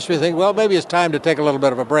anniversary thing. Well, maybe it's time to take a little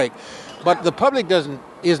bit of a break. But the public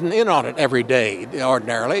isn't in on it every day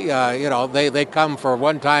ordinarily. They come for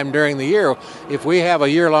one time during the year. If we have a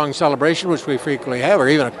year-long celebration, which we frequently have, or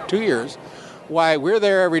even 2 years, why, we're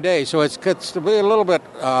there every day. So it gets to be a little bit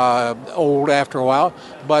old after a while.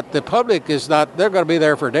 But the public is not. They're going to be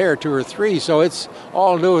there for a day or 2 or 3. So it's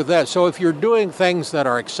all new with that. So if you're doing things that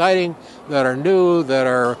are exciting, that are new, that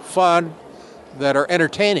are fun, that are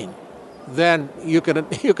entertaining, then you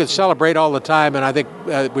can celebrate all the time, and I think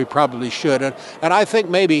we probably should. And I think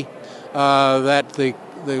maybe that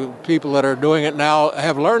the people that are doing it now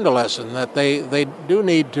have learned a lesson, that they do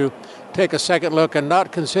need to take a second look and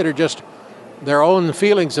not consider just their own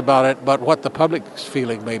feelings about it, but what the public's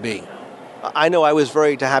feeling may be. I know I was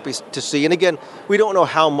very happy to see, and again, we don't know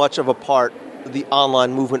how much of a part the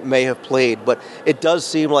online movement may have played, but it does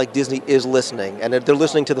seem like Disney is listening, and they're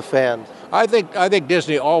listening to the fans. I think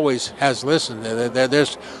Disney always has listened.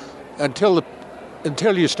 There's until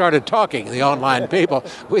until you started talking, the online people.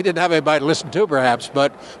 We didn't have anybody to listen to, perhaps,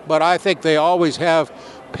 but I think they always have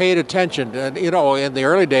paid attention. And, in the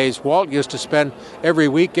early days, Walt used to spend every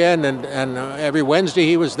weekend and every Wednesday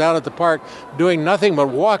he was down at the park doing nothing but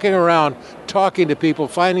walking around, talking to people,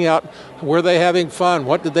 finding out were they having fun,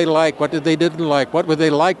 what did they like, what did they didn't like, what would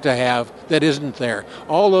they like to have that isn't there.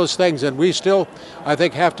 All those things. And we still, I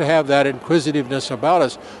think, have to have that inquisitiveness about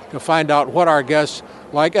us to find out what our guests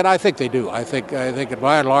like, and I think they do. I think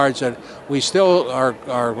by and large that we still are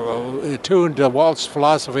attuned to Walt's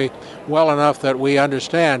philosophy well enough that we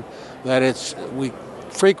understand that we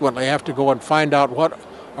frequently have to go and find out what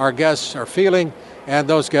our guests are feeling, and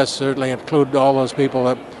those guests certainly include all those people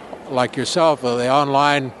that, like yourself, the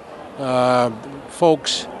online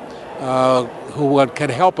folks who can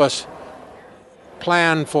help us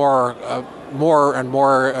plan for more and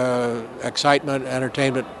more excitement,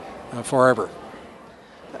 entertainment forever.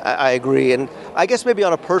 I agree, and I guess maybe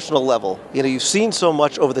on a personal level, you've seen so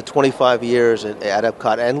much over the 25 years at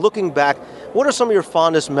Epcot, and looking back, what are some of your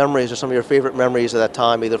fondest memories or some of your favorite memories of that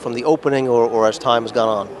time, either from the opening or as time has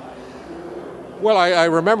gone on? Well, I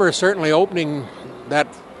remember certainly opening that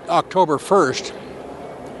October 1st,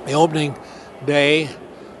 the opening day.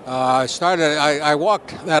 I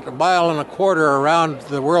walked that 1.25 miles around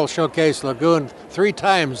the World Showcase Lagoon 3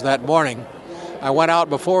 times that morning. I went out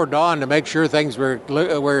before dawn to make sure things were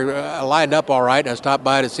lined up all right. I stopped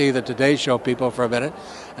by to see the Today Show people for a minute.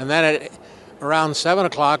 And then around 7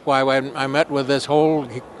 o'clock, I met with this whole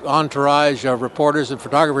entourage of reporters and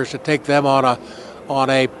photographers to take them on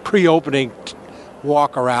a pre-opening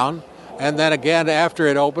walk around. And then again, after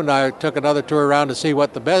it opened, I took another tour around to see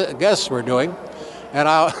what the guests were doing. And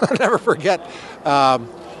I'll never forget,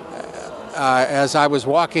 as I was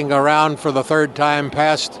walking around for the 3rd time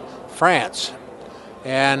past France,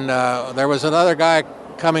 and there was another guy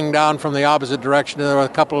coming down from the opposite direction. There were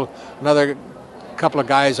another couple of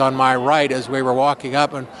guys on my right as we were walking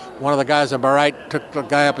up, and one of the guys on my right took the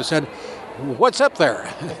guy up and said, "What's up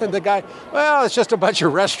there?" And the guy, "Well, it's just a bunch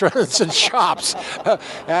of restaurants and shops."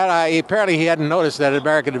 And apparently he hadn't noticed that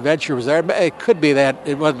American Adventure was there. It could be that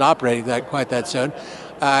it wasn't operating quite that soon.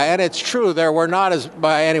 And it's true, there were not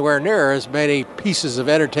by anywhere near as many pieces of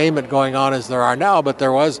entertainment going on as there are now, but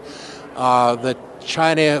there was the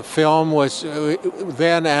China film was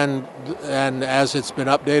then and as it's been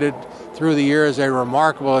updated through the years, a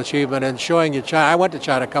remarkable achievement in showing you China. I went to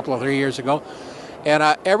China 3 years ago, and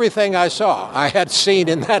everything I saw I had seen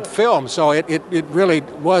in that film, so it really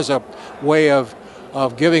was a way of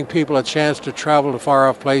giving people a chance to travel to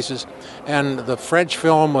far-off places. And the French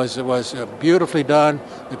film was beautifully done.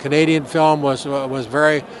 The Canadian film was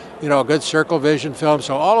very, a good circle vision film.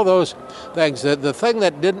 So all of those things. The thing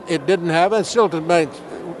that it didn't have, and still in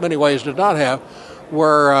many ways did not have,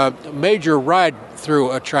 were major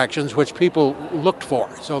ride-through attractions which people looked for.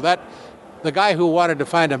 So that the guy who wanted to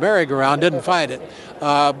find a merry-go-round didn't find it.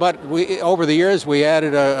 But over the years we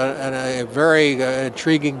added a very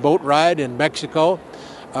intriguing boat ride in Mexico.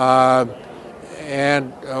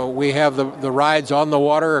 And we have the rides on the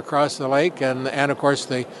water across the lake, and of course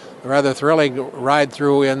the rather thrilling ride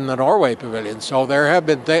through in the Norway Pavilion. So there have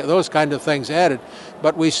been those kind of things added,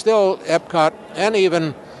 but we still, Epcot and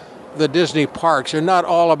even the Disney parks are not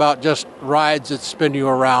all about just rides that spin you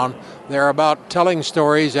around. They're about telling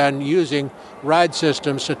stories and using ride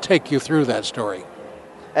systems to take you through that story.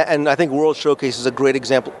 And I think World Showcase is a great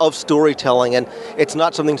example of storytelling, and it's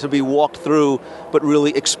not something to be walked through, but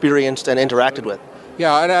really experienced and interacted with.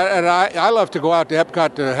 Yeah, and I love to go out to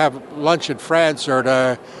Epcot to have lunch in France or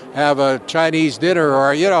to have a Chinese dinner,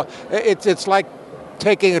 or it's like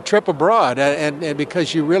taking a trip abroad, and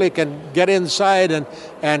because you really can get inside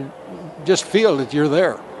and just feel that you're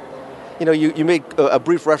there. You make a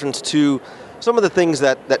brief reference to some of the things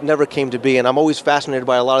that never came to be, and I'm always fascinated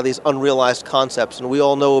by a lot of these unrealized concepts. And we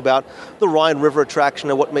all know about the Rhine River attraction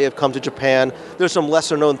and what may have come to Japan. There's some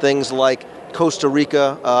lesser-known things like Costa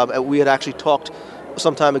Rica. We had actually talked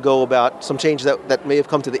some time ago about some changes that may have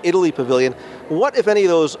come to the Italy Pavilion. What, if any, of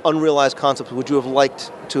those unrealized concepts would you have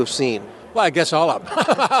liked to have seen? Well, I guess all of them.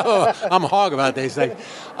 I'm a hog about these things.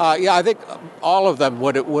 I think all of them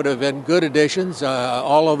would have been good additions.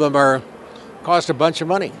 All of them cost a bunch of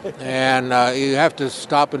money, and you have to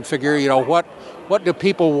stop and figure, what do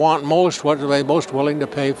people want most? What are they most willing to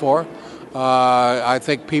pay for? I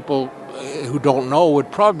think people who don't know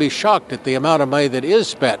would probably be shocked at the amount of money that is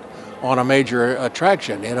spent on a major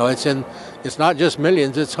attraction. It's not just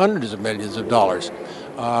millions; it's hundreds of millions of dollars.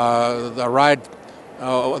 The ride.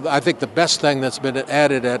 I think the best thing that's been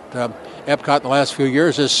added at Epcot in the last few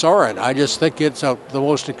years is Soarin'. I just think it's the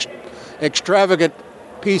most extravagant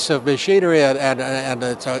piece of machinery, and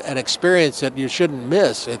it's an experience that you shouldn't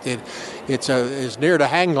miss. It's as near to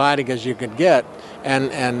hang gliding as you can get,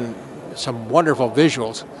 and some wonderful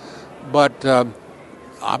visuals. But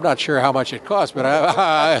I'm not sure how much it cost, but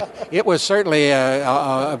it was certainly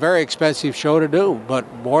a very expensive show to do,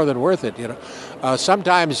 but more than worth it.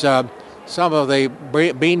 Sometimes some of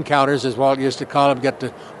the bean counters, as Walt used to call them,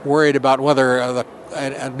 get worried about whether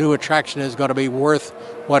a new attraction is going to be worth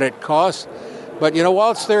what it costs. But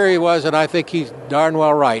Walt's theory was, and I think he's darn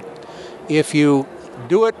well right, if you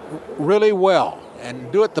do it really well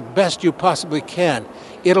and do it the best you possibly can,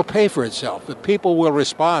 it'll pay for itself. The people will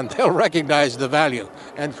respond. They'll recognize the value.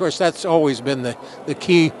 And, of course, that's always been the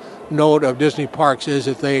key note of Disney parks, is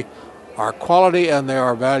that they are quality and they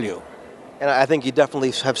are value. And I think you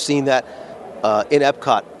definitely have seen that in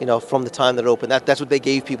Epcot, from the time that it opened. That's what they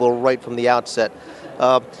gave people right from the outset.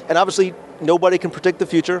 And obviously, nobody can predict the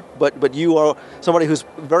future, but you are somebody who's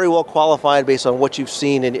very well qualified based on what you've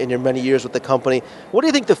seen in your many years with the company. What do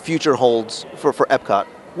you think the future holds for Epcot?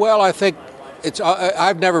 Well, I think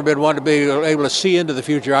I've never been one to be able to see into the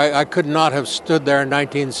future. I could not have stood there in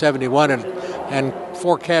 1971 and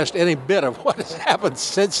forecast any bit of what has happened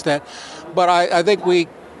since then. But I think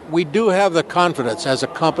we do have the confidence as a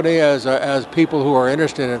company, as people who are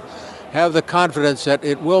interested in it, have the confidence that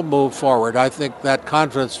it will move forward. I think that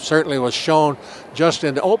confidence certainly was shown just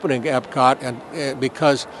in opening Epcot, and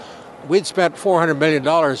because we'd spent $400 million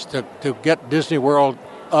to get Disney World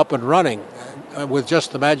up and running with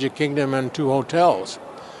just the Magic Kingdom and 2 hotels.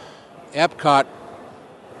 Epcot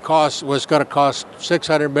was going to cost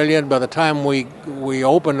 $600 million. By the time we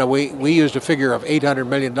opened, we used a figure of $800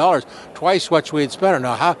 million, twice what we had spent.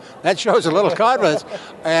 Now, that shows a little confidence.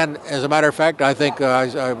 And as a matter of fact, I think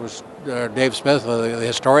Dave Smith, the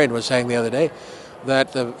historian, was saying the other day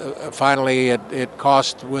that finally it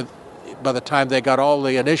cost, by the time they got all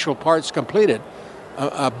the initial parts completed,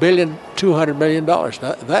 $1.2 billion.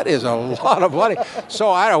 That is a lot of money. So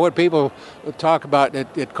I don't know what people talk about.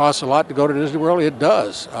 It costs a lot to go to Disney World. It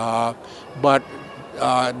does, but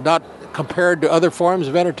not compared to other forms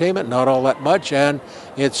of entertainment. Not all that much, and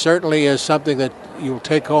it certainly is something that you'll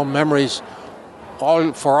take home memories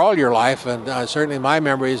for all your life. And certainly my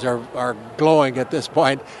memories are glowing at this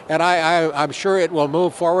point. And I'm sure it will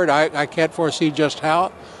move forward. I can't foresee just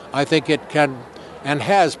how. I think it can and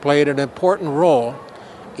has played an important role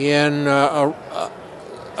in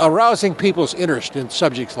arousing people's interest in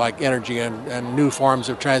subjects like energy and new forms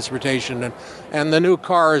of transportation and the new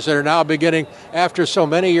cars that are now beginning, after so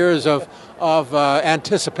many years of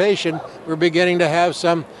anticipation, we're beginning to have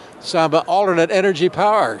some alternate energy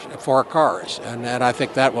power for cars, and I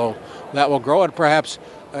think that will grow, and perhaps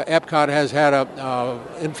Epcot has had a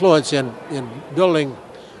influence in building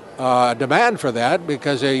demand for that,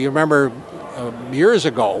 because you remember years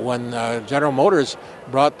ago when General Motors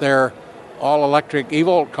brought their all-electric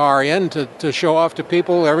Evolt car in to show off to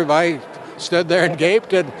people. Everybody stood there and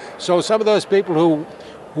gaped, and so some of those people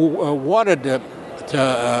who wanted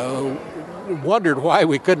to wondered why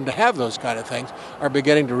we couldn't have those kind of things are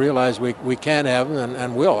beginning to realize we can have them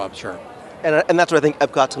and will, I'm sure. And that's what I think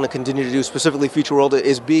Epcot's going to continue to do, specifically Future World,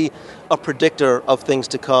 is be a predictor of things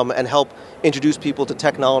to come and help introduce people to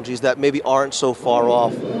technologies that maybe aren't so far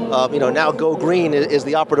off. Now Go Green is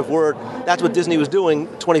the operative word. That's what Disney was doing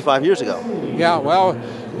 25 years ago. Yeah, well,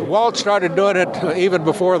 Walt started doing it even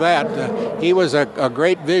before that. He was a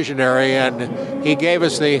great visionary, and he gave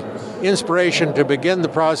us the inspiration to begin the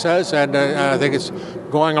process, and I think it's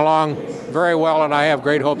going along very well, and I have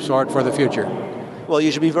great hopes for it for the future. Well, you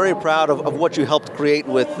should be very proud of what you helped create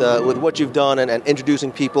with what you've done and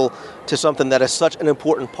introducing people to something that is such an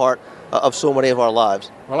important part of so many of our lives.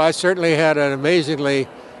 Well, I certainly had an amazingly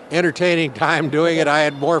entertaining time doing it. I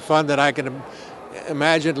had more fun than I can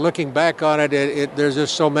imagine. Looking back on it, there's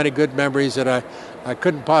just so many good memories that I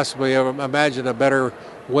couldn't possibly imagine a better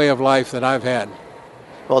way of life than I've had.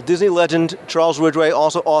 Well, Disney legend Charles Ridgway,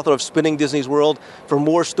 also author of Spinning Disney's World. For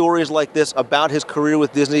more stories like this about his career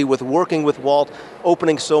with Disney, with working with Walt,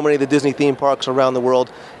 opening so many of the Disney theme parks around the world,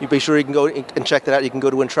 you be sure you can go and check that out. You can go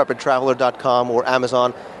to intrepidtraveler.com or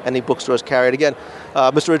Amazon, any bookstores carry it. Again,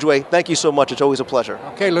 Mr. Ridgway, thank you so much. It's always a pleasure.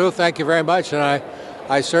 Okay, Lou, thank you very much. And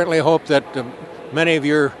I certainly hope that many of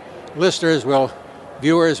your listeners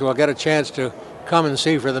viewers will get a chance to come and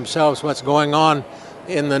see for themselves what's going on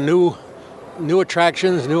in the new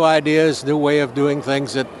attractions, new ideas, new way of doing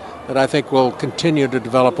things that I think will continue to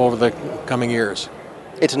develop over the coming years.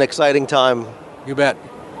 It's an exciting time. You bet.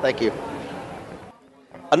 Thank you.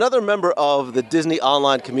 Another member of the Disney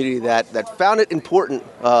online community that found it important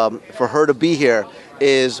for her to be here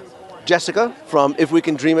is Jessica from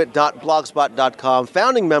ifwecandreamit.blogspot.com,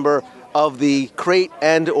 founding member of the Crate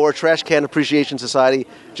and or Trash Can Appreciation Society.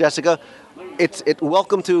 Jessica,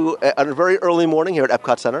 welcome to a very early morning here at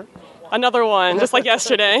Epcot Center. Another one, just like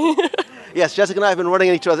yesterday. Yes, Jessica and I have been running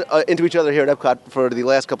into each other here at Epcot for the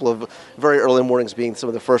last couple of very early mornings, being some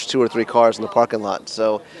of the first 2 or 3 cars in the parking lot.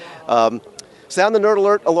 So, sound the nerd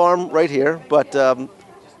alert alarm right here. But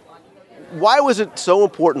why was it so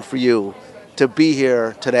important for you to be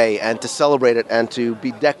here today and to celebrate it and to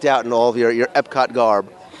be decked out in all of your Epcot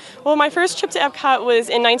garb? Well, my first trip to Epcot was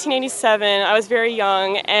in 1987. I was very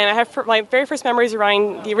young, and I have my very first memories are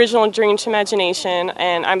riding the original Dream to Imagination,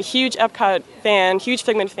 and I'm a huge Epcot fan, huge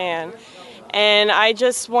Figment fan. And I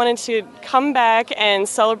just wanted to come back and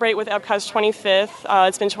celebrate with Epcot's 25th.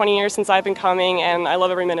 It's been 20 years since I've been coming, and I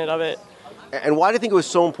love every minute of it. And why do you think it was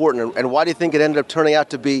so important, and why do you think it ended up turning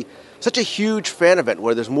out to be such a huge fan event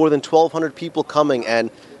where there's more than 1,200 people coming,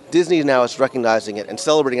 and Disney now is recognizing it and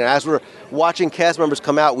celebrating it? As we're watching cast members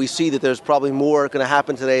come out, we see that there's probably more going to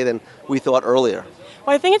happen today than we thought earlier.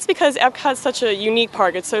 Well, I think it's because Epcot's such a unique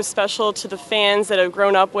park. It's so special to the fans that have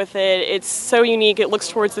grown up with it. It's so unique. It looks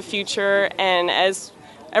towards the future, and as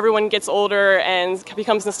everyone gets older and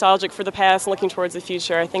becomes nostalgic for the past and looking towards the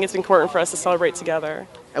future, I think it's important for us to celebrate together.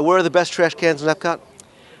 And where are the best trash cans in Epcot?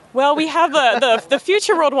 Well, we have the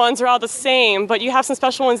Future World ones are all the same, but you have some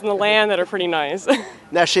special ones in the land that are pretty nice.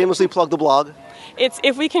 Now, shamelessly plug the blog. It's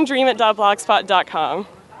ifwecandreamit.blogspot.com.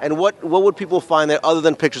 And what would people find there other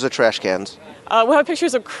than pictures of trash cans? We'll have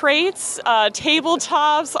pictures of crates,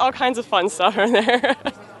 tabletops, all kinds of fun stuff in there.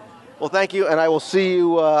 Well, thank you, and I will see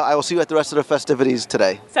you. I will see you at the rest of the festivities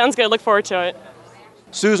today. Sounds good. Look forward to it.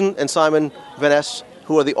 Susan and Simon Van Ness,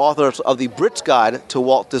 who are the authors of the Brit's Guide to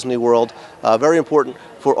Walt Disney World, very important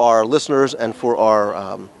for our listeners and for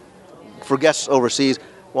our for guests overseas.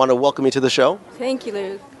 Want to welcome you to the show. Thank you,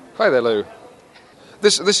 Lou. Hi there, Lou.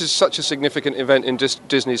 This is such a significant event in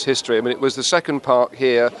Disney's history. I mean, it was the second park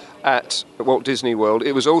here at Walt Disney World.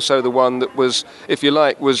 It was also the one that was, if you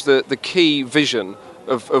like, was the key vision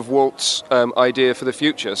of Walt's idea for the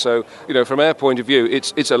future. So, from our point of view,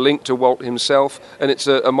 it's a link to Walt himself, and it's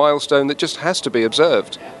a milestone that just has to be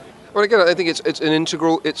observed. Well, again, I think it's an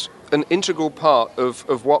integral part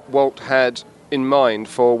of what Walt had in mind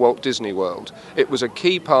for Walt Disney World. It was a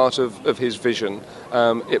key part of his vision.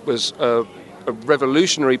 It was a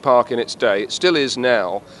revolutionary park in its day. It still is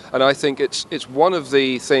now, and I think it's one of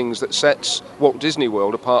the things that sets Walt Disney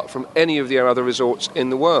World apart from any of the other resorts in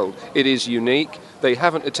the world. It is unique. They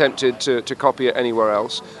haven't attempted to copy it anywhere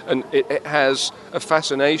else, and it has a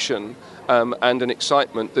fascination and an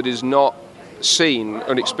excitement that is not seen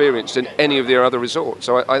and experienced in any of their other resorts.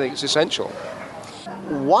 So I think it's essential.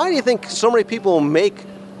 Why do you think so many people make,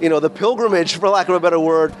 the pilgrimage, for lack of a better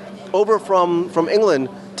word, over from England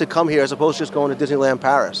to come here as opposed to just going to Disneyland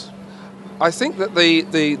Paris? I think that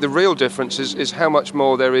the real difference is how much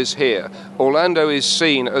more there is here. Orlando is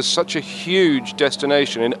seen as such a huge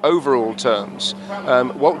destination in overall terms.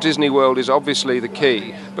 Walt Disney World is obviously the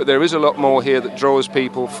key, but there is a lot more here that draws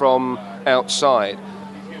people from outside.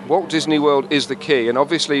 Walt Disney World is the key, and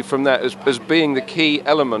obviously from that, as being the key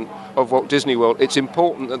element of Walt Disney World, it's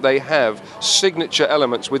important that they have signature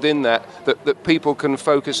elements within that people can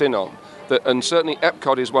focus in on. And certainly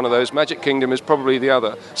Epcot is one of those. Magic Kingdom is probably the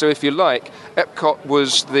other. So if you like, Epcot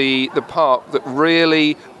was the park that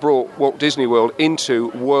really brought Walt Disney World into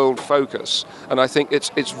world focus. And I think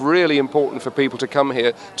it's really important for people to come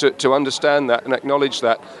here to understand that and acknowledge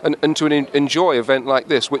that and to enjoy an event like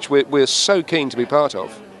this, which we're so keen to be part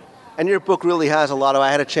of. And your book really has a lot of... I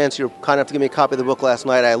had a chance, you were kind enough to give me a copy of the book last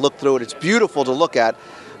night. I looked through it. It's beautiful to look at.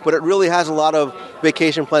 But it really has a lot of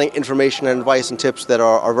vacation planning information and advice and tips that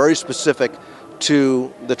are very specific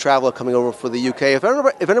to the traveler coming over for the UK. If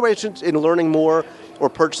anybody's interested in learning more or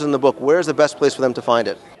purchasing the book, where's the best place for them to find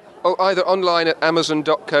it? Oh, either online at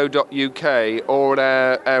amazon.co.uk or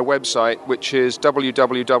at our website, which is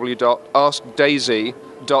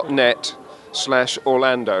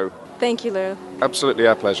www.askdaisy.net/Orlando. Thank you, Lou. Absolutely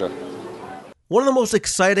our pleasure. One of the most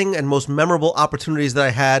exciting and most memorable opportunities that I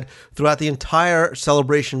had throughout the entire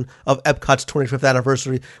celebration of Epcot's 25th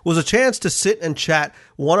anniversary was a chance to sit and chat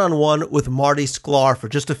one-on-one with Marty Sklar for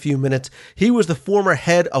just a few minutes. He was the former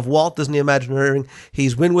head of Walt Disney Imagineering.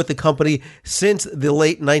 He's been with the company since the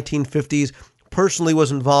late 1950s. Personally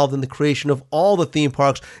was involved in the creation of all the theme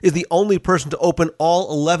parks, is the only person to open all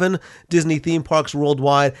 11 Disney theme parks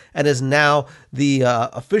worldwide, and is now the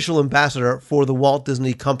official ambassador for the Walt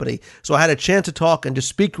Disney Company. So I had a chance to talk and to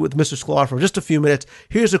speak with Mr. Sklar for just a few minutes.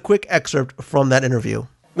 Here's a quick excerpt from that interview.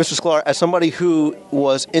 Mr. Sklar, as somebody who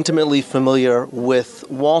was intimately familiar with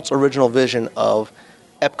Walt's original vision of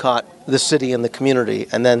Epcot, the city and the community,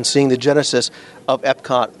 and then seeing the genesis of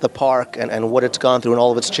Epcot, the park, and what it's gone through and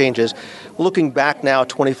all of its changes. Looking back now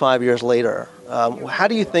 25 years later, how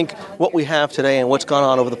do you think what we have today and what's gone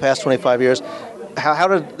on over the past 25 years, how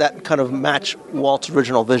did that kind of match Walt's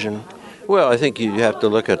original vision? Well, I think you have to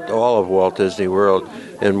look at all of Walt Disney World.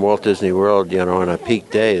 In Walt Disney World, on a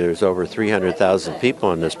peak day, there's over 300,000 people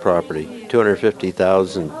on this property,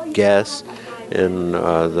 250,000 guests in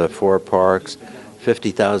the 4 parks,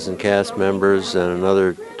 50,000 cast members, and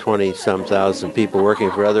another 20-some thousand people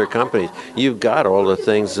working for other companies. You've got all the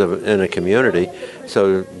things in a community,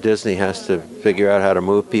 so Disney has to figure out how to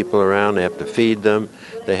move people around. They have to feed them.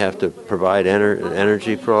 They have to provide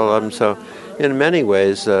energy for all of them. So in many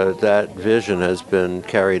ways, that vision has been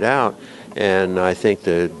carried out, and I think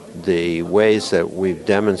the ways that we've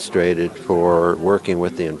demonstrated for working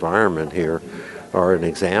with the environment here are an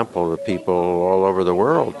example to people all over the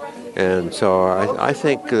world. And so I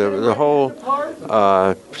think the whole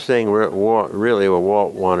thing, really what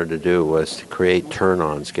Walt wanted to do was to create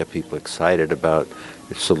turn-ons, get people excited about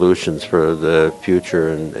solutions for the future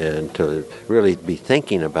and to really be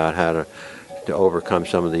thinking about how to overcome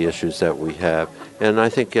some of the issues that we have. And I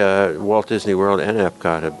think Walt Disney World and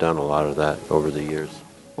Epcot have done a lot of that over the years.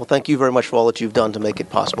 Well, thank you very much for all that you've done to make it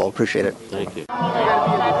possible. Appreciate it. Thank you.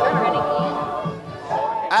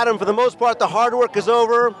 Adam, for the most part, the hard work is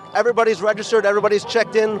over. Everybody's registered. Everybody's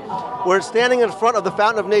checked in. We're standing in front of the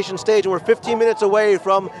Fountain of Nations stage, and we're 15 minutes away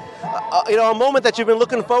from a moment that you've been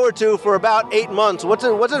looking forward to for about 8 months. What's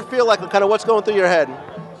it feel like, kind of what's going through your head?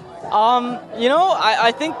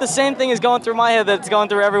 I think the same thing is going through my head that's going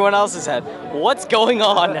through everyone else's head. What's going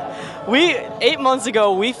on? 8 months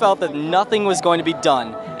ago, we felt that nothing was going to be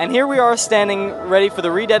done. And here we are standing ready for the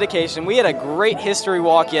rededication. We had a great history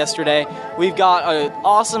walk yesterday. We've got an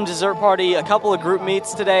awesome dessert party, a couple of group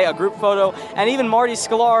meets today, a group photo, and even Marty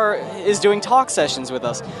Sklar is doing talk sessions with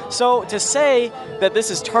us. So to say that this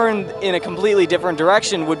has turned in a completely different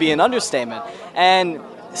direction would be an understatement. And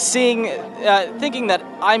thinking that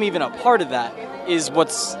I'm even a part of that is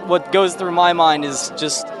what goes through my mind is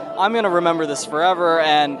just, I'm going to remember this forever,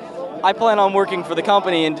 and I plan on working for the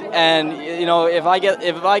company, and if I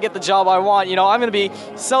get the job I want, I'm going to be,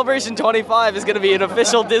 Celebration 25 is going to be an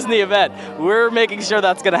official Disney event. We're making sure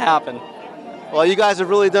that's going to happen. Well, you guys have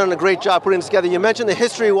really done a great job putting this together. You mentioned the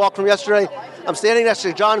history walk from yesterday. I'm standing next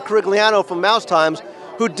to John Carigliano from Mouse Times,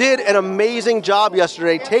 who did an amazing job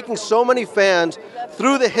yesterday, taking so many fans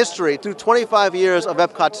through the history, through 25 years of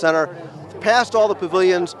Epcot Center, past all the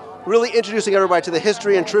pavilions, really introducing everybody to the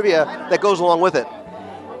history and trivia that goes along with it.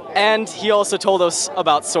 And he also told us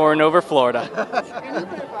about soaring over Florida.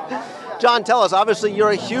 John, tell us, obviously you're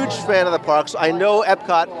a huge fan of the parks. I know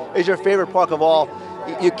Epcot is your favorite park of all.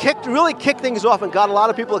 You really kicked things off and got a lot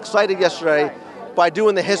of people excited yesterday by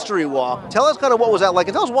doing the history walk. Tell us kind of what was that like,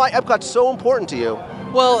 and tell us why Epcot's so important to you.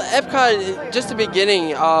 Well, Epcot, just the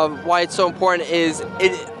beginning of why it's so important is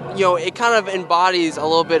it kind of embodies a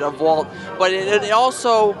little bit of Walt, but it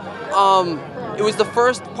also it was the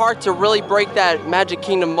first park to really break that Magic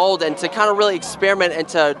Kingdom mold and to kind of really experiment and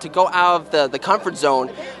to go out of the comfort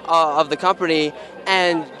zone of the company.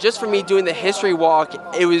 And just for me doing the history walk,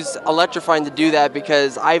 it was electrifying to do that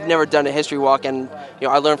because I've never done a history walk, and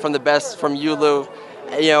I learned from the best from you, Lou.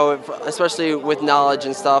 Especially with knowledge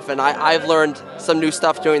and stuff, and I've learned some new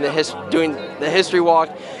stuff doing the history walk.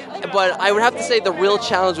 But I would have to say the real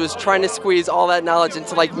challenge was trying to squeeze all that knowledge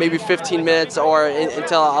into like maybe 15 minutes or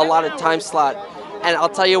into a lot of time slot. And I'll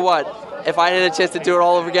tell you what, if I had a chance to do it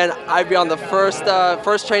all over again, I'd be on the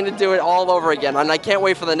first train to do it all over again. And I can't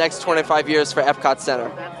wait for the next 25 years for Epcot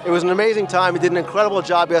Center. It was an amazing time. You did an incredible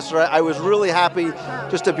job yesterday. I was really happy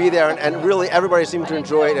just to be there, and really everybody seemed to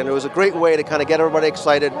enjoy it, and it was a great way to kind of get everybody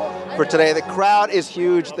excited for today. The crowd is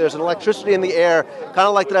huge. There's an electricity in the air, kind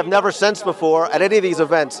of like that I've never sensed before at any of these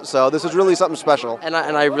events. So this is really something special. And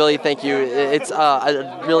I really thank you. It's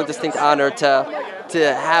a really distinct honor to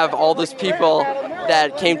have all those people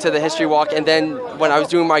that came to the history walk, and then when I was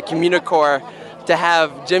doing my Communicore, to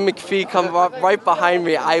have Jim McPhee come up right behind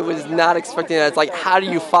me, I was not expecting that. It's like, how do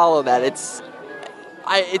you follow that?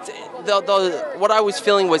 What I was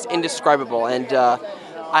feeling was indescribable, and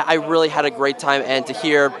I really had a great time. And to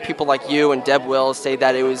hear people like you and Deb Wills say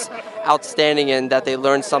that it was outstanding and that they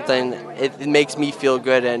learned something, it makes me feel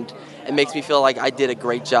good, and it makes me feel like I did a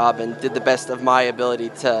great job and did the best of my ability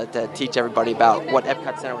to teach everybody about what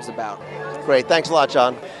Epcot Center was about. Great. Thanks a lot,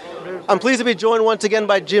 John. I'm pleased to be joined once again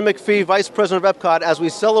by Jim McPhee, Vice President of Epcot, as we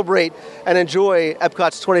celebrate and enjoy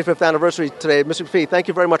Epcot's 25th anniversary today. Mr. McPhee, thank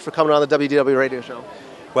you very much for coming on the WDW radio show.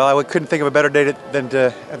 Well, I couldn't think of a better day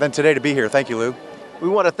than today to be here. Thank you, Lou. We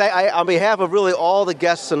want to thank, on behalf of really all the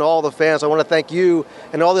guests and all the fans, I want to thank you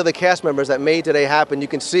and all the other cast members that made today happen. You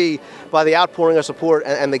can see by the outpouring of support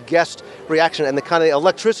and the guest reaction and the kind of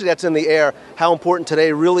electricity that's in the air how important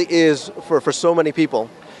today really is for so many people.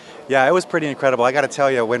 Yeah, it was pretty incredible. I got to tell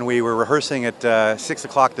you, when we were rehearsing at 6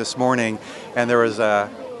 o'clock this morning and there was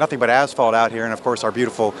nothing but asphalt out here and, of course, our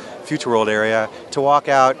beautiful Future World area, to walk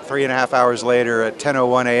out 3.5 hours later at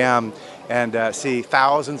 10:01 a.m. and see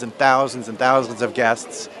thousands and thousands and thousands of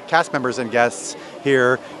guests, cast members and guests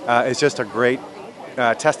here is just a great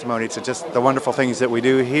testimony to just the wonderful things that we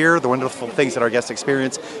do here, the wonderful things that our guests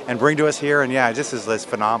experience and bring to us here. And yeah, this is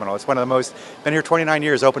phenomenal. It's one of the most, been here 29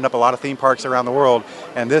 years, opened up a lot of theme parks around the world.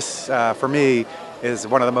 And this, for me, is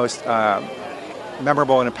one of the most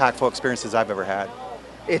memorable and impactful experiences I've ever had.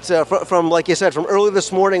 It's from, like you said, from early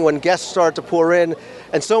this morning when guests started to pour in,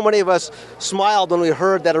 and so many of us smiled when we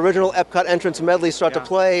heard that original Epcot entrance medley start to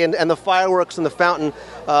play, and the fireworks and the fountain,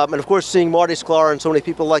 and of course seeing Marty Sklar and so many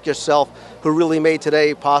people like yourself who really made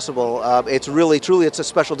today possible. It's really, truly, it's a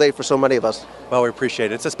special day for so many of us. Well, we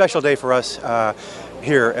appreciate it. It's a special day for us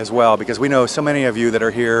here as well, because we know so many of you that are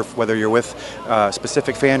here, whether you're with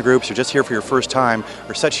specific fan groups or just here for your first time,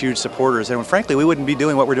 are such huge supporters. And frankly, we wouldn't be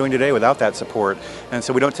doing what we're doing today without that support. And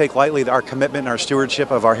so we don't take lightly our commitment and our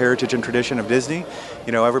stewardship of our heritage and tradition of Disney.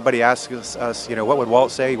 You know, everybody asks us, you know, what would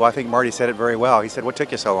Walt say? Well, I think Marty said it very well. He said, what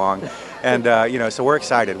took you so long? And, you know, so we're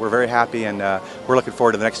excited. We're very happy, and we're looking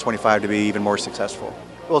forward to the next 25 to be even more successful.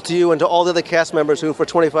 Well, to you and to all the other cast members who, for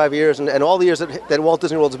 25 years and all the years that Walt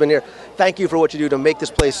Disney World has been here, thank you for what you do to make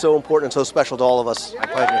this place so important and so special to all of us. My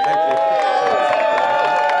pleasure. Thank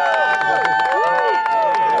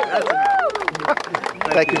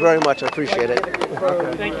you. Thank you very much. I appreciate it.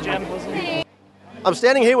 Thank you, Jim. I'm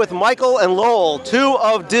standing here with Michael and Lowell, two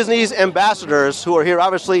of Disney's ambassadors who are here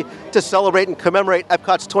obviously to celebrate and commemorate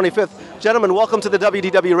Epcot's 25th. Gentlemen, welcome to the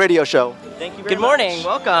WDW radio show. Thank you very much. Good morning.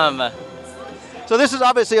 Welcome. So this is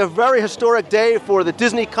obviously a very historic day for the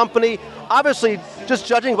Disney company. Obviously, just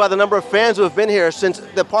judging by the number of fans who have been here since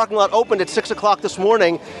the parking lot opened at 6 o'clock this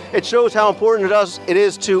morning, it shows how important it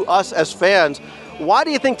is to us as fans. Why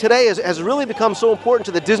do you think today has really become so important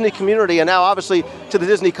to the Disney community and now obviously to the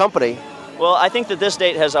Disney company? Well, I think that this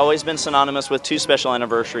date has always been synonymous with two special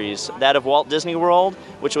anniversaries. That of Walt Disney World,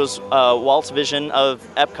 which was Walt's vision of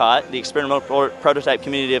Epcot, the experimental prototype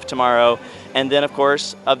community of tomorrow, and then, of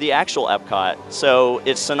course, of the actual Epcot. So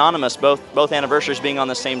it's synonymous, both anniversaries being on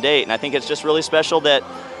the same date. And I think it's just really special that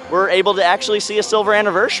we're able to actually see a silver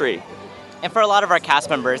anniversary. And for a lot of our cast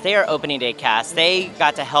members, they are opening day cast. They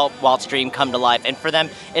got to help Walt's dream come to life. And for them,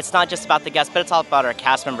 it's not just about the guests, but it's all about our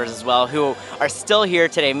cast members as well, who are still here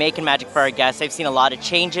today making magic for our guests. They've seen a lot of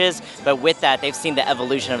changes, but with that, they've seen the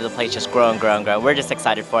evolution of the place just grow and grow and grow. We're just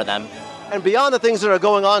excited for them. And beyond the things that are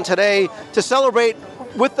going on today, to celebrate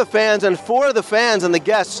with the fans and for the fans and the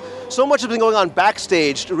guests, so much has been going on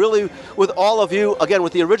backstage, really with all of you, again,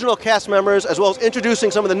 with the original cast members, as well as introducing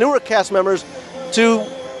some of the newer cast members to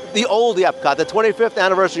the old Epcot, the 25th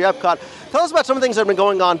anniversary Epcot. Tell us about some of the things that have been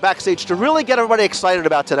going on backstage to really get everybody excited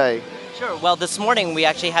about today. Sure. Well, this morning we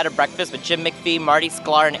actually had a breakfast with Jim McPhee, Marty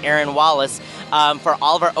Sklar, and Aaron Wallace for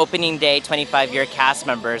all of our opening day 25-year cast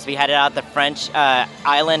members. We had it out at the French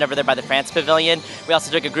island over there by the France Pavilion. We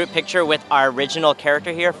also took a group picture with our original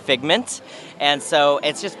character here, Figment. And so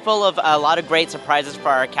it's just full of a lot of great surprises for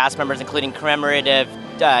our cast members, including commemorative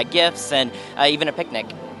gifts and even a picnic.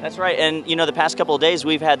 That's right, and you know, the past couple of days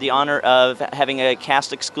we've had the honor of having a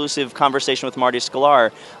cast-exclusive conversation with Marty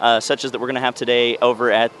Sklar, such as that we're going to have today over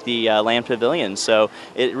at the Land Pavilion. So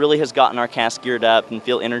it really has gotten our cast geared up and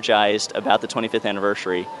feel energized about the 25th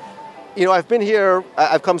anniversary. You know, I've been here,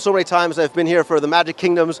 I've come so many times, I've been here for the Magic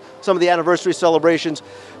Kingdoms, some of the anniversary celebrations,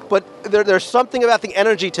 but there's something about the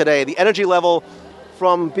energy today, the energy level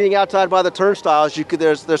from being outside by the turnstiles.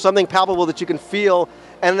 There's something palpable that you can feel,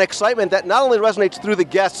 and an excitement that not only resonates through the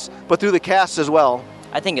guests, but through the cast as well.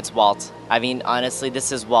 I think it's Walt. I mean, honestly,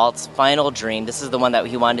 this is Walt's final dream. This is the one that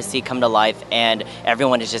he wanted to see come to life, and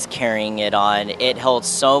everyone is just carrying it on. It holds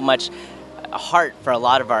so much heart for a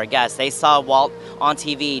lot of our guests. They saw Walt on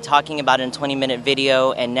TV talking about it in a 20-minute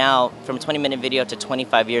video, and now from 20-minute video to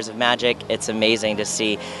 25 years of magic, it's amazing to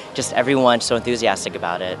see just everyone so enthusiastic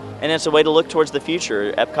about it. And it's a way to look towards the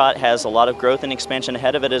future. Epcot has a lot of growth and expansion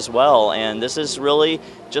ahead of it as well, and this is really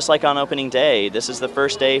just like on opening day. This is the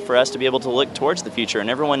first day for us to be able to look towards the future, and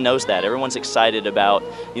everyone knows that. Everyone's excited about,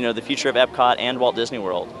 you know, the future of Epcot and Walt Disney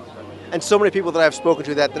World. And so many people that I've spoken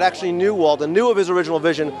to that actually knew Walt and knew of his original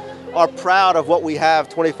vision are proud of what we have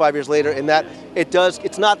 25 years later, in that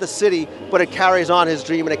it's not the city, but it carries on his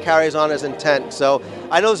dream and it carries on his intent. So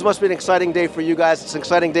I know this must be an exciting day for you guys. It's an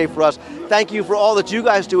exciting day for us. Thank you for all that you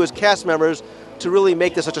guys do as cast members to really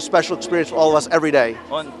make this such a special experience for all of us every day.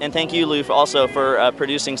 Well, and thank you, Lou, for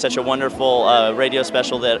producing such a wonderful radio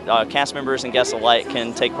special that cast members and guests alike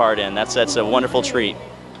can take part in. That's a wonderful treat.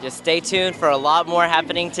 Just stay tuned for a lot more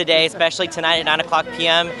happening today, especially tonight at 9 o'clock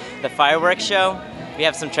p.m., the fireworks show. We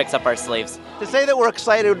have some tricks up our sleeves. To say that we're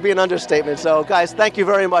excited would be an understatement. So, guys, thank you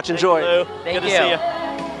very much. Enjoy. Thank you, Lou. Thank Good you. to see you.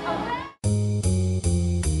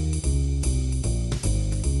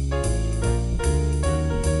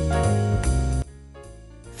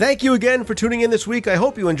 Thank you again for tuning in this week. I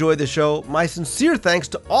hope you enjoyed the show. My sincere thanks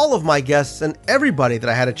to all of my guests and everybody that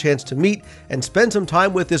I had a chance to meet and spend some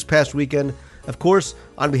time with this past weekend. Of course,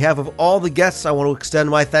 on behalf of all the guests, I want to extend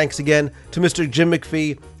my thanks again to Mr. Jim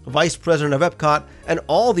McPhee, Vice President of Epcot, and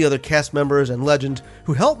all the other cast members and legends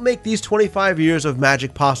who helped make these 25 years of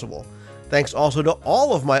magic possible. Thanks also to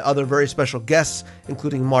all of my other very special guests,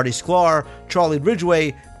 including Marty Sklar, Charlie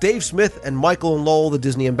Ridgway, Dave Smith, and Michael and Lowell, the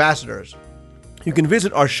Disney ambassadors. You can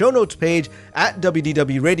visit our show notes page at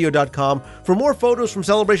WDWRadio.com for more photos from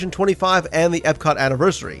Celebration 25 and the Epcot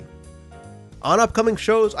anniversary. On upcoming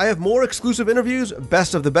shows, I have more exclusive interviews,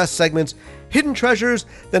 best of the best segments, hidden treasures,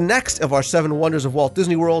 the next of our 7 Wonders of Walt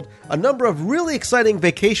Disney World, a number of really exciting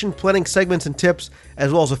vacation planning segments and tips,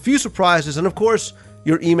 as well as a few surprises, and of course,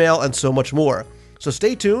 your email and so much more. So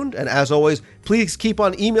stay tuned, and as always, please keep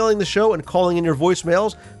on emailing the show and calling in your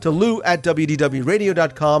voicemails to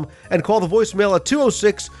lou@WDWRadio.com and call the voicemail at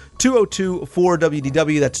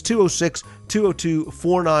 206-202-4WDW. That's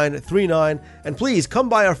 206-202-4939. And please come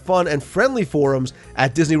by our fun and friendly forums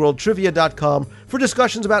at DisneyWorldTrivia.com for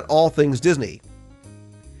discussions about all things Disney.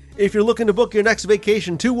 If you're looking to book your next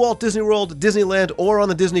vacation to Walt Disney World, Disneyland, or on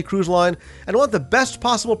the Disney Cruise Line and want the best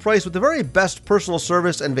possible price with the very best personal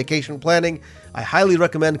service and vacation planning, I highly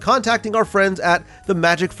recommend contacting our friends at The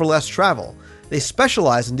Magic for Less Travel. They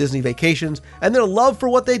specialize in Disney vacations, and their love for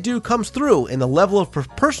what they do comes through in the level of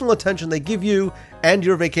personal attention they give you and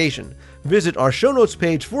your vacation. Visit our show notes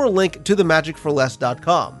page for a link to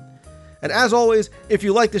themagicforless.com. And as always, if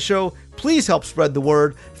you like the show, please help spread the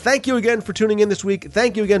word. Thank you again for tuning in this week.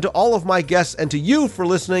 Thank you again to all of my guests and to you for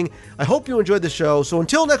listening. I hope you enjoyed the show. So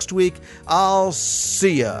until next week, I'll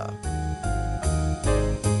see ya.